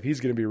learning curve if he's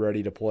going to be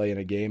ready to play in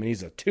a game, and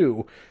he's a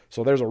 2,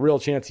 so there's a real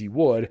chance he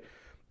would.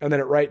 And then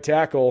at right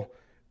tackle,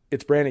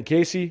 it's Brandon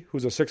Casey,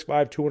 who's a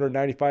 6'5",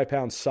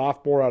 295-pound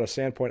sophomore out of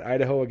Sandpoint,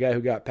 Idaho, a guy who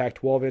got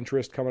Pac-12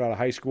 interest coming out of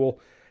high school.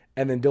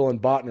 And then Dylan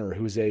Botner,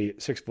 who's a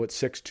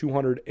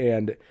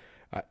 6'6",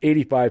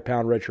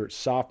 285-pound redshirt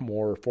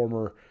sophomore,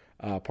 former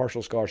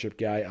partial scholarship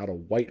guy out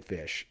of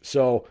Whitefish.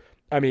 So,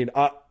 I mean,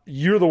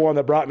 you're the one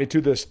that brought me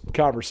to this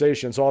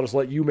conversation, so I'll just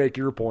let you make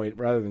your point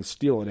rather than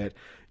stealing it.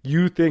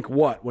 You think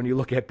what when you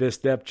look at this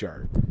depth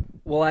chart?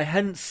 Well, I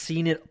hadn't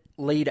seen it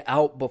laid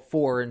out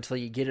before until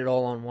you get it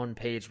all on one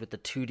page with the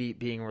 2 deep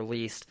being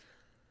released.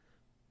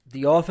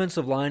 The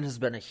offensive line has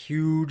been a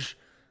huge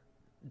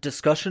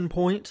discussion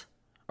point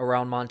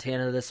around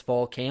Montana this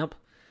fall camp.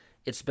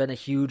 It's been a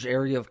huge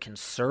area of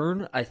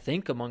concern, I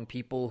think, among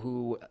people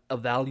who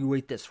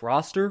evaluate this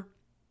roster.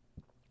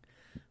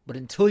 But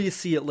until you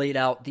see it laid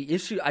out,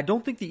 I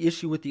don't think the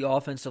issue with the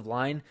offensive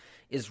line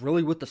is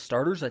really with the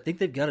starters. I think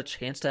they've got a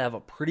chance to have a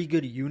pretty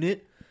good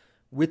unit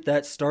with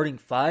that starting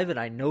 5, and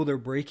I know they're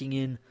breaking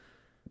in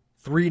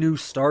 3 new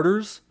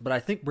starters, but I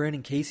think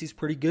Brandon Casey's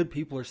pretty good.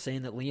 People are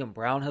saying that Liam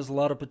Brown has a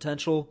lot of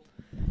potential.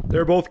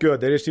 They're both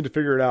good. They just need to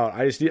figure it out.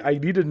 I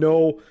need to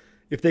know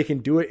if they can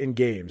do it in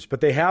games.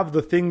 But they have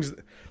the things,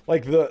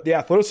 like the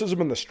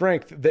athleticism and the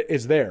strength that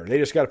is there. They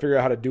just got to figure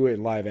out how to do it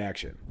in live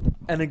action.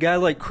 And a guy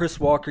like Chris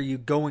Walker, you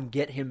go and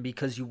get him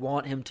because you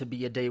want him to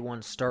be a day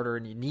one starter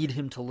and you need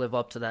him to live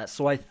up to that.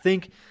 So I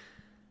think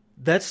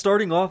that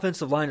starting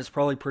offensive line is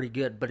probably pretty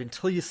good. But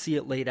until you see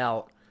it laid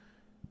out,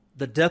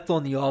 the depth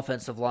on the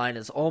offensive line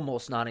is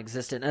almost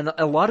non-existent. And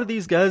a lot of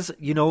these guys,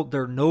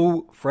 they're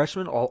no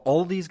freshmen.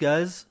 All these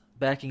guys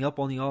backing up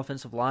on the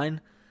offensive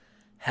line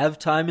have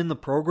time in the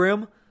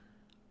program,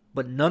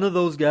 but none of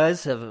those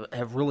guys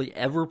have really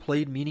ever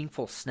played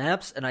meaningful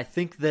snaps. And I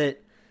think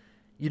that,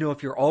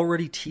 if you're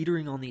already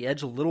teetering on the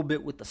edge a little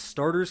bit with the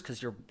starters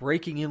because you're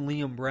breaking in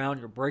Liam Brown,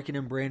 you're breaking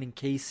in Brandon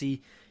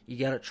Casey, you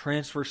got a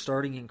transfer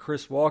starting in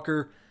Chris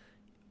Walker,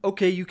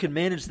 okay, you can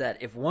manage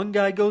that. If one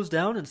guy goes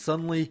down and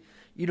suddenly,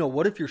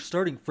 what if you're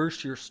starting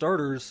first-year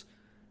starters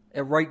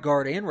at right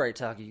guard and right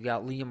tackle? You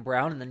got Liam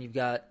Brown, and then you've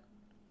got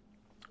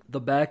the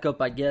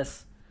backup, I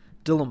guess,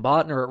 Dylan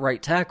Botner at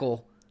right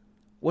tackle,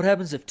 what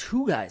happens if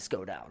two guys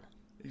go down?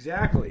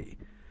 Exactly.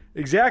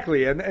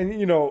 And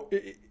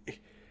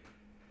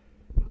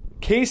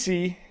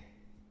Casey,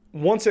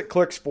 once it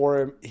clicks for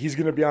him, he's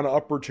going to be on an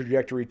upward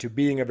trajectory to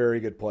being a very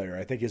good player.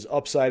 I think his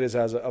upside is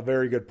as a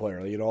very good player,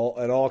 an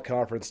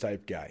all-conference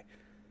type guy.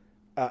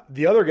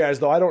 The other guys,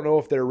 though, I don't know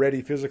if they're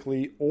ready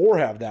physically or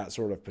have that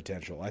sort of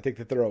potential. I think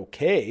that they're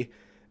okay,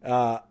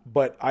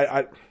 but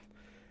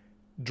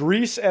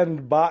Dries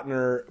and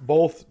Botner,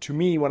 both, to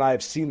me, when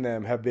I've seen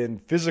them, have been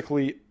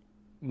physically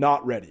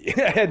not ready.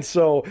 And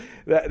so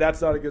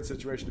that's not a good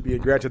situation to be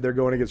in. Granted, they're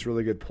going against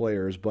really good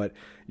players, but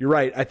you're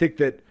right. I think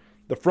that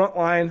the front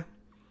line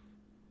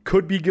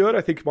could be good.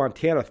 I think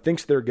Montana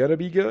thinks they're going to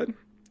be good.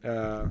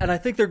 And I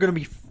think they're going to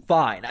be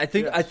fine. I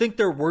think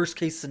their worst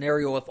case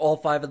scenario, if all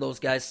five of those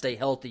guys stay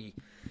healthy,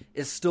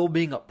 is still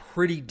being a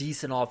pretty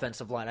decent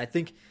offensive line. I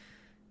think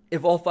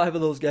if all five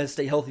of those guys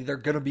stay healthy, they're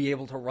going to be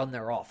able to run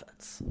their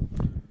offense.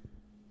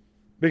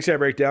 Big Sky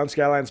Breakdown,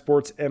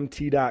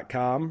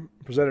 SkylineSportsMT.com,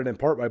 presented in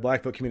part by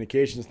Blackfoot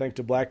Communications. Thanks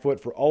to Blackfoot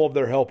for all of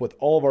their help with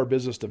all of our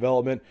business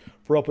development,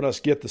 for helping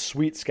us get the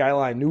sweet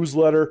Skyline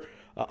newsletter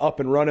up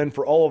and running,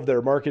 for all of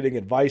their marketing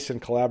advice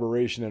and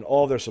collaboration, and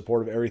all of their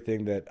support of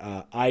everything that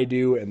I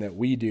do and that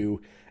we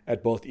do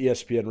at both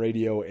ESPN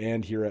Radio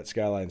and here at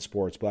Skyline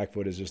Sports.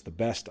 Blackfoot is just the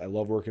best. I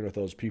love working with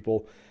those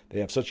people. They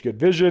have such good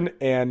vision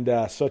and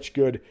such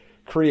good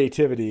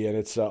creativity, and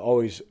it's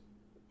always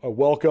a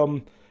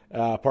welcome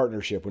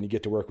partnership when you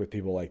get to work with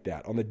people like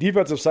that. On the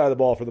defensive side of the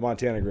ball for the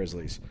Montana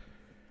Grizzlies,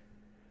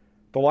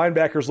 the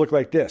linebackers look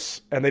like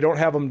this, and they don't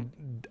have them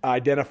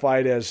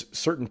identified as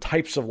certain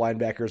types of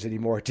linebackers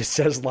anymore. It just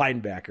says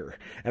linebacker.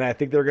 And I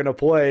think they're going to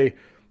play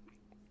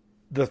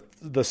the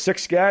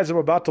six guys I'm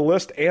about to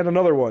list and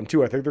another one,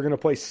 too. I think they're going to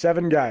play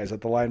seven guys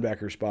at the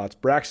linebacker spots.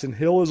 Braxton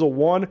Hill is a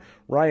 1.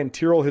 Ryan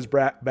Tyrrell, his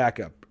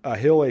backup.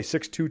 Hill, a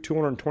 6'2",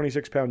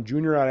 226-pound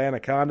junior out of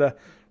Anaconda.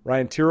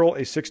 Ryan Tyrrell,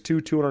 a 6'2",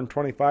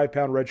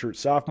 225-pound redshirt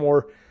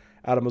sophomore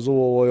out of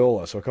Missoula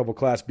Loyola. So a couple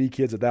Class B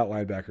kids at that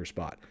linebacker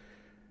spot.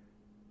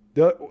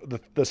 The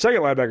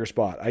second linebacker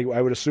spot, I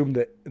would assume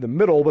that in the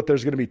middle, but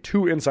there's going to be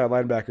two inside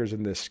linebackers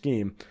in this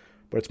scheme.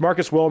 But it's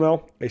Marcus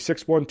Wilmell, a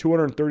 6'1",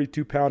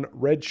 232-pound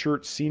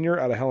redshirt senior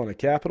out of Helena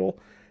Capital,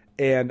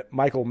 and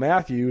Michael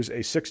Matthews, a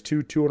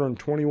 6'2",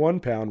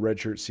 221-pound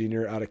redshirt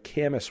senior out of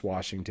Camas,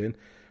 Washington.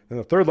 And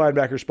the third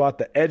linebacker spot,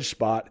 the edge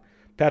spot,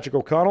 Patrick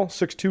O'Connell,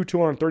 6'2",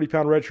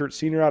 230-pound redshirt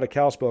senior out of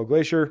Kalispell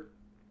Glacier,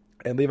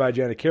 and Levi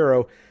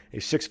Janicaro, a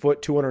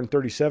 6',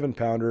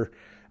 237-pounder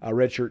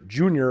redshirt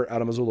junior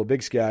out of Missoula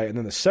Big Sky. And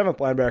then the seventh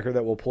linebacker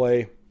that will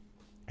play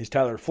is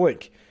Tyler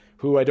Flink,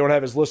 who I don't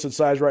have his listed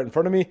size right in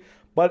front of me,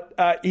 but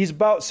he's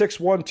about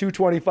 6'1",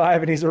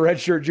 225, and he's a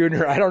redshirt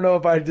junior. I don't know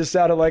if I just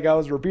sounded like I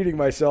was repeating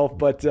myself,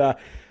 but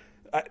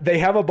they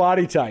have a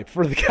body type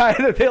for the guy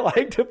that they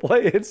like to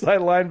play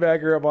inside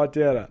linebacker at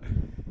Montana.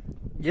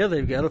 Yeah,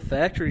 they've got a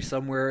factory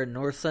somewhere in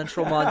north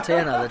central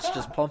Montana that's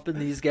just pumping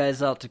these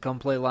guys out to come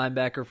play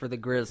linebacker for the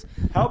Grizz.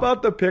 How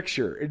about the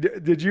picture?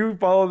 Did you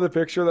follow the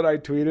picture that I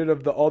tweeted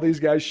of all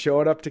these guys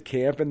showing up to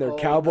camp in their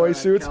cowboy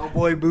suits?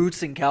 Cowboy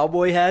boots and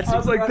cowboy hats. I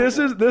was like,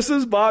 this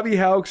is Bobby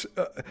Houck's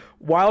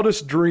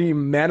wildest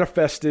dream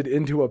manifested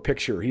into a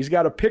picture. He's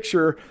got a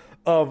picture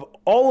of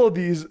all of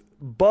these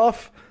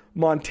buff,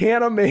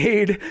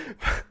 Montana-made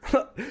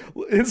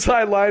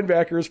inside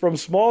linebackers from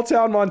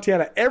small-town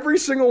Montana. Every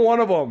single one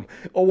of them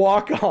a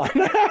walk-on.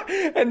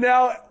 And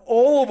now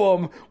all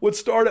of them would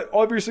start at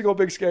every single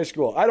Big Sky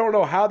school. I don't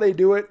know how they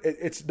do it.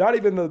 It's not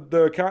even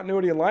the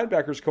continuity of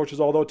linebackers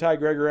coaches, although Ty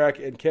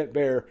Gregorak and Kent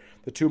Baer,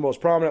 the two most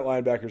prominent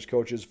linebackers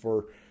coaches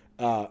for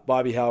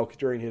Bobby Houck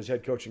during his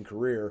head coaching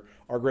career,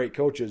 are great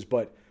coaches.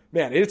 But,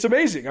 man, it's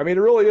amazing. I mean,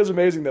 it really is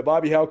amazing that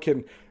Bobby Houck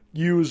can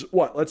use,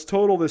 let's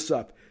total this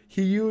up.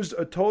 He used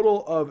a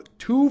total of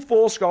 2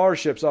 full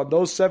scholarships on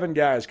those 7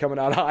 guys coming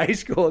out of high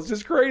school. It's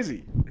just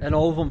crazy. And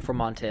all of them from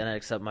Montana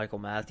except Michael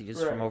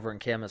Matthews from over in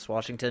Camas,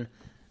 Washington.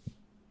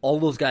 All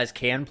those guys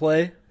can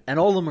play, and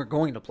all of them are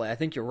going to play. I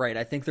think you're right.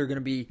 I think they're going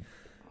to be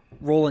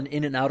rolling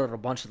in and out at a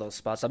bunch of those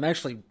spots. I'm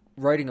actually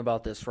writing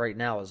about this right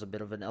now as a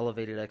bit of an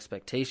elevated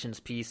expectations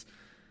piece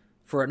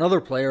for another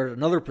player at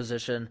another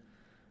position.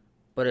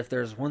 But if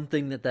there's one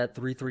thing that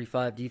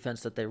 3-3-5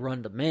 defense that they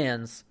run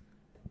demands,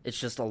 it's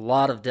just a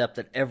lot of depth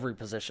at every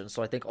position.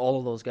 So I think all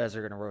of those guys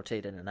are going to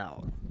rotate in and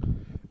out.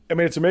 I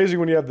mean, it's amazing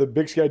when you have the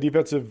Big Sky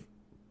Defensive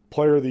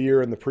Player of the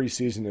Year in the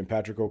preseason in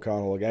Patrick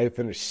O'Connell, a guy who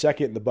finished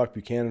second in the Buck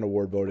Buchanan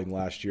Award voting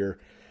last year.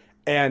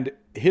 And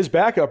his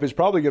backup is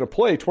probably going to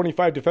play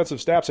 25 defensive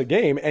snaps a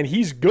game, and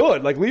he's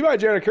good. Like, Levi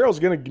Janicaro is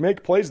going to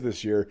make plays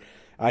this year.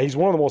 He's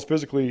one of the most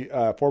physically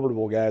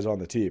formidable guys on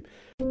the team.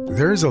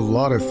 There's a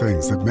lot of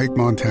things that make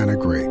Montana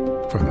great,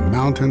 from the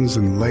mountains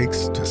and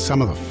lakes to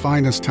some of the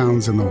finest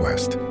towns in the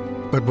West.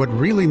 But what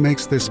really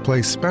makes this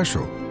place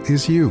special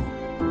is you.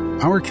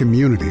 Our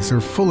communities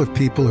are full of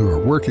people who are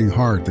working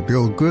hard to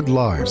build good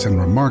lives and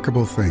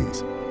remarkable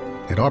things.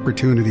 At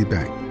Opportunity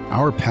Bank,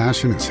 our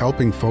passion is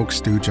helping folks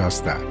do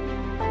just that.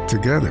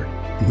 Together,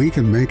 we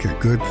can make a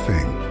good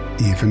thing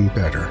even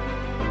better.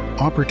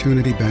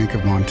 Opportunity Bank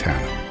of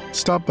Montana.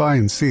 Stop by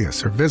and see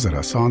us or visit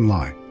us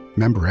online.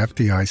 Member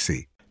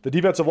FDIC. The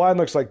defensive line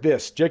looks like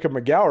this. Jacob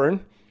McGowan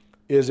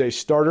is a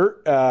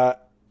starter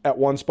at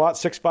one spot,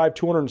 6'5",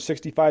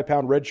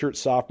 265-pound redshirt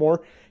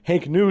sophomore.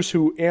 Hank Noose,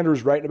 who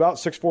Andrew's writing about,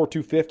 6'4",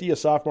 250, a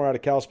sophomore out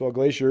of Kalispell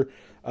Glacier.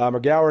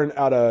 McGowan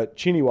out of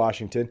Cheney,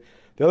 Washington.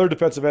 The other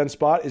defensive end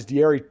spot is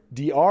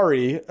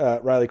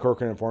Riley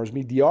Corcoran informs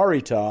me,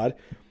 Diari Todd,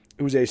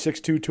 who's a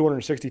 6'2",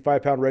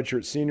 265-pound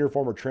redshirt senior,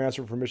 former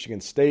transfer from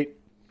Michigan State.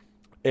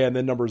 And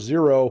then number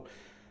 0,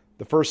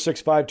 the first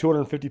 6'5",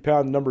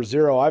 250-pound number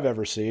 0 I've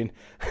ever seen,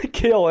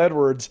 Cale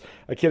Edwards,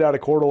 a kid out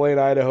of Coeur d'Alene,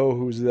 Idaho,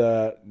 who's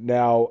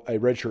now a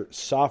redshirt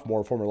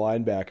sophomore, former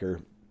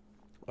linebacker.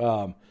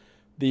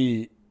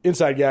 The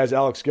inside guys,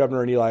 Alex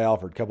Gubner and Eli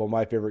Alford, a couple of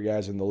my favorite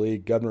guys in the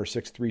league. Gubner,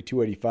 6'3",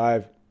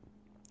 285,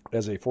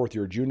 as a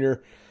fourth-year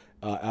junior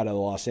out of the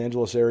Los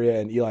Angeles area,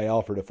 and Eli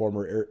Alford, a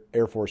former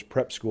Air Force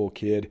prep school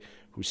kid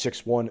who's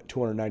 6'1",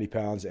 290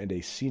 pounds, and a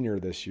senior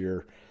this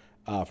year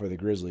for the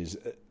Grizzlies.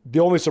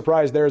 The only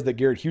surprise there is that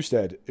Garrett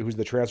Husted, who's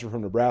the transfer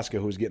from Nebraska,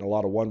 who's getting a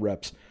lot of 1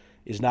 reps,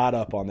 is not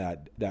up on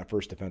that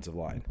first defensive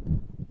line.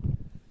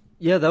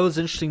 Yeah, that was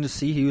interesting to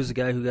see. He was a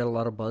guy who got a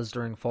lot of buzz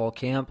during fall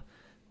camp.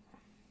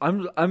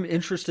 I'm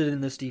interested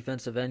in this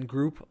defensive end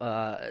group.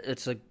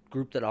 It's a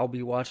group that I'll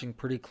be watching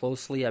pretty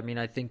closely. I mean,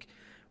 I think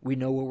we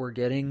know what we're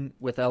getting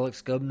with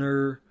Alex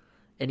Gubner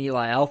and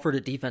Eli Alford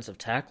at defensive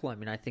tackle. I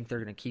mean, I think they're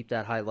going to keep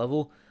that high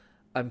level.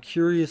 I'm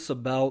curious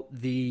about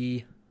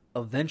the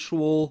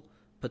eventual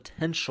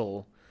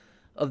potential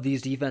of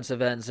these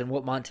defensive ends, and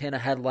what Montana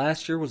had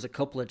last year was a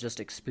couple of just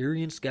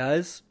experienced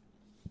guys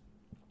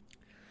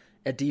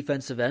at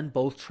defensive end,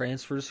 both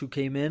transfers who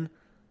came in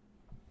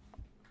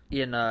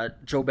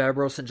Joe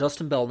Babros and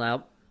Justin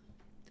Belknap.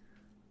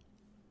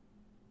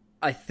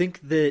 I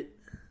think that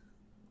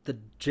the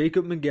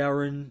Jacob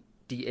McGowan,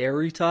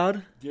 Diari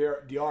Todd,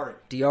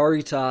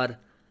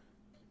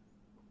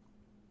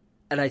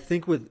 and I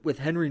think with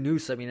Henry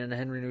Noose, and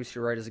Henry Noose,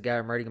 you're right, is a guy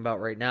I'm writing about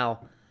right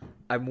now.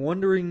 I'm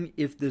wondering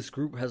if this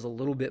group has a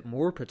little bit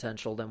more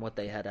potential than what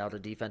they had out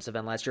of defensive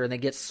end last year, and they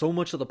get so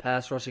much of the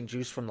pass rushing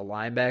juice from the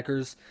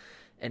linebackers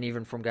and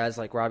even from guys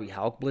like Robbie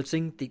Houck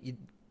blitzing.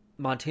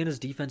 Montana's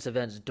defensive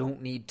ends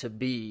don't need to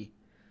be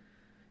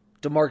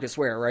DeMarcus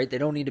Ware, right? They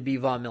don't need to be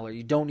Von Miller.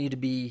 You don't need to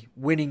be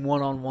winning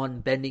one-on-one,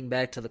 bending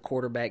back to the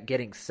quarterback,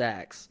 getting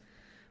sacks.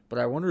 But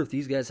I wonder if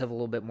these guys have a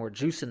little bit more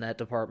juice in that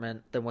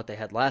department than what they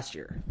had last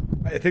year.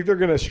 I think they're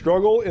going to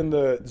struggle in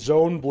the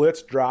zone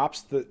blitz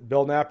drops that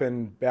Belknap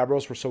and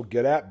Babros were so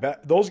good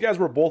at. Those guys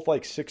were both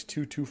like 6'2",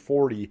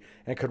 240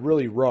 and could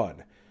really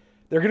run.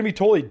 They're going to be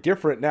totally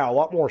different now, a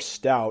lot more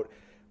stout.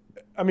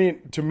 I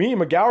mean, to me,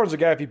 McGowan's a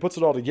guy, if he puts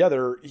it all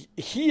together,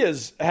 he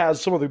has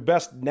some of the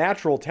best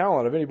natural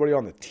talent of anybody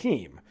on the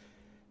team.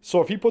 So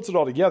if he puts it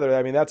all together,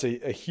 I mean, that's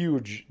a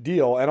huge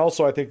deal. And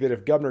also I think that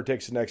if Gubner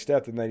takes the next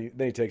step, then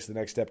he takes the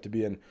next step to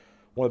being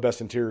one of the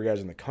best interior guys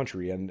in the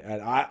country. And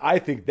I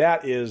think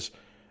that is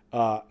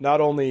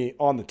not only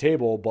on the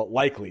table, but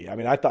likely. I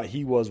mean, I thought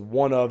he was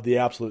one of the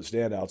absolute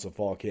standouts of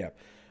fall camp.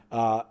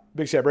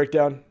 Big Sky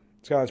Breakdown,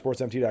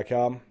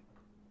 SkylineSportsMT.com.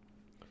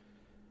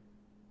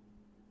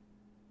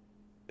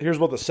 Here's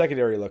what the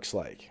secondary looks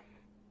like.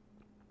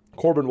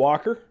 Corbin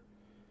Walker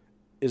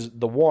is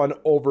the one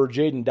over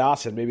Jaden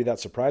Dawson. Maybe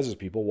that surprises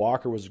people.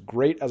 Walker was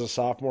great as a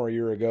sophomore a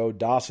year ago.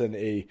 Dawson,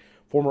 a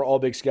former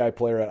All-Big Sky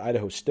player at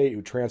Idaho State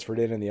who transferred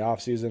in the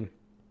offseason.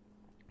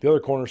 The other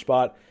corner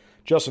spot,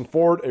 Justin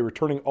Ford, a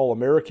returning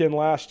All-American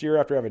last year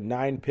after having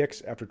 9 picks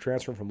after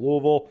transferring from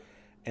Louisville.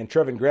 And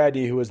Trevin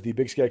Grady, who was the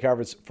Big Sky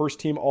Conference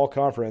first-team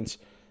All-Conference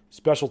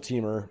special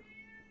teamer.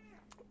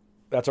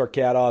 That's our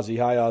cat, Ozzy.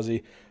 Hi,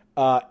 Ozzy.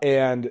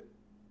 And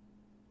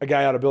a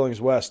guy out of Billings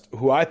West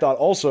who I thought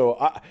also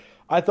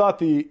I thought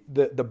the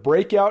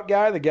breakout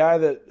guy, the guy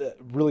that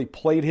really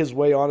played his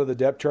way onto the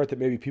depth chart that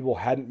maybe people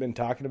hadn't been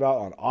talking about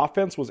on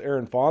offense was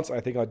Aaron Fonts. I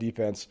think on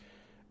defense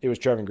it was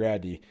Trevin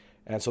Grady.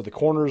 And so the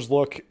corners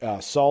look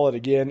solid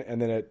again.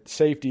 And then at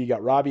safety, you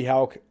got Robbie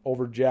Houck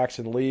over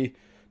Jackson Lee,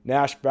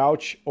 Nash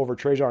Bouch over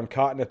Trajon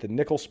Cotton at the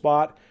nickel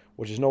spot,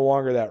 which is no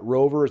longer that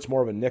rover. It's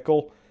more of a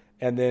nickel.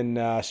 And then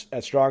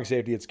at strong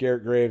safety, it's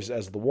Garrett Graves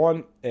as the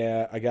one,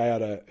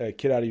 a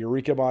kid out of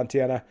Eureka,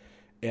 Montana,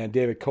 and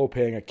David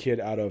Kopang, a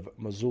kid out of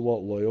Missoula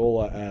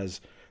Loyola,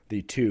 as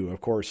the 2. Of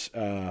course,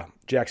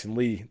 Jackson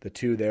Lee, the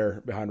 2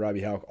 there behind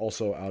Robbie Houck,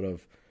 also out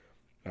of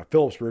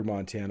Phillipsburg,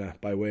 Montana,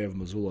 by way of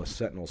Missoula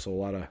Sentinel. So a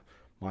lot of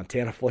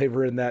Montana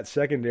flavor in that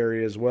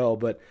secondary as well.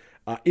 But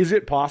is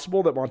it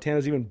possible that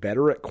Montana's even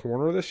better at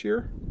corner this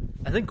year?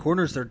 I think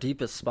corner's their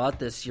deepest spot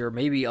this year,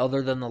 maybe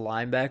other than the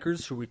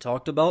linebackers who we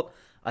talked about.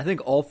 I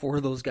think all 4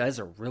 of those guys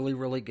are really,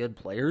 really good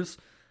players.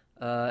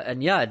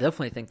 And yeah, I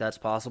definitely think that's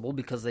possible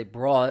because they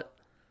brought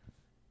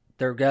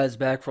their guys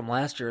back from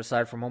last year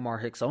aside from Omar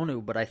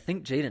Hicks-Onu, but I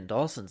think Jaden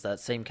Dawson's that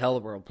same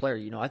caliber of player.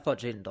 I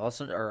thought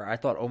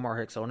Omar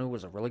Hicks-Onu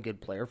was a really good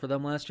player for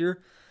them last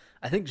year.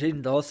 I think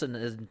Jaden Dawson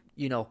is,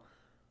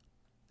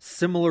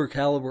 similar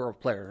caliber of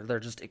player. They're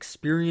just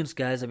experienced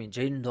guys. I mean,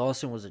 Jaden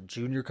Dawson was a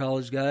junior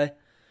college guy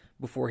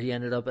before he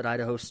ended up at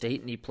Idaho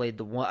State, and he played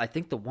the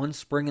one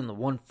spring and the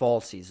one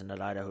fall season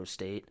at Idaho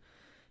State,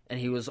 and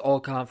he was all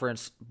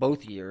conference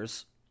both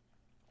years.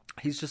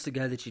 He's just a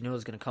guy that you know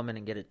is going to come in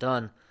and get it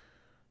done.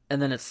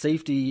 And then at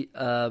safety,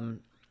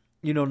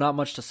 not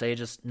much to say,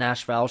 just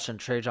Nash Fausch and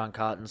Trajan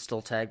Cotton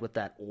still tagged with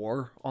that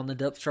or on the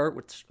depth chart,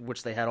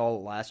 which they had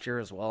all last year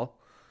as well.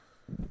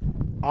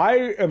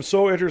 I am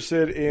so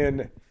interested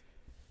in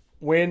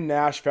when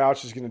Nash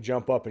Fausch is going to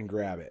jump up and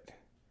grab it,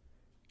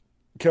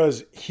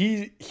 because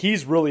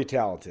he's really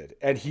talented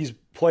and he's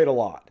played a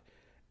lot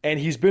and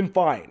he's been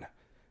fine.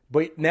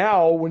 But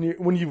now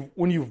when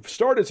you've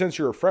started since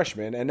you're a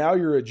freshman and now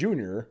you're a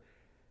junior,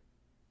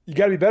 you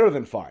got to be better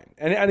than fine.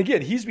 And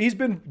again, he's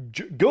been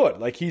good.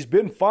 Like, he's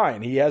been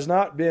fine. He has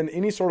not been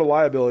any sort of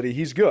liability.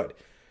 He's good.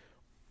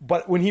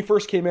 But when he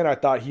first came in, I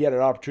thought he had an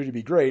opportunity to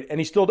be great, and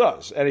he still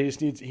does. And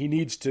he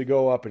needs to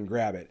go up and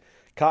grab it.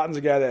 Cotton's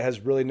a guy that has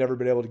really never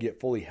been able to get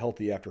fully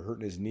healthy after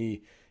hurting his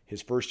knee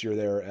his first year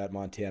there at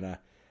Montana.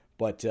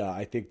 But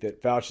I think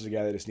that Fausch is a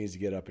guy that just needs to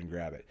get up and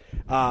grab it.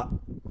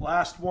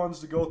 Last ones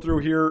to go through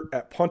here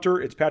at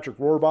punter, it's Patrick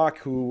Rohrbach,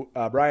 who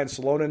Brian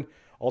Salonen,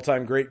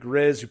 all-time great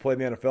Grizz, who played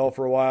in the NFL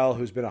for a while,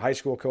 who's been a high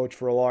school coach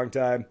for a long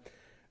time.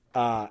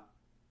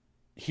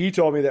 He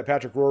told me that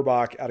Patrick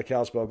Rohrbach out of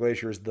Kalispell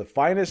Glacier is the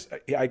finest,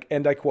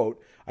 and I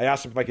quote, I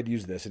asked him if I could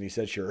use this, and he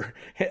said sure.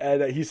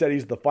 And he said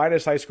he's the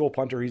finest high school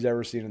punter he's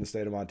ever seen in the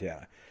state of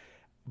Montana.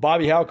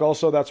 Bobby Houck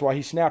also, that's why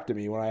he snapped at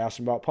me when I asked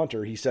him about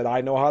punter. He said, I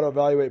know how to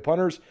evaluate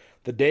punters.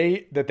 The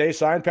day that they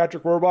signed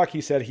Patrick Rohrbach,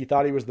 he said he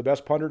thought he was the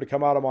best punter to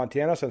come out of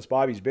Montana since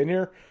Bobby's been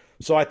here.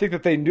 So I think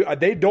that they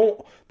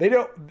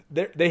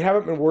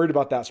haven't been worried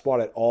about that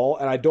spot at all,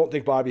 and I don't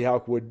think Bobby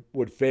Houck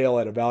would fail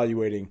at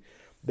evaluating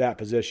that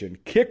position.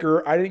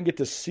 Kicker, I didn't get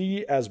to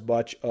see as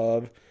much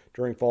of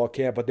during fall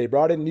camp, but they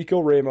brought in Nico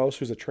Ramos,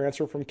 who's a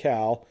transfer from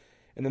Cal,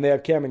 and then they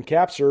have Cameron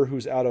Capser,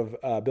 who's out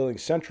of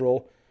Billings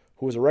Central,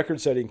 who was a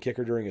record-setting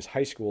kicker during his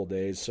high school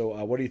days. So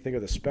what do you think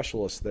of the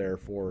specialists there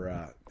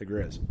for the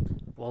Grizz?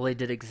 Well, they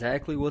did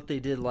exactly what they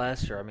did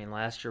last year. I mean,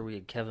 last year we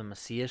had Kevin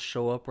Macias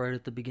show up right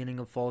at the beginning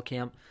of fall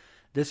camp.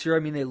 This year, I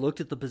mean, they looked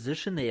at the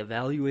position, they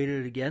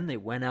evaluated it again, they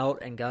went out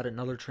and got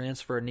another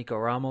transfer, Nico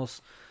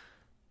Ramos.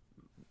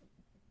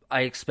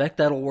 I expect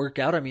that'll work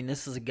out. I mean,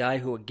 this is a guy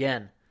who,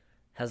 again,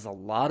 has a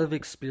lot of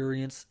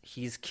experience.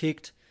 He's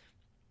kicked,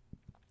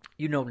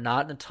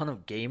 not in a ton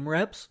of game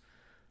reps,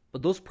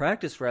 but those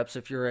practice reps,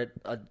 if you're at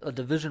a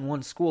Division I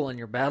school and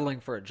you're battling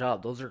for a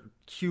job, those are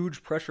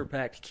huge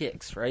pressure-packed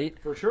kicks, right?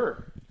 For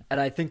sure.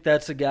 And I think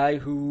that's a guy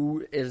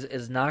who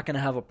is not going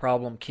to have a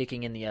problem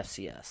kicking in the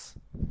FCS.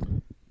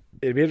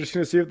 It'd be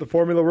interesting to see if the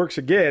formula works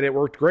again. It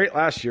worked great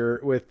last year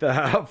with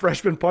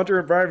freshman punter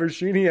and Brian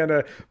Verschini and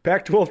a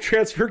Pac-12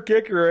 transfer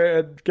kicker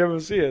and Kevin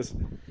Macias.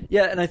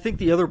 Yeah, and I think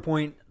the other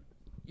point,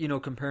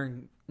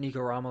 comparing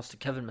Nico Ramos to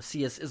Kevin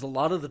Macias, is a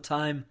lot of the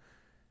time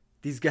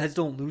these guys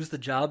don't lose the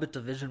job at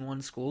Division I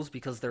schools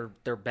because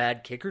they're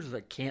bad kickers or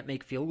they can't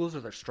make field goals or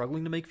they're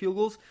struggling to make field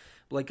goals.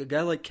 But like a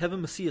guy like Kevin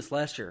Macias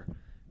last year,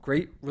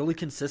 great, really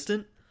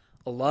consistent.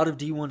 A lot of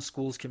D1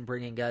 schools can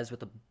bring in guys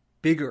with a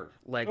bigger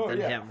leg than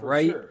him,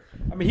 right? Sure.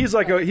 I mean,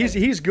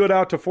 he's good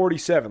out to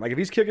 47. Like, if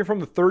he's kicking from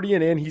the 30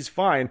 and in, he's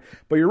fine.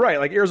 But you're right.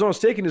 Like, Arizona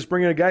State can just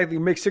bring in a guy who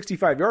can make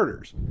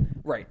 65-yarders.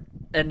 Right.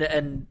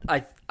 And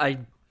I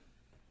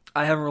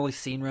haven't really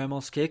seen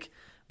Ramos kick,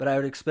 but I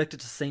would expect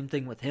it's the same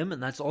thing with him,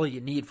 and that's all you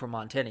need from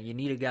Montana. You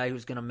need a guy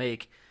who's going to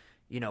make,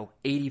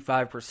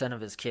 85%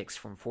 of his kicks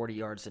from 40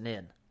 yards and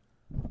in.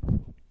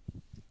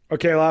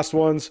 Okay, last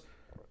ones.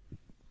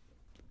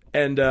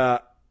 And,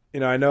 I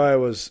know I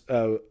was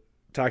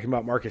talking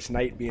about Marcus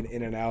Knight being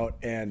in and out,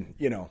 and,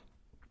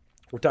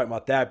 we're talking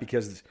about that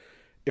because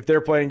if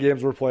they're playing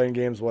games, we're playing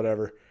games,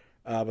 whatever.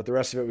 But the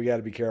rest of it we got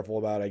to be careful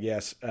about, I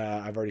guess.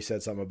 I've already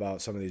said something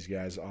about some of these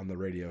guys on the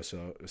radio,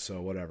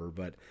 so whatever.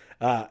 But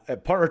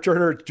at punt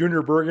returner,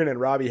 Junior Bergen and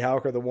Robbie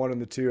Houck are the 1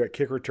 and the 2. At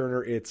kick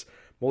returner, it's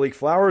Malik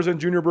Flowers and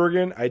Junior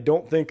Bergen. I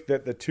don't think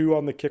that the 2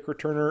 on the kick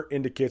returner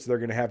indicates they're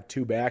going to have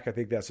 2 back. I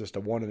think that's just a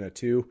 1 and a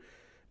 2.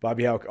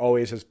 Bobby Houck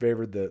always has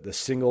favored the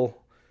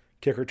single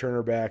kick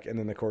returner back, and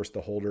then, of course,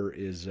 the holder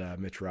is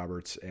Mitch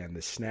Roberts, and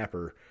the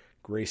snapper,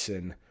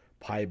 Grayson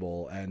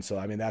Peibel. And so,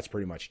 I mean, that's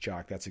pretty much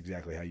chalk. That's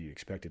exactly how you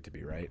expect it to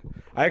be, right?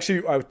 I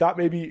thought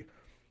maybe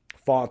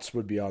Fonts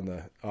would be on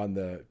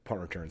the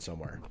punt return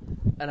somewhere.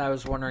 And I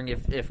was wondering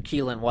if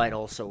Keelan White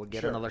also would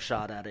get another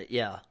shot at it.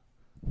 Yeah.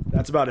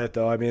 That's about it,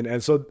 though. I mean,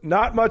 and so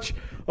not much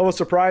of a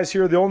surprise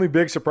here. The only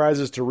big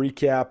surprises to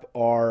recap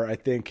are, I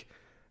think,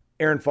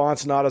 Aaron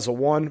Fonts not as a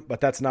 1,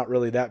 but that's not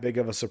really that big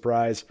of a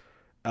surprise.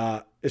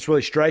 It's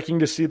really striking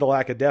to see the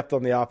lack of depth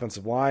on the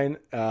offensive line,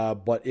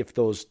 but if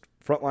those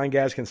frontline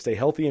guys can stay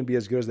healthy and be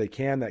as good as they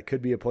can, that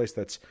could be a place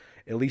that's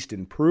at least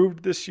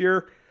improved this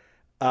year.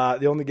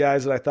 The only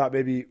guys that I thought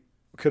maybe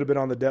could have been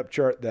on the depth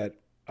chart that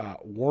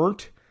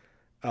weren't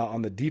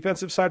on the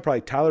defensive side, probably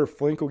Tyler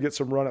Flink will get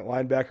some run at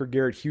linebacker.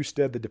 Garrett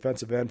Husted, the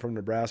defensive end from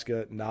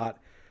Nebraska, not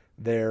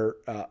there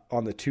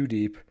on the 2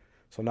 deep,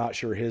 so not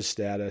sure his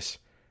status.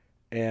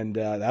 And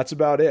that's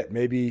about it.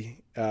 Maybe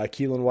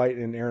Keelan White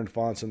and Aaron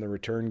Fonts in the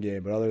return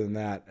game. But other than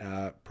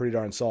that, pretty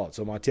darn solid.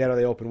 So Montana,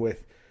 they open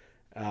with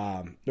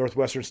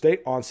Northwestern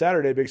State on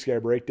Saturday. Big Sky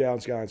Breakdown,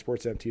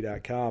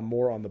 SkylineSportsMT.com.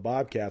 More on the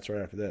Bobcats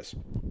right after this.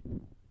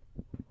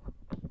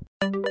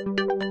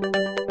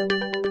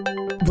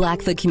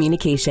 Blackfoot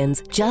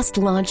Communications just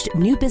launched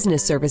new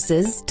business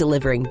services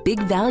delivering big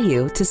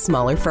value to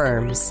smaller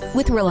firms.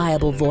 With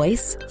reliable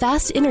voice,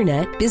 fast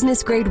internet,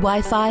 business-grade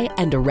Wi-Fi,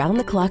 and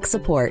around-the-clock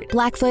support,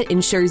 Blackfoot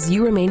ensures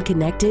you remain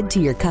connected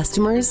to your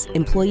customers,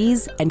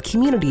 employees, and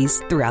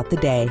communities throughout the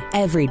day,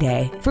 every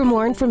day. For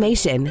more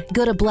information,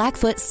 go to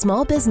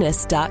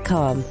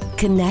blackfootsmallbusiness.com.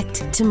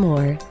 Connect to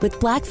more with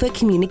Blackfoot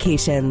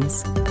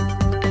Communications.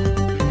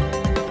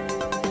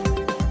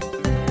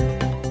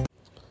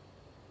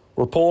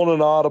 We're pulling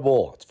an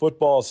audible. It's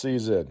football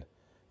season.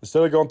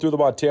 Instead of going through the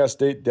Montana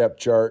State depth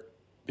chart,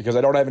 because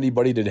I don't have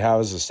anybody to have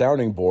as a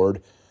sounding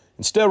board,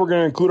 instead we're going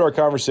to include our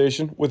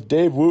conversation with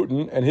Dave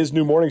Wooten and his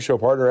new morning show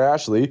partner,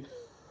 Ashley.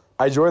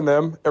 I join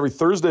them every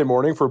Thursday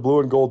morning for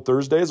Blue and Gold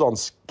Thursdays on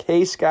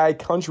K-Sky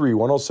Country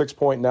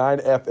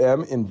 106.9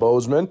 FM in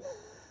Bozeman.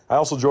 I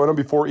also join them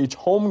before each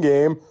home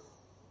game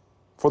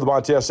for the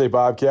Montana State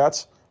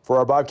Bobcats for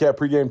our Bobcat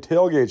pregame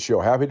tailgate show.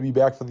 Happy to be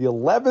back for the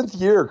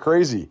 11th year.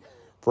 Crazy.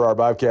 For our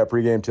Bobcat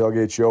pregame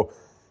tailgate show.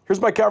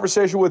 Here's my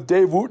conversation with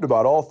Dave Wooten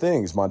about all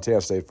things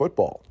Montana State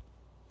football.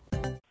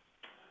 All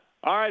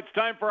right, it's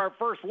time for our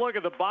first look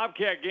at the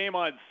Bobcat game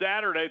on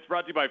Saturday. It's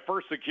brought to you by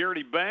First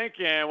Security Bank,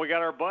 and we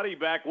got our buddy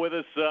back with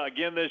us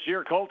again this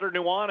year, Colter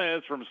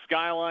Nuanez from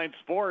Skyline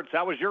Sports.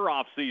 How was your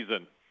off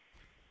season?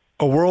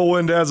 A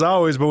whirlwind as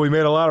always, but we made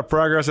a lot of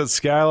progress at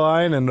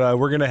Skyline, and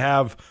we're going to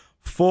have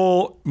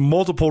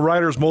multiple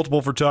writers,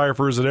 multiple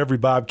photographers at every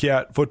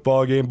Bobcat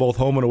football game, both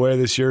home and away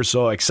this year.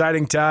 So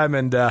exciting time,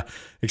 and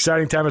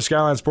exciting time at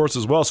Skyline Sports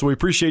as well. So we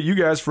appreciate you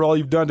guys for all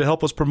you've done to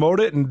help us promote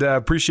it, and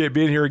appreciate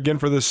being here again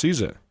for this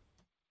season.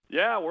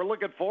 Yeah, we're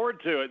looking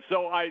forward to it.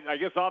 So I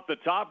guess off the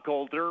top,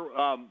 Colter,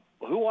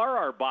 who are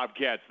our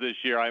Bobcats this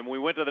year? I mean, we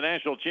went to the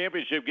national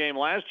championship game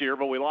last year,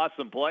 but we lost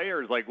some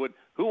players.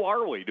 Who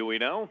are we? Do we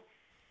know?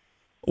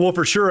 Well,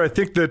 for sure, I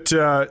think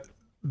that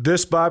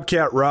this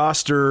Bobcat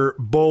roster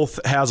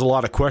both has a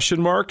lot of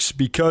question marks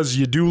because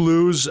you do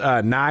lose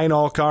 9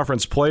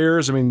 all-conference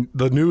players. I mean,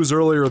 the news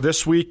earlier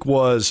this week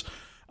was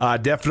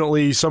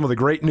definitely some of the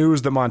great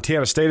news that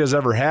Montana State has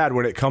ever had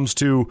when it comes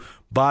to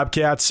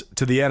Bobcats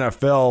to the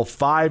NFL.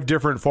 5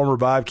 different former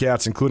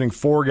Bobcats, including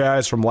 4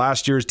 guys from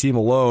last year's team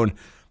alone,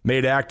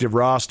 made active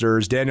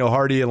rosters. Daniel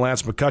Hardy and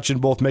Lance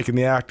McCutcheon both making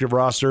the active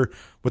roster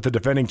with the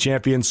defending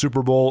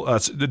Super Bowl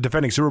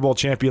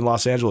champion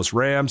Los Angeles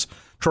Rams.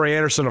 Troy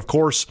Anderson, of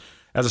course,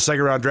 as a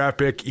second-round draft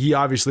pick, he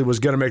obviously was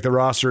going to make the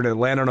roster in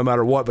Atlanta no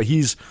matter what, but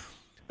he's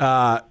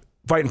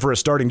fighting for a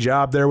starting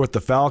job there with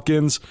the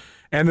Falcons.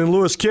 And then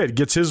Lewis Kidd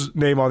gets his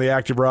name on the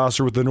active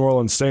roster with the New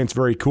Orleans Saints.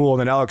 Very cool.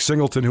 And then Alex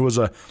Singleton, who was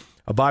a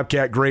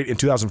Bobcat great in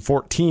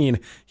 2014,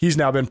 he's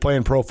now been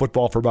playing pro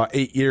football for about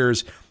 8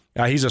 years.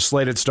 He's a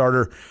slated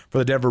starter for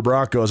the Denver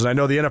Broncos. And I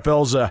know the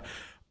NFL's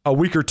a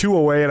week or 2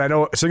 away, and I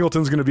know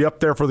Singleton's going to be up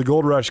there for the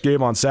Gold Rush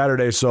game on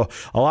Saturday. So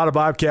a lot of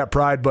Bobcat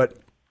pride, but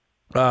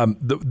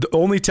the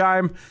only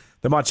time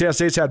that Montana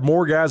State's had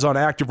more guys on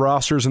active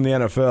rosters in the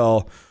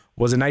NFL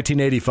was in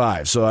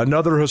 1985. So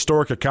another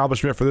historic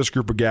accomplishment for this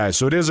group of guys.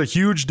 So it is a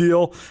huge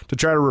deal to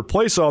try to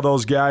replace all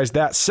those guys.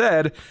 That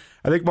said,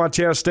 I think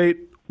Montana State,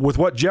 with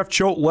what Jeff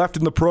Choate left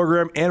in the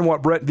program and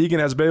what Brent Vigen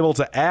has been able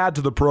to add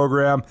to the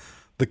program,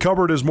 the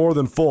cupboard is more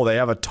than full. They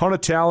have a ton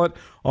of talent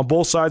on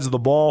both sides of the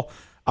ball.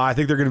 I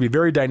think they're going to be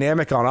very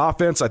dynamic on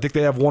offense. I think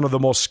they have one of the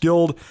most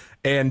skilled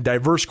and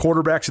diverse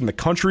quarterbacks in the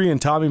country,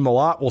 and Tommy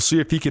Mellott. We'll see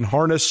if he can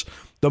harness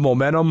the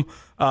momentum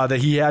that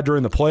he had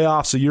during the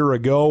playoffs a year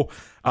ago.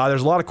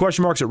 There's a lot of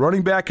question marks at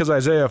running back because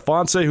Isaiah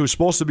Fonse, who's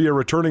supposed to be a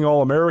returning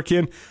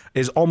All-American,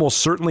 is almost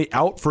certainly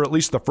out for at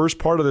least the first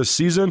part of this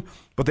season.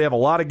 But they have a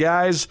lot of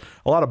guys,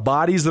 a lot of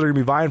bodies that are going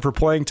to be vying for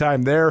playing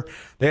time there.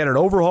 They had an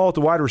overhaul at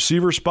the wide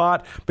receiver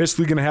spot,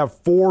 basically going to have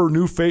 4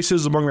 new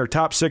faces among their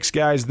top 6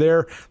 guys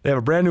there. They have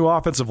a brand new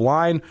offensive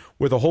line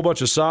with a whole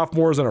bunch of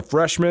sophomores and a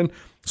freshman.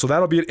 So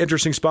that'll be an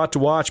interesting spot to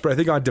watch. But I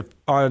think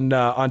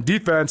on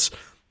defense,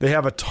 they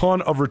have a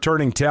ton of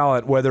returning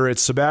talent, whether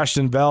it's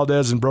Sebastian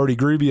Valdez and Brody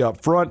Grebe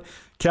up front,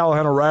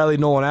 Callahan O'Reilly,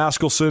 Nolan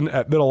Askelson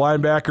at middle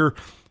linebacker,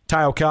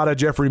 Ty Okada,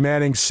 Jeffrey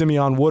Manning,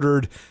 Simeon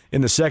Woodard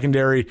in the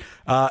secondary.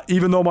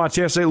 Even though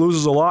Montana State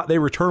loses a lot, they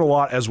return a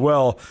lot as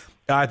well.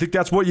 I think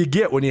that's what you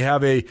get when you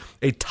have a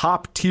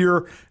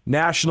top-tier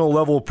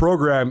national-level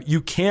program. You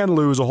can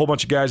lose a whole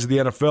bunch of guys to the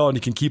NFL, and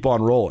you can keep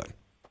on rolling.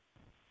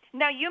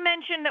 Now, you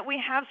mentioned that we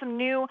have some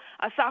new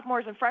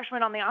sophomores and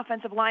freshmen on the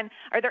offensive line.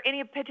 Are there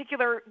any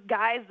particular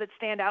guys that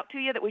stand out to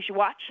you that we should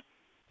watch?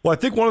 Well, I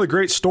think one of the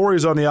great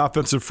stories on the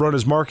offensive front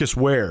is Marcus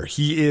Ware.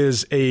 He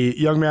is a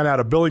young man out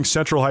of Billings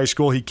Central High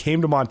School. He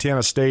came to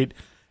Montana State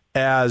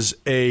as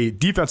a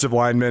defensive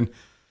lineman.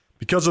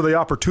 Because of the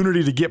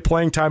opportunity to get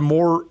playing time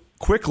more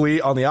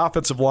quickly on the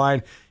offensive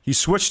line, He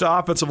switched to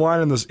offensive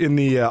line in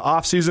the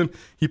offseason.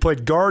 He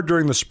played guard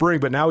during the spring,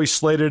 but now he's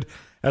slated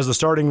as the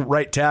starting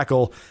right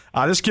tackle.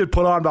 This kid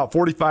put on about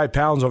 45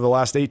 pounds over the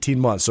last 18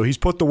 months, so he's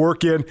put the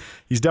work in.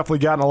 He's definitely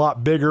gotten a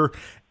lot bigger,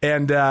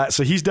 and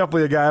so he's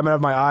definitely a guy I'm going to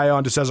have my eye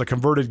on just as a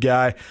converted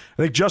guy. I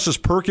think Justice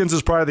Perkins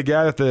is probably the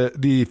guy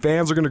that the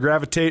fans are going to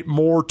gravitate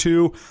more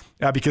to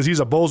because he's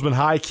a Bozeman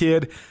High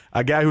kid,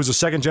 a guy who's a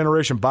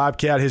second-generation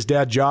Bobcat. His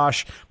dad,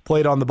 Josh,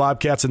 played on the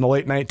Bobcats in the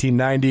late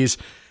 1990s.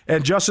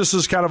 And Justice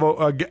is kind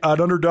of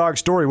an underdog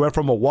story. Went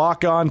from a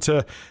walk-on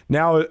to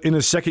now in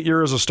his second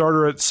year as a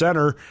starter at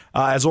center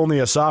as only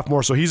a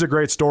sophomore. So he's a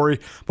great story.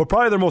 But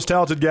probably their most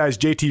talented guy is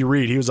JT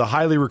Reed. He was a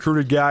highly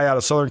recruited guy out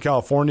of Southern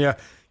California.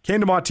 Came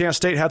to Montana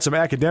State, had some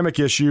academic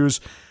issues,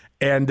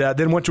 and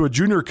then went to a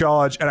junior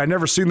college. And I'd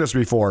never seen this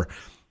before.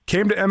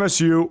 Came to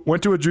MSU,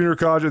 went to a junior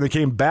college, and then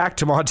came back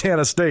to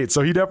Montana State.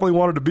 So he definitely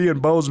wanted to be in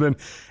Bozeman.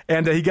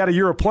 And he got a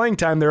year of playing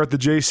time there at the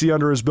JC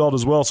under his belt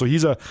as well. So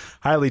he's a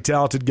highly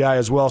talented guy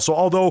as well. So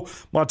although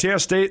Montana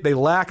State, they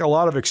lack a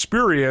lot of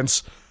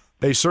experience,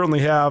 they certainly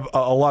have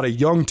a lot of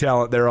young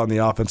talent there on the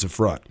offensive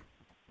front.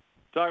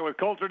 Talking with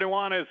Colter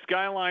Nuanez,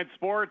 Skyline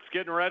Sports,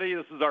 getting ready.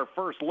 This is our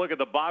first look at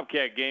the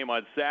Bobcat game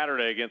on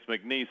Saturday against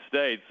McNeese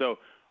State. So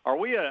are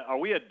we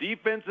a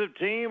defensive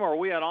team or are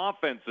we an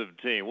offensive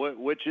team?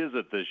 Which is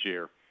it this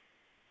year?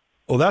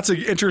 Well, that's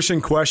an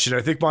interesting question.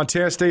 I think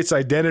Montana State's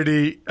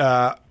identity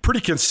pretty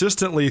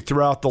consistently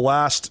throughout the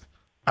last,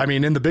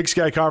 in the Big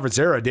Sky Conference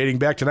era, dating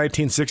back to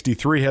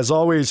 1963, has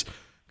always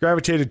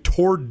gravitated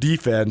toward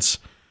defense.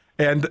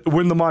 And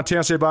when the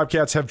Montana State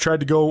Bobcats have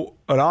tried to go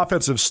an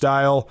offensive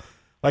style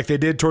like they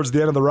did towards the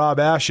end of the Rob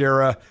Ash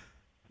era,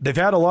 they've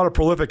had a lot of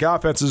prolific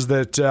offenses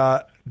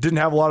that didn't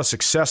have a lot of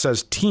success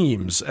as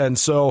teams. And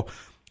so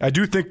I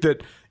do think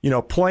that,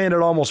 playing at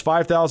almost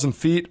 5,000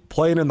 feet,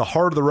 playing in the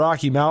heart of the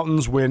Rocky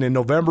Mountains when in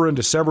November and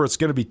December it's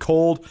going to be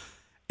cold,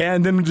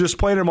 and then just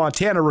playing in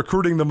Montana,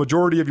 recruiting the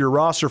majority of your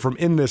roster from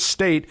in this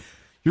state,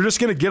 you're just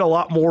going to get a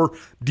lot more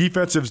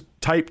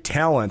defensive-type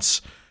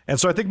talents. And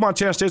so I think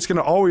Montana State's going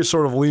to always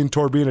sort of lean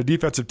toward being a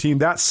defensive team.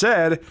 That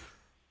said,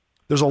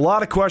 there's a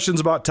lot of questions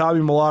about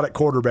Tommy Mellott at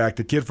quarterback,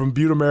 the kid from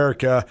Butte,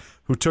 America,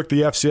 who took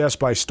the FCS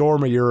by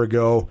storm a year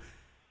ago.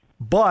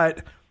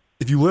 But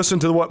if you listen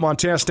to what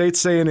Montana State's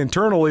saying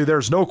internally,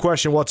 there's no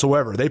question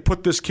whatsoever. They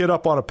put this kid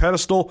up on a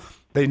pedestal.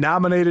 They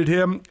nominated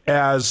him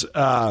as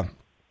the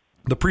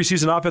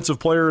preseason offensive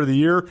player of the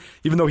year,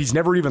 even though he's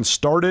never even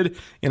started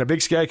in a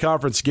Big Sky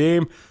Conference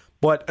game.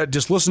 But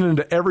just listening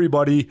to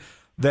everybody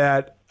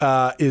that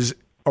is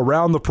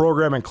around the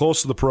program and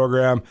close to the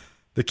program,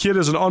 the kid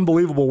is an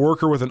unbelievable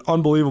worker with an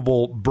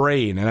unbelievable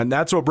brain. And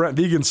that's what Brent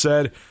Vigen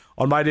said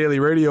on my daily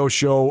radio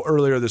show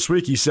earlier this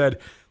week. He said,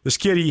 this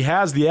kid, he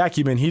has the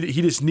acumen. He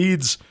just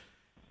needs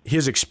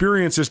his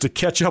experiences to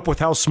catch up with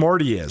how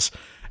smart he is.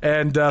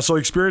 And so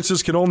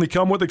experiences can only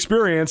come with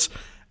experience.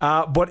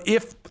 But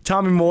if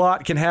Tommy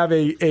Mellott can have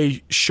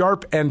a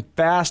sharp and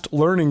fast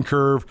learning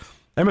curve,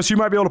 MSU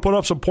might be able to put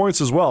up some points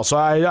as well. So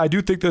I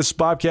do think this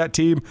Bobcat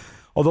team,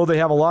 although they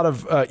have a lot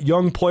of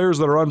young players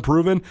that are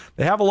unproven,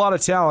 they have a lot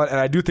of talent, and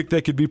I do think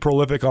they could be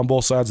prolific on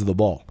both sides of the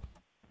ball.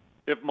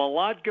 If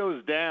Mellott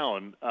goes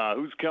down,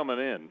 who's coming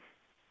in?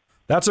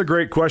 That's a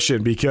great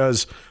question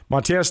because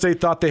Montana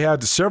State thought they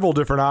had several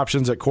different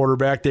options at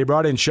quarterback. They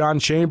brought in Sean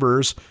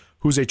Chambers,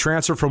 who's a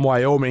transfer from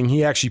Wyoming.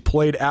 He actually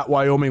played at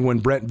Wyoming when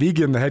Brent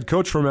Vigen, the head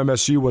coach from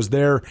MSU, was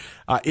there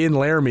in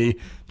Laramie.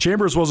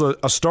 Chambers was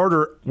a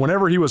starter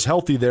whenever he was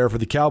healthy there for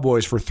the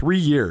Cowboys for 3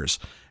 years,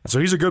 and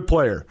so he's a good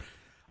player.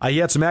 He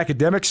had some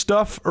academic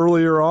stuff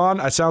earlier on.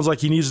 It sounds like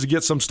he needs to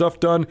get some stuff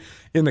done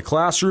in the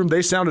classroom.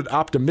 They sounded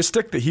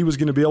optimistic that he was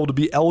going to be able to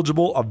be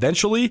eligible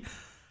eventually.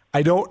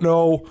 I don't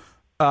know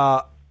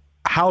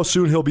how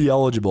soon he'll be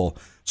eligible.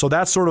 So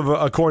that's sort of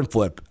a coin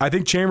flip. I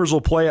think Chambers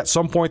will play at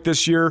some point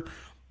this year,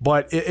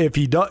 but if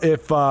he does,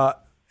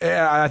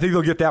 I think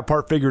they'll get that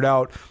part figured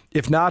out.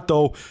 If not,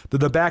 though,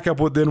 the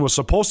backup then was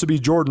supposed to be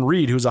Jordan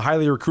Reed, who's a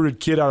highly recruited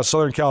kid out of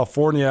Southern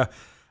California.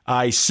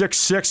 He's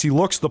 6'6". He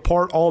looks the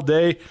part all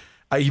day.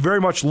 He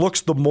very much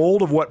looks the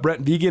mold of what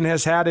Brent Vigen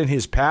has had in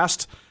his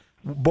past,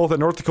 both at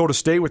North Dakota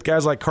State with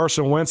guys like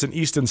Carson Wentz and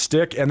Easton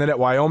Stick, and then at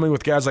Wyoming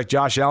with guys like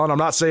Josh Allen. I'm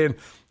not saying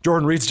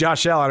Jordan Reed's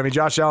Josh Allen.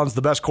 Josh Allen's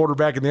the best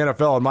quarterback in the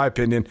NFL, in my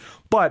opinion.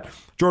 But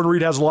Jordan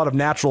Reed has a lot of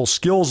natural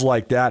skills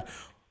like that.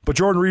 But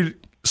Jordan Reed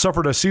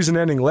suffered a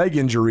season-ending leg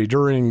injury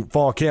during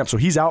fall camp, so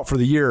he's out for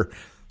the year.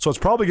 So it's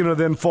probably going to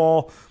then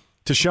fall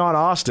to Sean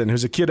Austin,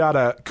 who's a kid out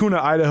of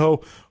Kuna,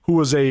 Idaho, who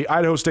was a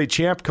Idaho State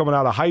champ coming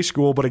out of high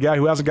school, but a guy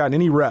who hasn't gotten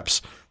any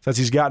reps since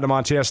he's gotten to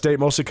Montana State,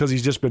 mostly because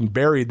he's just been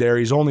buried there.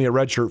 He's only a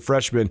redshirt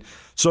freshman.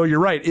 So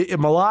you're right.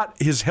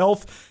 Mellott, his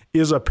health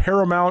is a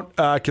paramount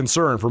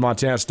concern for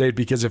Montana State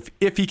because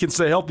if he can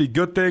stay healthy,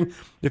 good thing.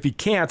 If he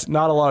can't,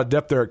 not a lot of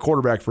depth there at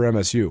quarterback for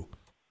MSU.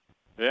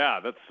 Yeah,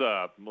 that's.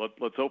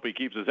 Let's hope he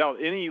keeps his health.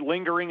 Any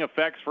lingering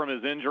effects from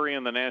his injury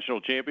in the national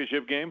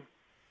championship game?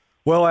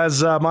 Well,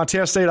 as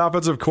Montana State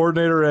offensive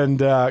coordinator and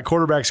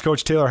quarterbacks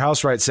coach Taylor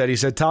Housewright said, he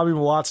said, Tommy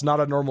Mallott's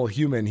not a normal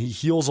human. He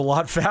heals a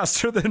lot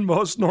faster than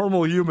most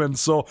normal humans.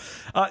 So,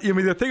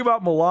 the thing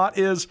about Mallott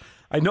is,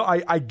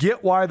 I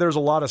get why there's a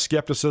lot of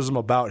skepticism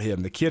about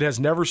him. The kid has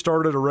never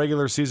started a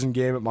regular season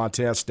game at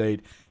Montana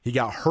State. He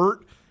got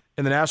hurt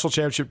in the national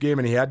championship game,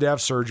 and he had to have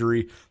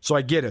surgery. So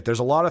I get it. There's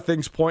a lot of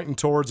things pointing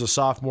towards a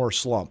sophomore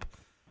slump.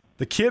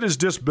 The kid is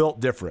just built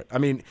different. I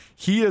mean,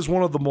 he is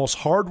one of the most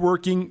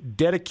hardworking,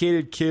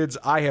 dedicated kids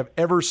I have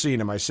ever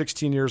seen in my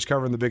 16 years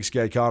covering the Big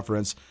Sky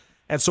Conference.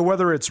 And so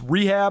whether it's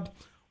rehab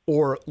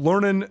or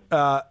learning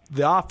the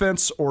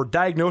offense or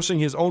diagnosing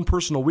his own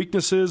personal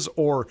weaknesses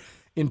or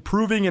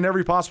improving in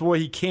every possible way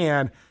he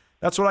can,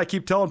 that's what I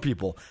keep telling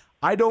people.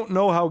 I don't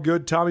know how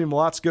good Tommy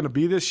Mallott's going to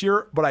be this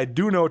year, but I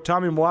do know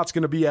Tommy Mallott's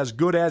going to be as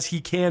good as he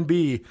can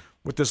be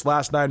with this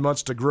last 9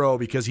 months to grow,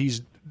 because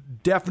he's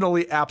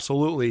definitely,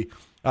 absolutely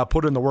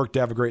put in the work to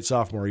have a great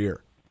sophomore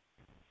year.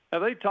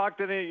 Have they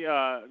talked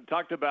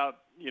about,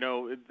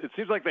 it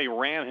seems like they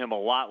ran him a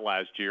lot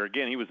last year.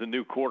 Again, he was a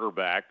new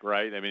quarterback,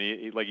 right? I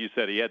mean, like you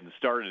said, he hadn't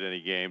started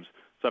any games.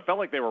 So I felt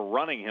like they were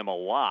running him a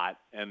lot.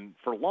 And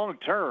for long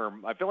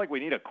term, I feel like we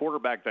need a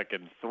quarterback that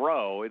can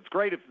throw. It's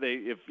great if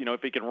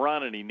he can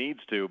run and he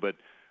needs to, but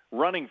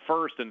running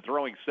first and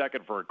throwing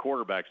second for a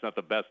quarterback's not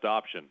the best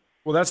option.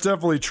 Well, that's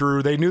definitely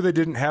true. They knew they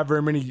didn't have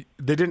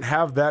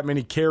that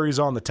many carries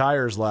on the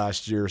tires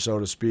last year, so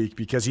to speak,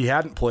 because he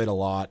hadn't played a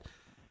lot.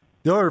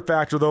 The other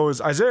factor, though, is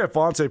Isaiah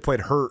Fonse played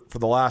hurt for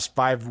the last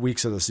 5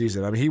 weeks of the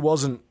season. I mean, he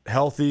wasn't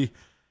healthy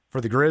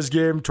for the Grizz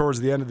game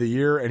towards the end of the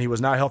year, and he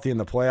was not healthy in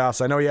the playoffs.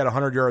 I know he had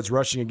 100 yards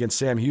rushing against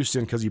Sam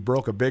Houston because he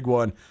broke a big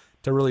one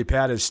to really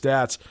pad his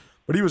stats,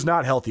 but he was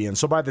not healthy. And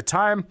so by the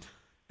time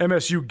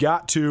MSU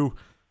got to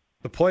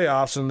the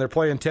playoffs, and they're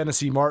playing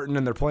Tennessee Martin,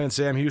 and they're playing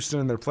Sam Houston,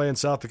 and they're playing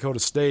South Dakota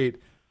State,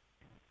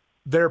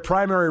 their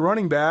primary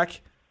running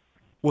back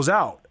was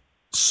out.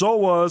 So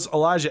was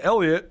Elijah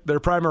Elliott, their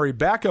primary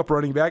backup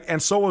running back,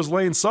 and so was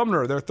Lane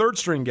Sumner, their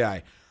third-string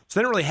guy. So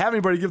they didn't really have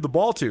anybody to give the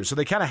ball to, so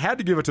they kind of had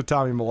to give it to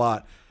Tommy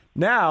Mallott.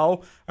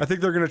 Now, I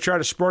think they're going to try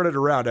to spread it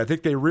around. I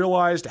think they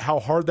realized how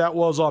hard that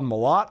was on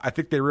Mallott. I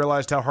think they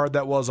realized how hard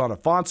that was on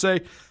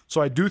Afonse.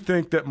 So I do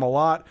think that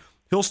Mallott,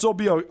 he'll still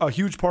be a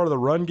huge part of the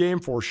run game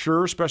for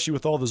sure, especially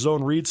with all the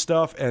zone read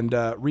stuff and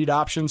read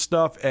option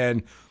stuff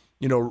and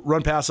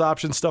run pass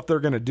option stuff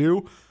they're going to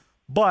do.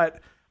 But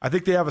I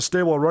think they have a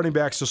stable of running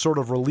backs to sort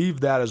of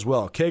relieve that as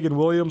well. Kagan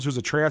Williams, who's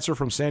a transfer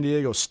from San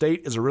Diego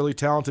State, is a really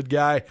talented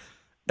guy.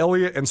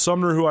 Elliott and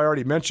Sumner, who I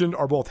already mentioned,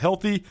 are both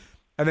healthy.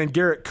 And then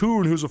Garrett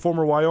Kuhn, who's a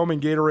former Wyoming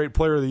Gatorade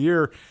Player of the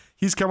Year,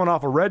 he's coming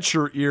off a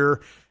redshirt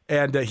year,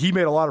 and he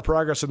made a lot of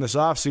progress in this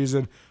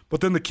offseason.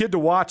 But then the kid to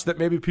watch that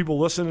maybe people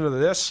listening to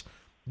this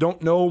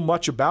don't know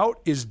much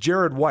about is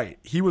Jared White.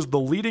 He was the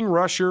leading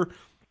rusher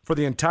for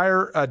the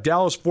entire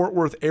Dallas-Fort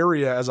Worth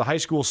area as a high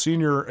school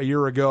senior a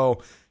year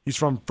ago. He's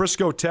from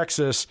Frisco,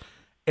 Texas,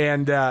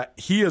 and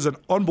he is an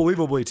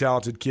unbelievably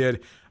talented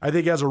kid. I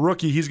think as a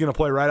rookie, he's going to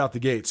play right out the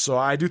gates. So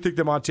I do think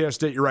that Montana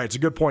State, you're right, it's a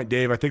good point,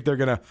 Dave. I think they're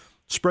going to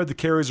spread the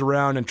carries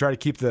around and try to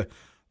keep the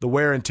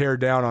wear and tear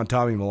down on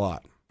Tommy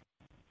Mallott.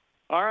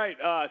 All right,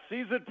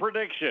 season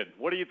prediction.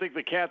 What do you think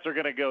the Cats are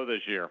going to go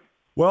this year?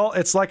 Well,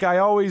 it's like I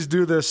always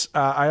do this.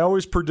 I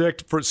always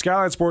predict for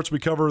Skyline Sports, we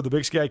cover the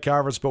Big Sky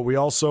Conference, but we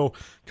also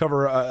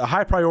cover a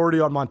high priority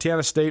on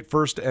Montana State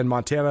first and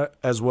Montana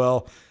as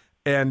well.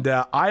 And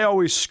I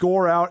always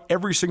score out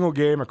every single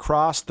game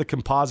across the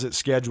composite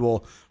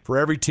schedule for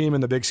every team in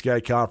the Big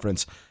Sky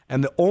Conference.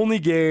 And the only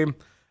game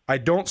I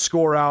don't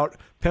score out,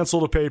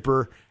 pencil to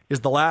paper,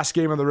 is the last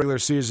game of the regular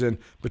season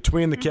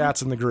between the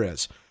Cats and the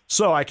Grizz.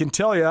 So I can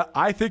tell you,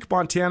 I think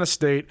Montana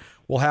State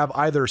will have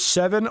either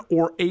 7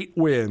 or 8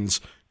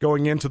 wins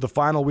going into the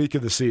final week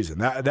of the season.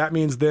 That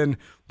means then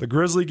the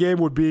Grizzly game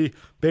would be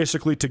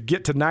basically to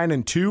get to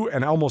 9-2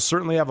 and almost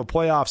certainly have a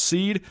playoff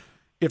seed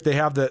if they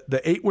have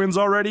the 8 wins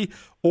already,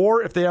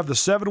 or if they have the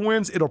 7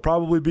 wins, it'll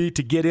probably be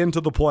to get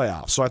into the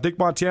playoffs. So I think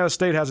Montana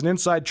State has an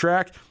inside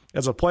track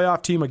as a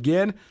playoff team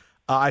again.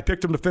 I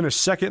picked them to finish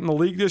second in the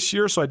league this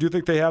year, so I do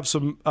think they have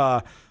some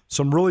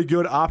really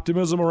good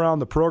optimism around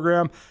the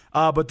program.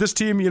 But this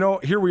team,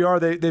 here we are.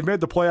 They've made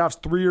the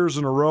playoffs 3 years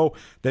in a row.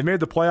 They made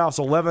the playoffs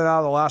 11 out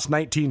of the last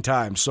 19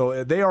 times.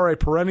 So they are a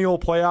perennial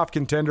playoff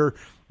contender.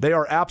 They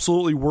are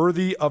absolutely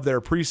worthy of their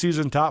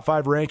preseason top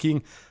 5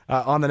 ranking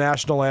on the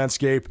national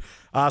landscape.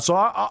 So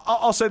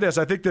I'll say this.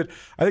 I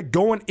think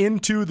going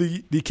into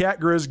the Cat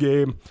Grizz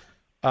game,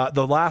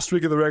 the last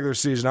week of the regular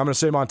season, I'm going to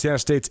say Montana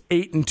State's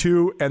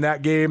 8-2, and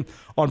that game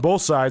on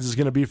both sides is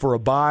going to be for a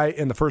bye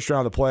in the first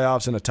round of the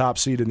playoffs and a top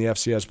seed in the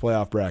FCS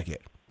playoff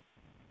bracket.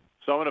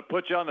 So I'm going to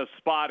put you on the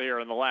spot here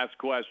in the last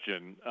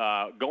question.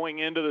 Going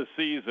into the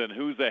season,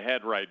 who's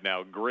ahead right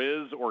now,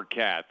 Grizz or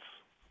Cats?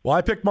 Well,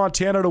 I picked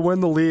Montana to win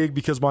the league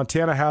because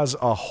Montana has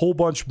a whole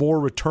bunch more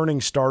returning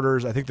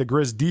starters. I think the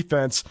Grizz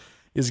defense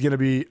is going to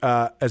be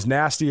as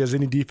nasty as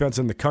any defense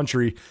in the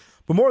country.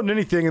 But more than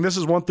anything, and this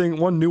is one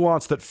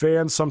nuance that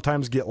fans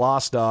sometimes get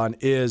lost on,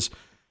 is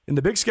in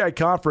the Big Sky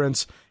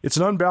Conference, it's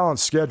an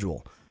unbalanced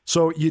schedule.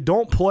 So you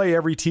don't play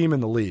every team in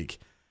the league.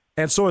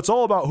 And so it's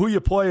all about who you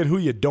play and who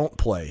you don't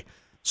play.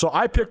 So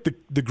I picked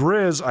the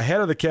Grizz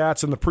ahead of the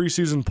Cats in the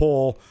preseason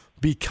poll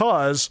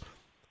because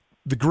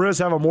the Grizz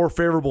have a more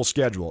favorable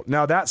schedule.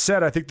 Now, that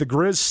said, I think the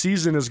Grizz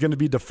season is going to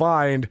be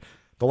defined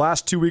the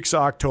last 2 weeks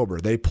of October.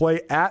 They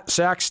play at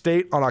Sac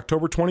State on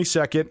October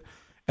 22nd,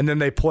 and then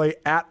they play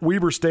at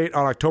Weber State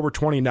on October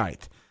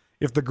 29th.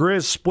 If the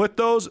Grizz split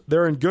those,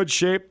 they're in good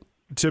shape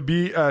to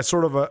be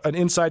sort of an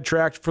inside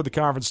track for the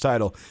conference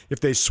title. If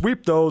they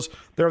sweep those,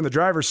 they're in the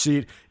driver's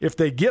seat. If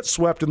they get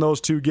swept in those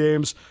 2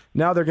 games,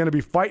 now they're going to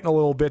be fighting a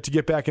little bit to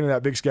get back into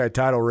that Big Sky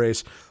title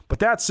race. But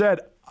that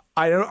said,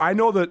 I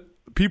know that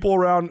people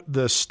around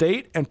the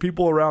state and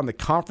people around the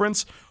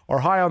conference are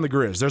high on the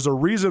Grizz. There's a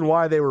reason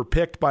why they were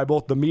picked by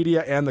both the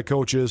media and the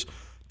coaches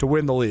to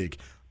win the league.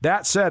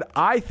 That said,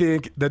 I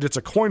think that it's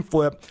a coin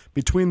flip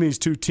between these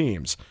 2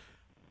 teams.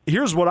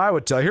 Here's what I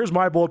would tell you. Here's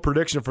my bold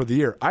prediction for the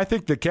year. I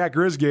think the Cat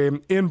Grizz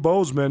game in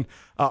Bozeman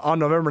on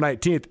November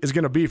 19th is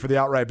going to be for the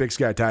outright Big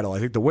Sky title. I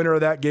think the winner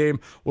of that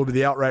game will be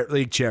the outright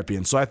league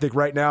champion. So I think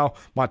right now,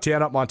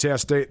 Montana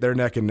State, they're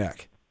neck and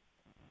neck.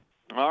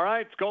 All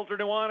right, it's Colter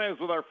Nuanez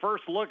with our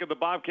first look at the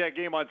Bobcat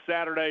game on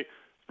Saturday.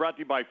 It's brought to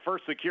you by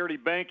First Security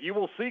Bank. You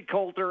will see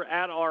Colter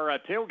at our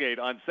tailgate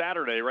on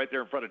Saturday right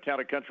there in front of Town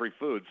and Country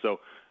Food.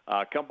 So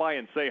come by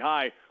and say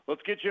hi.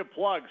 Let's get you a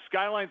plug.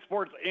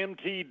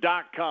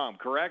 SkylineSportsMT.com,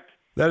 correct?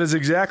 That is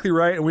exactly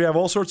right. And we have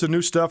all sorts of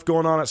new stuff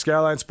going on at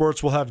Skyline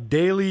Sports. We'll have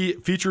daily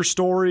feature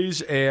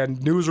stories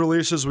and news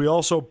releases. We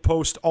also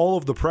post all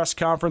of the press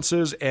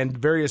conferences and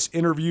various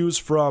interviews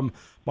from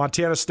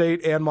Montana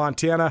State and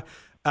Montana.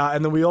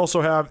 And then we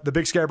also have the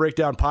Big Sky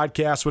Breakdown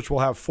podcast, which we'll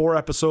have 4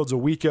 episodes a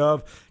week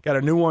of. Got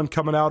a new one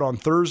coming out on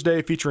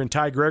Thursday featuring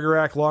Ty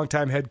Gregorak,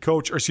 longtime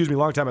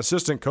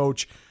assistant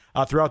coach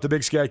throughout the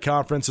Big Sky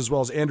Conference, as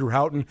well as Andrew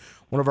Houghton,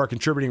 one of our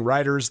contributing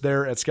writers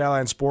there at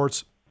Skyline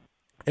Sports.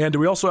 And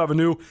we also have a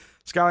new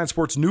Skyline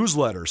Sports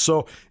newsletter.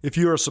 So if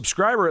you're a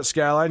subscriber at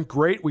Skyline,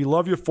 great. We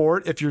love you for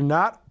it. If you're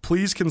not,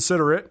 please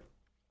consider it.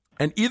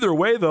 And either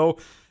way, though,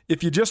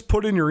 if you just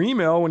put in your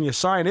email when you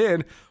sign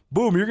in,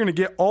 boom, you're going to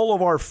get all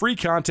of our free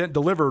content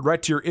delivered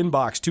right to your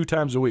inbox 2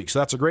 times a week. So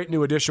that's a great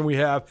new addition we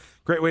have.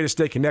 Great way to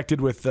stay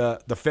connected with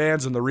the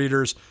fans and the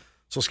readers.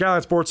 So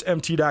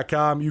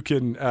SkylineSportsMT.com, you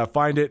can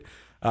find it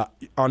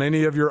on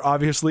any of your,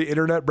 obviously,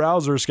 internet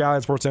browsers,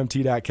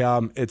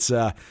 SkylineSportsMT.com. It's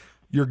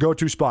your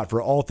go-to spot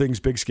for all things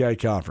Big Sky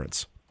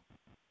Conference.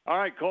 All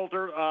right,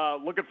 Colter,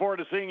 looking forward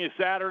to seeing you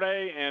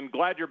Saturday, and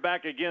glad you're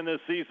back again this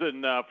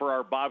season for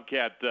our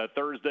Bobcat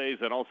Thursdays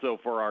and also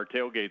for our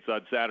tailgates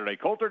on Saturday.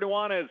 Colter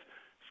Nuanez,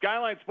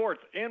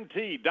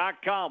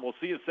 SkylineSportsMT.com. We'll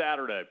see you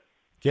Saturday.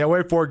 Can't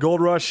wait for it.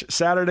 Gold Rush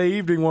Saturday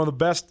evening, one of the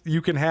best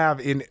you can have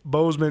in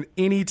Bozeman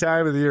any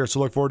time of the year. So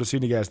look forward to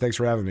seeing you guys. Thanks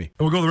for having me. And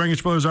we'll go to the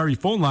Rangich Brothers RV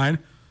phone line.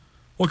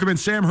 Welcome in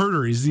Sam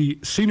Herder. He's the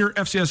senior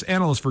FCS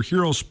analyst for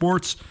Hero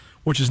Sports,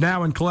 which is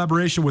now in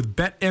collaboration with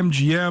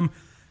BetMGM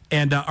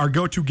and our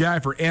go-to guy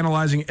for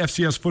analyzing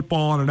FCS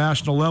football on a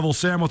national level.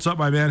 Sam, what's up,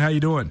 my man? How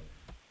you doing?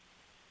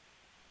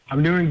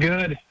 I'm doing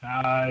good.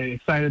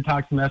 Excited to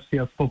talk some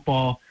FCS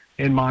football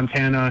in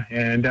Montana,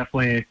 and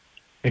definitely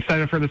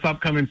excited for this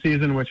upcoming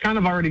season, which kind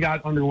of already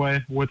got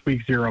underway with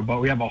Week 0, but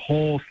we have a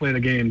whole slate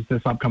of games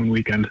this upcoming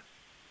weekend.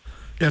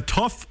 Yeah,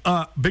 tough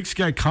Big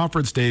Sky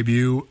Conference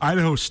debut.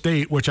 Idaho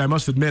State, which I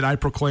must admit I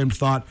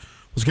thought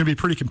was going to be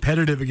pretty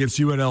competitive against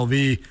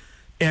UNLV,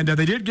 and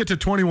they did get to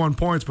 21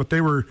 points, but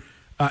they were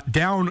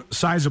down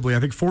sizably. I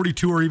think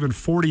 42 or even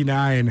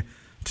 49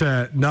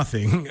 to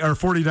nothing, or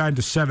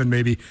 49-7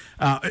 maybe.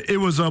 It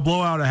was a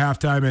blowout at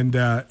halftime, and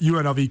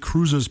UNLV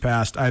cruises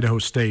past Idaho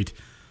State.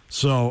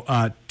 So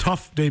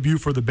tough debut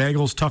for the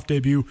Bengals, tough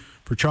debut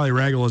for Charlie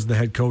Ragle as the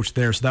head coach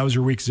there. So that was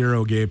your Week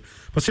 0 game.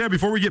 But Sam,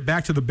 before we get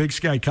back to the Big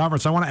Sky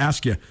Conference, I want to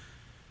ask you,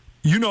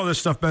 you know this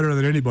stuff better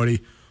than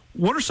anybody.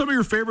 What are some of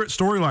your favorite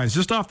storylines,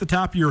 just off the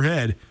top of your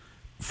head,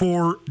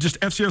 for just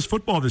FCS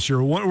football this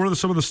year? What are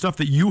some of the stuff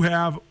that you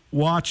have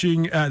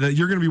watching, that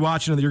you're going to be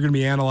watching and that you're going to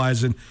be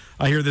analyzing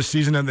here this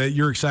season and that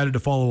you're excited to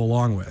follow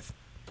along with?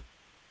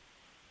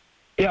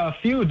 Yeah, a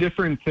few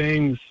different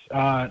things,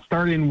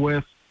 starting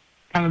with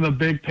kind of the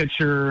big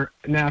picture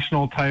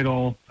national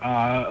title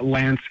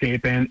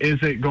landscape, and is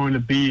it going to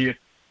be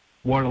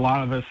what a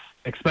lot of us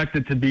expect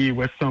it to be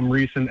with some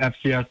recent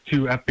FCS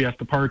to FBS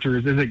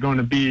departures? Is it going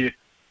to be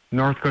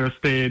North Dakota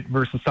State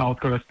versus South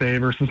Dakota State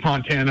versus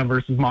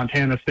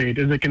Montana State?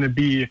 Is it going to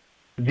be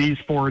these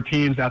 4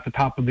 teams at the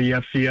top of the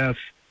FCS,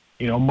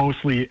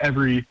 mostly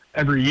every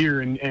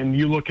year? And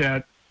you look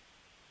at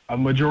a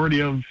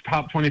majority of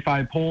top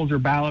 25 polls or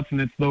ballots, and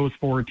it's those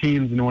 4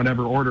 teams in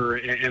whatever order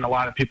in a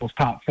lot of people's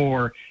top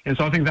 4. And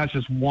so I think that's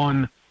just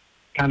one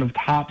kind of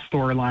top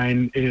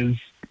storyline is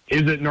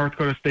it North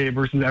Dakota State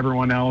versus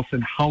everyone else,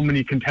 and how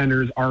many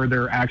contenders are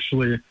there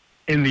actually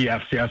in the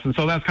FCS? And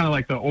so that's kind of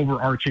like the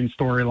overarching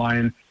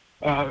storyline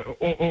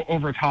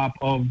over top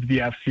of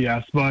the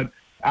FCS. But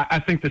I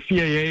think the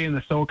CAA and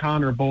the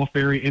SoCon are both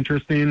very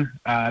interesting.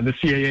 The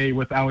CAA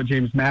without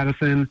James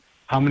Madison,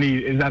 How many,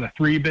 is that a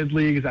 3-bid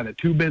league? Is that a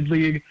 2-bid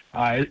league?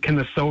 Can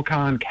the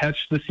SoCon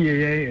catch the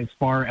CAA as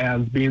far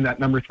as being that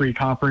number 3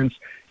 conference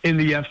in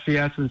the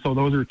FCS? And so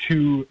those are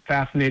 2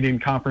 fascinating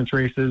conference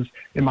races,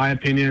 in my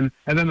opinion.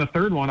 And then the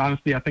third one,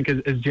 honestly, I think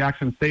is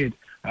Jackson State.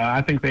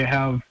 I think they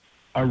have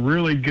a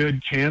really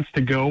good chance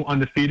to go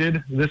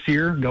undefeated this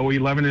year, go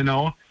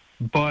 11-0.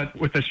 But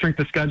with the strength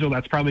of schedule,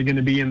 that's probably going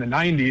to be in the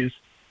 90s.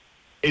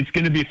 It's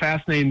going to be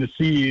fascinating to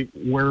see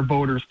where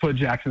voters put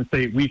Jackson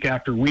State week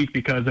after week,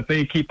 because if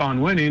they keep on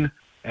winning,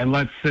 and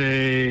let's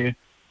say,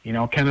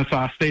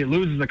 Kennesaw State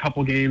loses a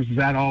couple games, does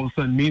that all of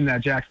a sudden mean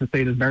that Jackson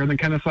State is better than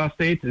Kennesaw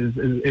State?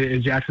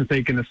 Is Jackson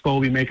State going to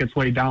slowly make its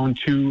way down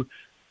to,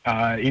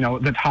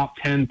 the top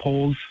 10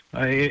 polls,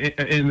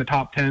 in the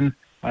top 10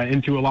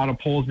 into a lot of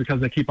polls because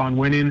they keep on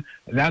winning?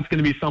 That's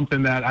going to be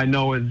something that I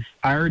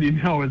already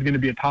know is going to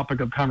be a topic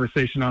of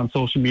conversation on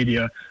social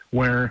media,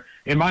 where,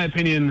 in my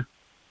opinion,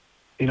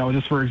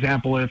 just for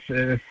example, if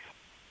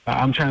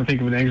I'm trying to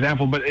think of an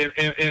example, but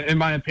in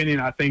my opinion,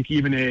 I think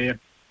even a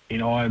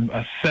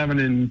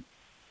 7-1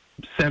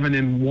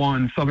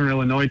 Southern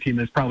Illinois team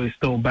is probably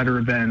still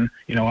better than,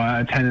 a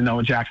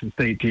 10-0 Jackson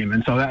State team.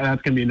 And so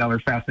that's going to be another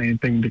fascinating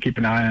thing to keep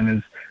an eye on,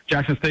 is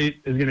Jackson State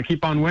is going to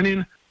keep on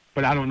winning,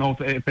 but I don't know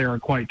if they're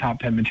quite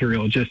top 10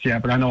 material just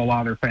yet, but I know a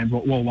lot of their fans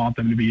will want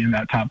them to be in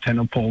that top 10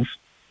 of polls.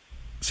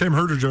 Sam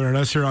Herder joining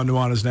us here on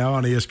Nuanez Now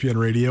on ESPN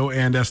Radio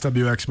and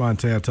SWX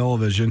Montana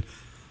Television.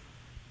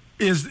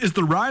 Is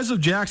the rise of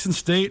Jackson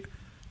State,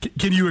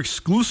 can you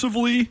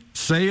exclusively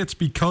say it's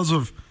because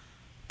of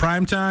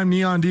primetime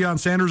Neon Deion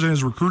Sanders and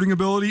his recruiting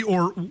ability,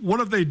 or what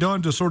have they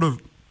done to sort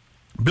of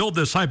build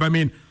this hype? I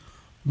mean,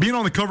 being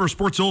on the cover of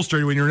Sports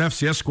Illustrated when you're an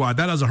FCS squad,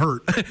 that doesn't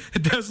hurt.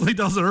 It definitely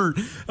doesn't hurt.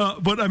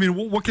 But, I mean,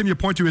 what can you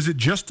point to? Is it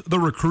just the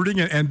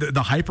recruiting and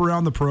the hype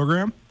around the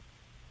program?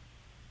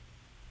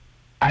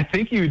 I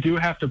think you do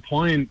have to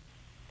point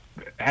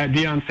at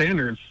Deion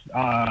Sanders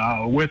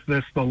with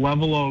the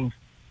level of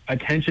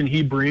attention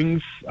he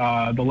brings,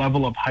 the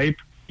level of hype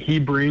he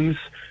brings.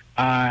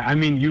 I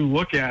mean, you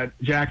look at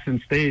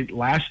Jackson State,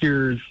 last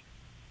year's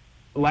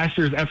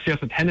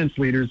FCS attendance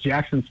leaders.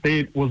 Jackson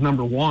State was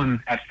number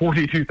 1 at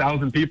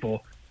 42,000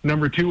 people.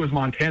 Number 2 was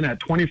Montana at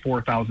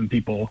 24,000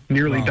 people,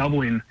 nearly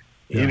doubling.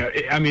 Yeah.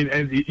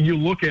 You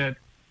look at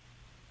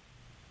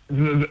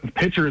the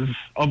pictures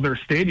of their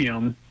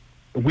stadium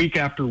week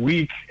after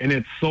week, and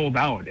it's sold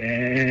out,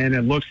 and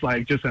it looks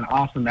like just an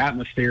awesome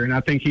atmosphere. And I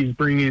think he's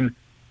bringing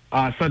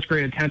such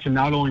great attention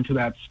not only to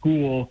that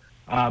school,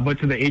 but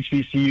to the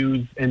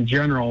HBCUs in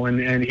general,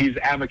 and he's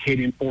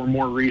advocating for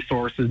more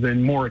resources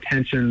and more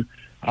attention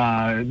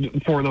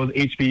for those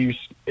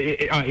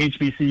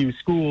HBCU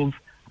schools,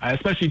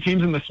 especially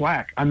teams in the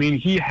SWAC. I mean,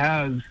 he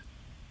has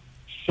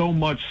so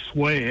much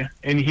sway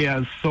and he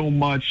has so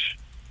much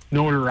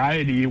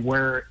notoriety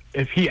where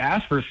if he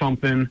asks for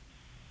something,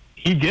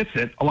 he gets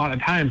it a lot of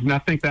times, and I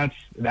think that's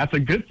a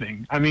good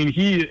thing. I mean,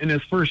 he in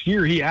his first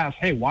year, he asked,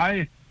 "Hey,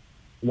 why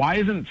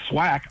isn't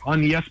SWAC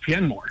on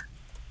ESPN more?"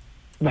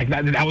 Like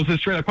that was a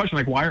straight up question.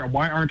 Like,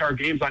 why aren't our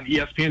games on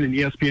ESPN and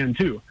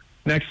ESPN2?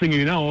 Next thing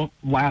you know,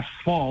 last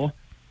fall,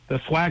 the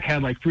SWAC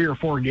had like 3 or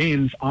 4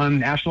 games on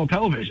national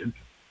television.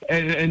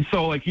 And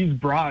so, like, he's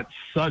brought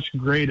such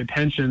great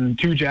attention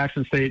to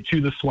Jackson State,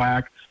 to the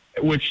SWAC,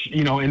 which,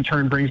 in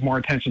turn brings more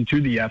attention to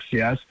the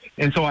FCS.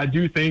 And so I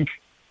do think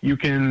you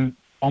can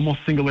almost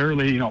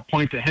singularly,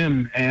 point to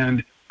him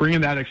and bring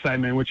in that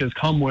excitement, which has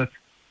come with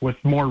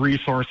more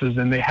resources,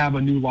 and they have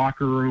a new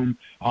locker room.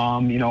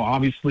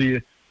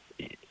 Obviously,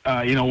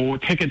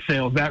 ticket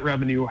sales, that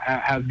revenue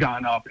has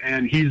gone up,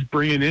 and he's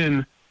bringing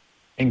in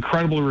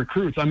incredible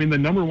recruits. I mean, the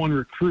number 1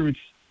 recruits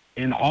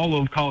in all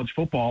of college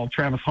football,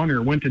 Travis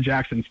Hunter, went to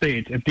Jackson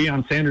State. If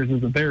Deion Sanders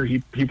isn't there,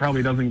 he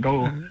probably doesn't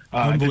go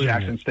to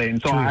Jackson State.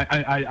 And so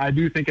I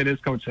do think it is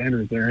Coach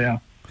Sanders there, yeah.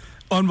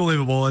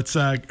 Unbelievable. It's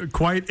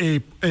quite a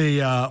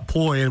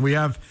ploy, and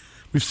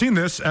we've seen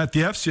this at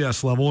the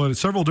FCS level at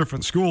several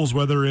different schools,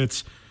 whether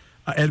it's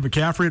Ed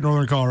McCaffrey at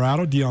Northern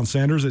Colorado, Deion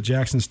Sanders at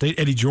Jackson State,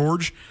 Eddie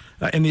George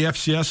in the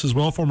FCS as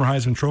well, former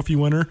Heisman Trophy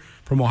winner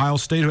from Ohio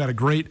State, who had a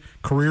great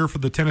career for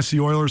the Tennessee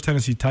Oilers,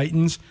 Tennessee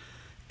Titans.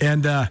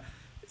 And,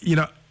 you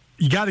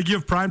got to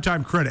give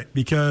Primetime credit,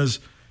 because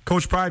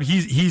Coach Prime,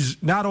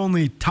 he's not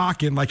only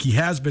talking like he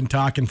has been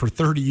talking for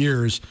 30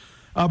 years,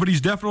 but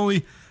he's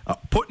definitely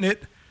putting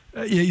it.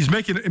 He's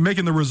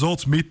making the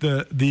results meet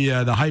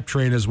the hype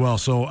train as well.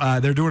 So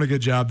they're doing a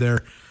good job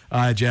there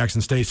at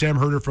Jackson State. Sam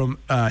Herder from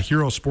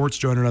Hero Sports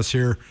joining us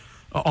here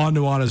on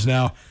Nuanez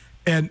Now.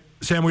 And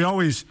Sam, we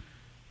always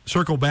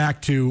circle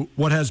back to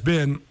what has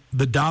been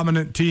the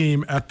dominant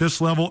team at this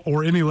level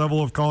or any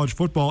level of college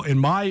football, in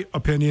my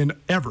opinion,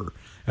 ever.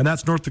 And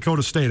that's North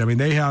Dakota State. I mean,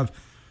 they have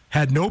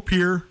had no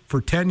peer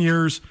for 10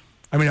 years.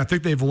 I mean, I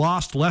think they've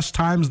lost less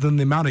times than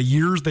the amount of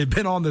years they've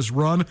been on this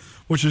run,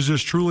 which is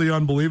just truly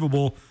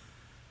unbelievable.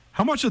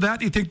 How much of that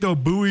do you think, though,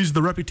 buoys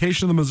the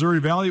reputation of the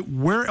Missouri Valley?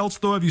 Where else,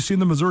 though, have you seen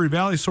the Missouri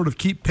Valley sort of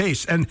keep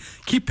pace? And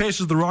keep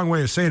pace is the wrong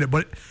way of saying it,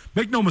 but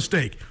make no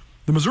mistake,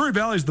 the Missouri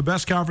Valley is the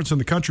best conference in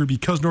the country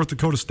because North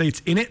Dakota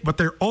State's in it, but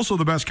they're also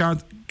the best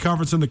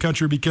conference in the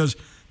country because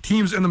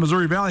teams in the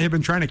Missouri Valley have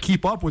been trying to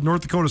keep up with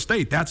North Dakota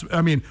State.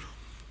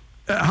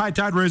 High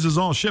tide raises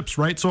all ships,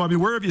 right? So,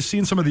 where have you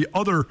seen some of the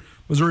other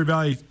Missouri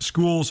Valley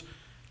schools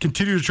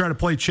continue to try to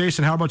play chase,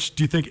 and how much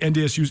do you think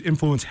NDSU's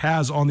influence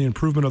has on the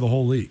improvement of the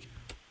whole league?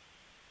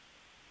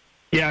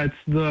 Yeah, it's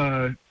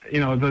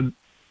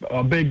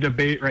a big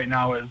debate right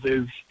now is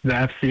the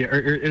FCS, or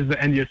is the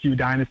NDSU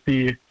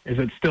dynasty, is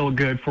it still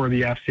good for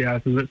the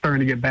FCS? Is it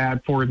starting to get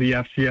bad for the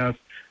FCS?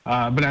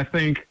 But I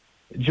think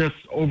just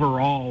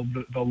overall,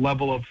 the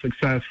level of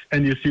success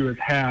NDSU has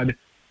had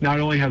not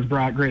only has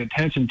brought great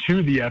attention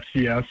to the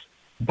FCS,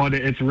 but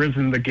it's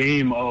risen the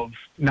game of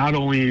not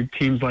only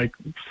teams like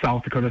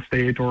South Dakota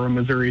State or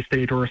Missouri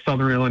State or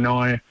Southern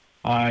Illinois,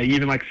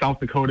 even like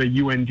South Dakota,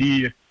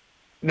 UND,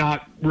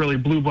 not really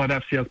blue blood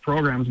FCS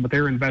programs, but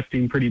they're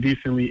investing pretty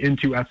decently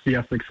into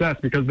FCS success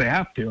because they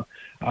have to.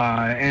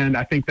 And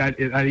I think that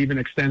even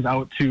extends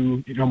out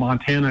to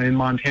Montana and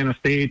Montana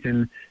State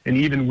and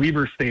even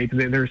Weber State.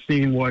 They're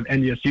seeing what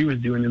NDSU is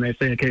doing, and they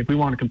say, okay, if we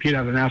want to compete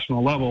at a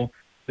national level,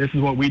 this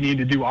is what we need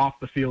to do off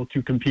the field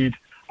to compete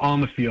on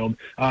the field.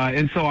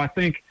 And so I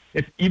think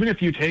even if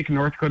you take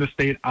North Dakota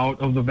State out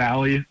of the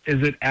Valley,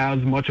 is it as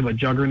much of a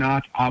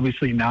juggernaut?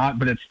 Obviously not,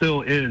 but it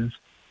still is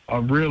a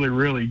really,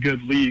 really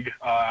good league.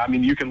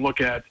 You can look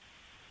at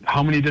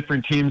how many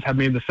different teams have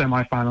made the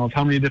semifinals,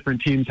 how many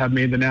different teams have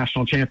made the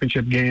national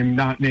championship game,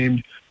 not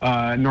named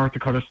North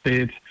Dakota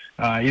State.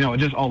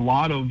 Just a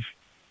lot of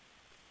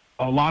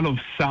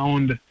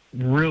sound,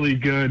 really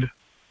good,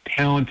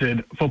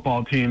 talented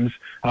football teams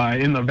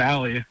in the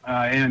Valley.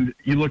 And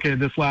you look at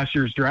this last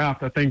year's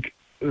draft, I think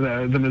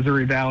the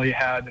Missouri Valley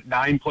had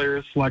 9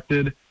 players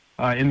selected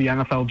in the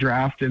NFL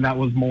draft, and that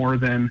was more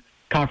than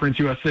Conference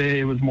USA,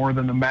 it was more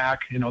than the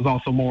MAC, and it was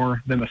also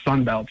more than the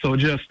Sun Belt. So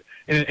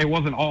it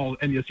wasn't all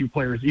NDSU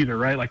players either,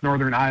 right? Like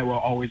Northern Iowa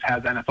always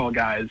has NFL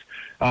guys.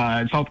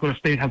 South Dakota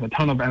State has a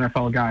ton of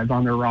NFL guys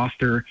on their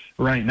roster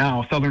right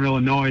now. Southern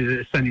Illinois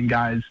is sending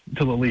guys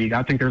to the league.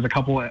 I think there's a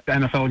couple of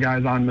NFL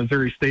guys on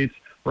Missouri State's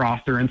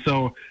roster. And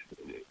so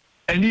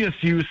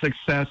NDSU's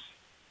success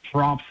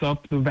props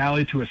up the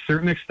Valley to a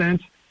certain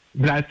extent,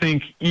 but I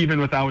think even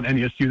without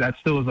NDSU, that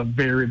still is a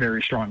very,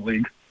 very strong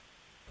league.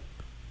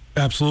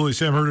 Absolutely.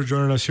 Sam Herder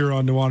joining us here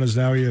on Nuanez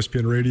Now,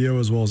 ESPN Radio,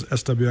 as well as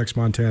SWX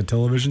Montana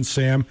Television.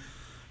 Sam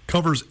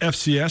covers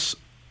FCS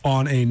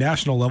on a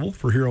national level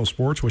for Hero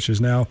Sports, which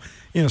is now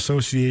in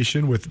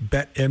association with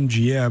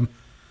BetMGM.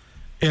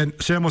 And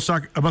Sam, let's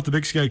talk about the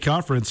Big Sky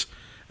Conference.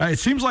 It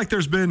seems like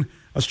there's been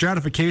a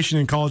stratification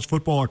in college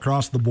football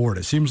across the board.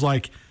 It seems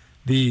like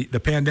the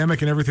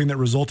pandemic and everything that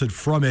resulted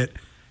from it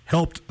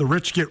helped the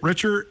rich get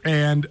richer,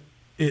 and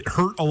it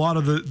hurt a lot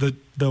of the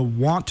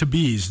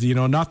want-to-bees,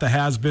 not the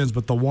has-beens,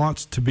 but the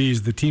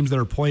wants-to-bees, the teams that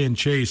are playing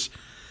chase.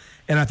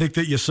 And I think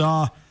that you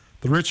saw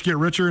the rich get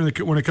richer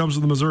when it comes to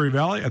the Missouri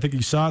Valley. I think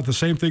you saw the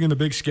same thing in the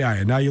Big Sky.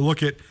 And now you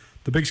look at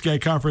the Big Sky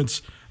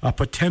Conference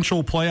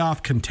potential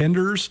playoff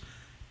contenders,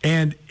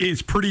 and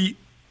it's pretty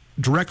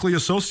directly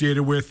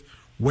associated with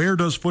where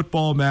does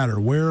football matter?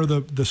 Where are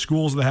the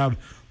schools that have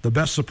the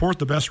best support,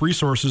 the best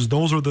resources?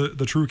 Those are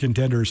the true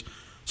contenders.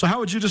 So how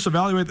would you just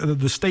evaluate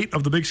the state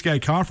of the Big Sky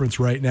Conference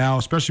right now,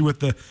 especially with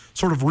the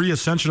sort of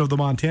reascension of the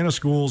Montana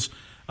schools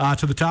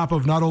to the top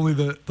of not only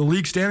the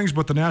league standings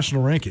but the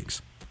national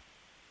rankings?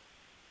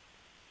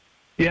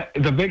 Yeah,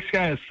 the Big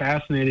Sky is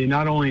fascinating,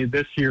 not only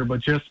this year,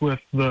 but just with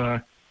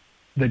the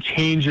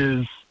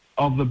changes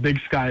of the Big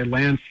Sky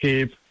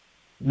landscape.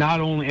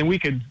 Not only, and we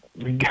could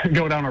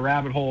go down a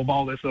rabbit hole of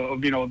all this,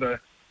 Weber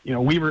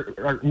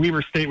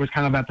State was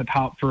kind of at the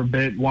top for a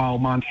bit while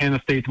Montana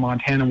State to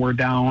Montana were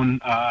down,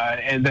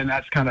 and then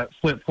that's kind of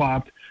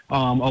flip-flopped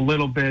a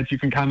little bit. You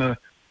can kind of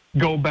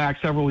go back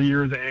several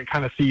years and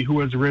kind of see who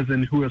has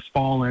risen, who has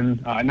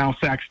fallen. Now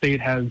Sac State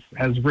has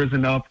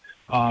risen up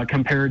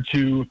compared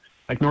to,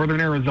 like, Northern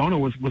Arizona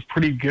was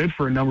pretty good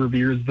for a number of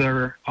years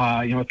there.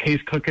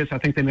 Case Cookis, I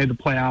think they made the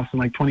playoffs in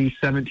like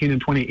 2017 and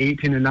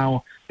 2018, and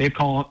now they've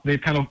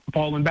kind of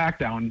fallen back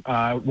down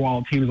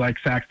while teams like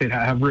Sac State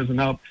have risen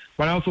up.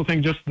 But I also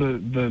think just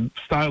the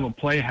style of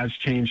play has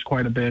changed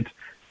quite a bit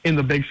in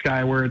the Big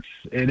Sky, where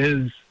it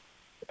is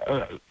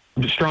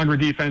stronger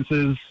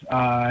defenses.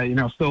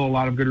 Still a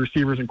lot of good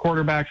receivers and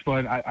quarterbacks,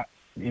 but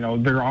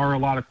there are a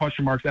lot of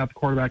question marks at the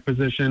quarterback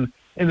position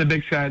in the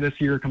Big Sky this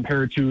year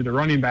compared to the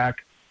running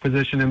back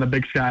position in the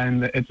Big Sky,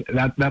 and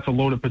that's a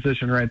loaded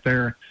position right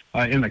there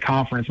in the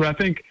conference. But I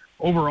think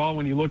overall,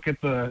 when you look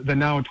at the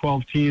now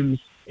 12 teams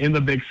in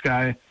the Big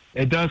Sky,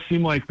 it does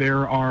seem like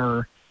there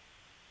are.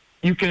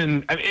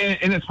 And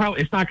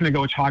it's not going to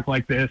go chalk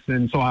like this,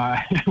 and so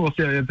we'll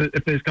see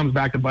if this comes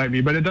back to bite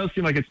me. But it does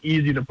seem like it's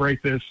easy to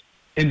break this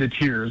into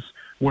tiers,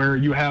 where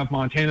you have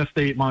Montana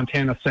State,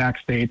 Montana, Sac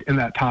State in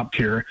that top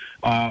tier,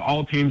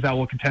 all teams that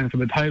will contend for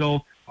the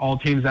title, all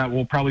teams that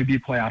will probably be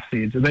playoff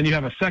seeds. And then you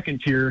have a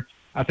second tier,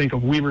 I think,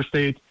 of Weber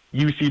State,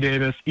 UC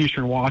Davis,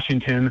 Eastern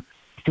Washington,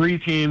 3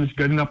 teams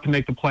good enough to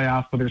make the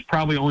playoffs, but there's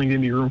probably only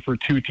going to be room for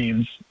 2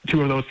 teams,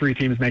 2 of those 3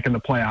 teams making the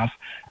playoffs.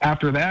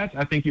 After that,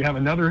 I think you have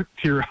another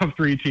tier of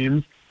 3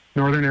 teams,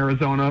 Northern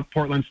Arizona,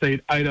 Portland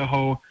State,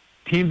 Idaho,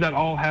 teams that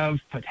all have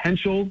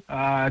potential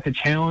to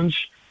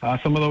challenge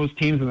some of those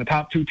teams in the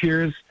top 2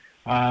 tiers,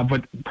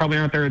 but probably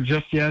aren't there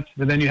just yet.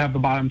 And then you have the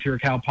bottom tier,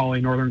 Cal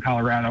Poly, Northern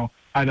Colorado,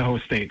 Idaho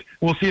State.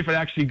 We'll see if it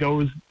actually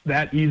goes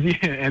that easy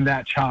and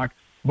that chalk.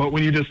 But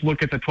when you just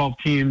look at the 12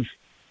 teams,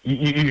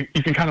 you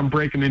can kind of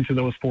break them into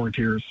those 4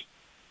 tiers.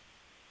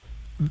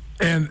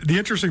 And the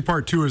interesting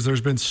part, too, is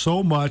there's been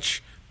so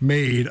much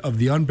made of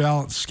the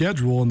unbalanced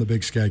schedule in the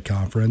Big Sky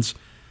Conference.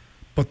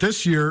 But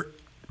this year,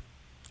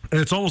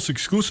 and it's almost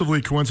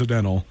exclusively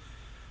coincidental,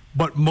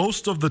 but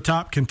most of the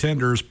top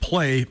contenders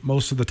play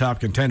most of the top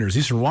contenders.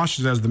 Eastern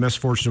Washington has the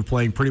misfortune of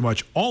playing pretty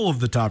much all of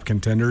the top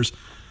contenders.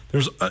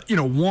 There's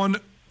one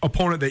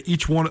opponent that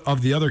each one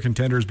of the other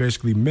contenders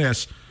basically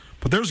miss,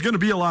 but there's going to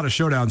be a lot of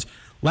showdowns.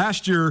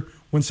 Last year,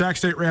 when Sac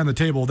State ran the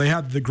table, they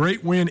had the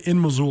great win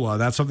in Missoula.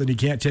 That's something you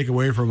can't take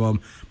away from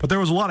them. But there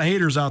was a lot of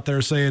haters out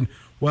there saying,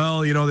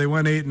 well, they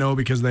went 8-0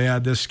 because they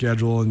had this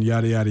schedule and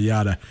yada, yada,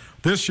 yada.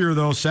 This year,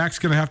 though, Sac's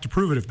going to have to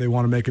prove it if they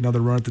want to make another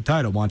run at the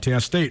title.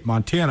 Montana State,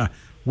 Montana,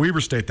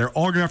 Weber State, they're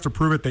all going to have to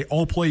prove it. They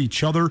all play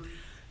each other,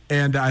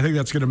 and I think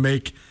that's going to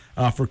make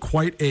for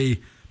quite a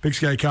Big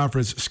Sky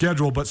Conference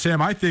schedule. But,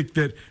 Sam, I think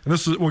that,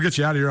 and we'll get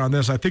you out of here on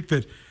this, I think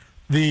that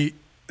the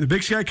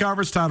Big Sky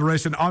Conference title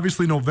race, and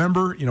obviously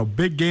November,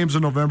 big games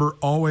in November,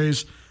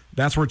 always,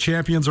 that's where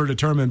champions are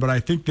determined. But I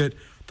think that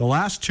the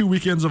last 2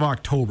 weekends of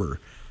October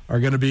are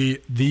going to be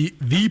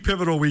the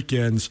pivotal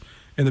weekends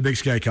in the Big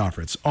Sky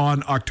Conference.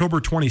 On October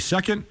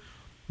 22nd,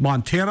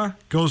 Montana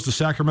goes to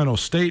Sacramento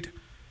State,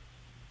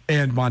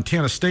 and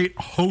Montana State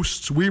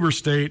hosts Weber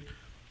State.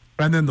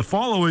 And then the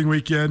following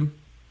weekend,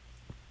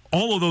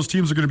 all of those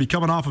teams are going to be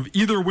coming off of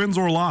either wins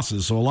or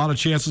losses, so a lot of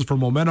chances for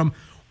momentum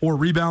or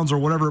rebounds or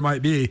whatever it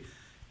might be.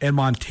 And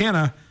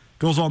Montana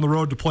goes on the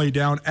road to play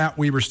down at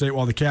Weber State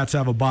while the Cats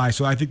have a bye.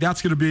 So I think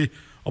that's going to be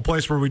a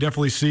place where we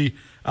definitely see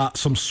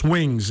some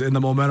swings in the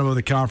momentum of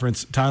the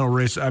conference title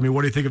race. I mean,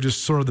 what do you think of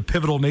just sort of the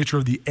pivotal nature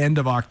of the end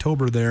of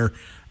October there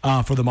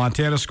for the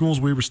Montana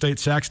schools, Weber State,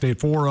 Sac State,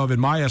 4 of, in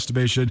my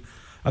estimation,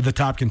 the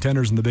top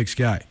contenders in the Big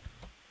Sky?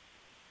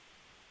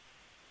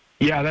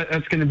 Yeah,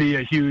 that's going to be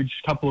a huge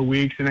couple of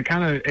weeks, and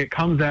it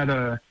comes at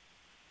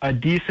a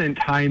decent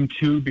time,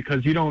 too,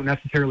 because you don't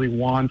necessarily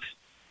want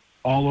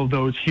all of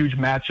those huge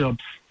matchups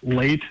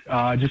late,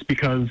 just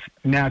because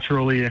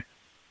naturally,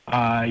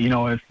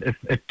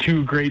 if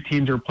 2 great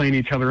teams are playing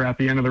each other at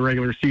the end of the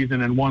regular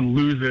season and one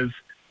loses,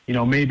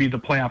 maybe the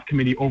playoff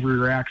committee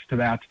overreacts to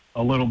that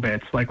a little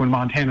bit. Like when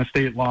Montana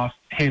State lost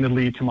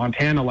handedly to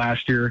Montana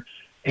last year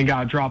and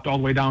got dropped all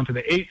the way down to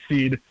the 8th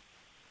seed,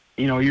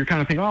 you're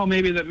kind of thinking, oh,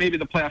 maybe the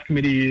playoff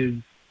committee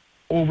is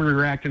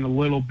overreacting a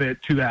little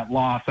bit to that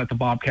loss that the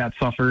Bobcats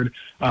suffered.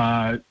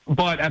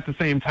 But at the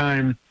same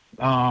time,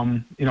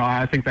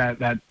 I think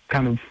that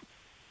kind of,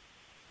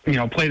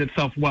 played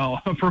itself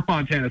well for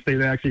Montana State.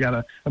 They actually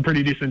got a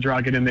pretty decent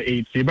draw get in the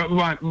 8th seed.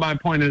 But my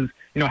point is,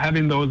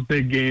 having those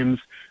big games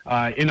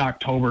in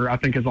October, I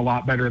think is a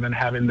lot better than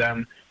having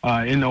them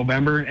in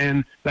November.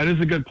 And that is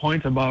a good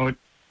point about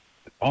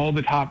all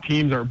the top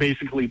teams are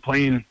basically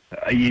playing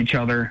each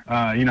other.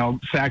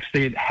 Sac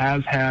State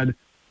has had,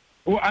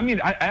 I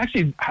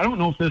don't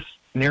know if this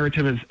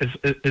narrative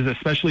is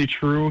especially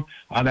true,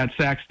 that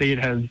Sac State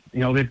has,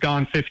 they've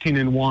gone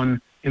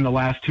 15-1 in the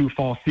last 2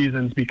 fall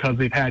seasons because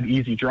they've had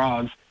easy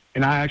draws.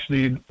 And I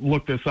actually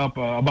looked this up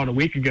about a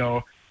week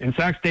ago, and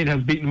Sac State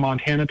has beaten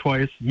Montana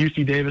twice,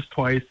 UC Davis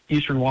twice,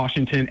 Eastern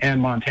Washington,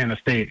 and Montana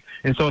State.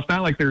 And so it's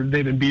not like they've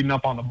been beaten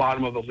up on the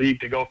bottom of the league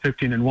to go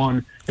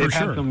 15-1. They've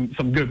had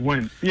some good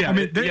wins. Yeah,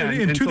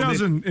 in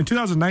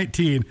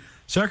 2019,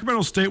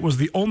 Sacramento State was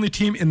the only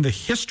team in the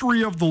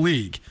history of the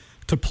league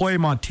to play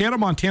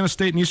Montana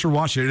State, and Eastern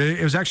Washington.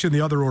 It was actually in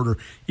the other order.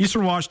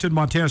 Eastern Washington,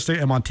 Montana State,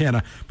 and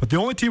Montana. But the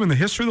only team in the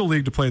history of the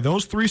league to play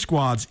those 3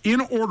 squads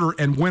in order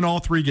and win all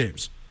 3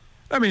 games.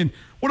 I mean,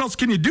 what else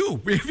can you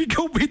do? If you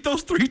go beat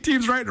those 3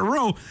 teams right in a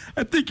row,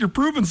 I think you're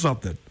proving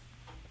something.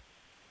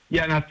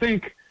 Yeah, and I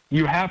think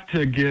you have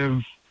to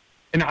give,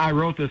 and I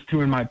wrote this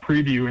too in my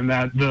preview, in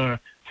that the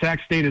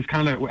Sac State has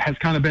kind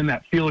of been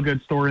that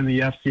feel-good story in the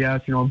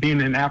FCS,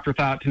 being an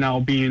afterthought to now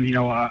being,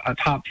 a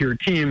top-tier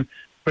team.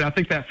 But I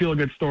think that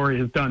feel-good story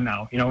is done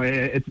now.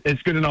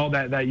 It's good and all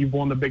that you've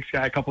won the Big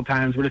Sky a couple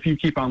times, but if you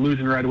keep on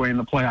losing right away in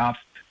the playoffs,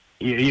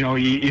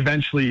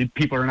 eventually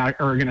people are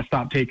going to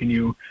stop taking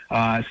you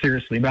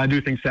seriously. But I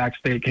do think Sac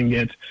State can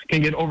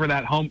get over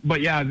that hump.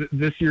 But yeah,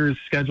 this year's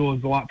schedule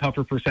is a lot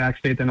tougher for Sac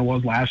State than it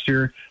was last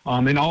year.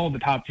 And all of the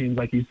top teams,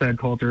 like you said,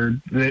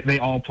 Colter, they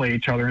all play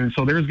each other, and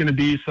so there's going to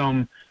be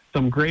some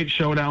great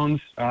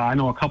showdowns. I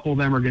know a couple of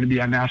them are going to be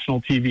on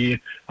national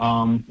TV,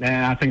 and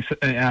I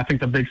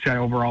think the Big Sky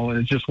overall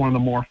is just one of the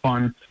more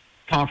fun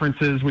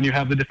conferences when you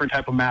have the different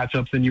type of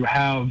matchups, and you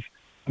have.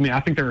 I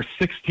think there are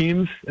 6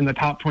 teams in the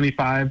top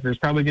 25. There's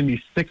probably going to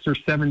be 6 or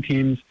 7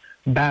 teams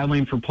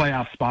battling for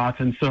playoff spots,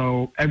 and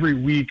so every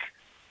week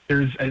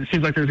it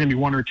seems like there's going to be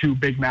one or two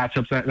big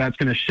matchups that's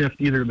going to shift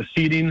either the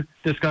seeding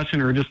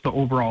discussion or just the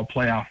overall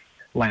playoff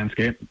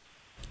landscape.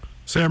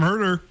 Sam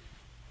Herder,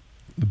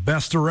 the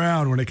best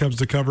around when it comes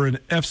to covering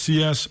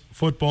FCS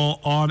football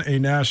on a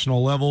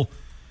national level.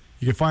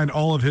 You can find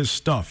all of his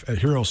stuff at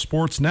Hero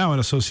Sports, now in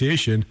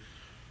association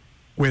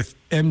with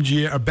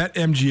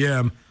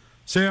BetMGM.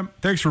 Sam,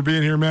 thanks for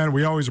being here, man.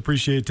 We always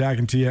appreciate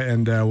talking to you,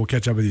 and we'll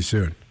catch up with you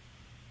soon.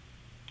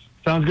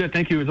 Sounds good.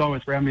 Thank you, as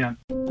always, for having me on.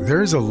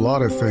 There's a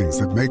lot of things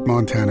that make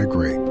Montana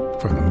great,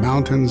 from the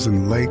mountains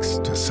and lakes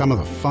to some of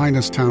the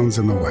finest towns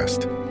in the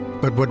West.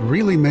 But what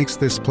really makes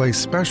this place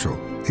special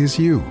is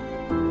you.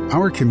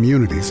 Our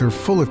communities are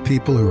full of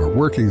people who are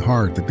working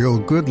hard to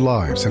build good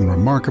lives and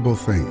remarkable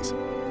things.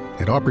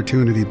 At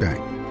Opportunity Bank,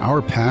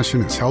 our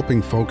passion is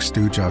helping folks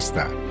do just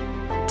that.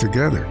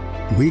 Together,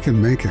 we can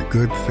make a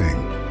good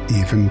thing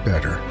even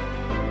better.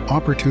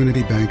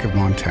 Opportunity Bank of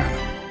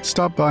Montana.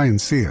 Stop by and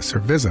see us or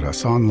visit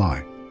us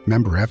online.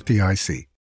 Member FDIC.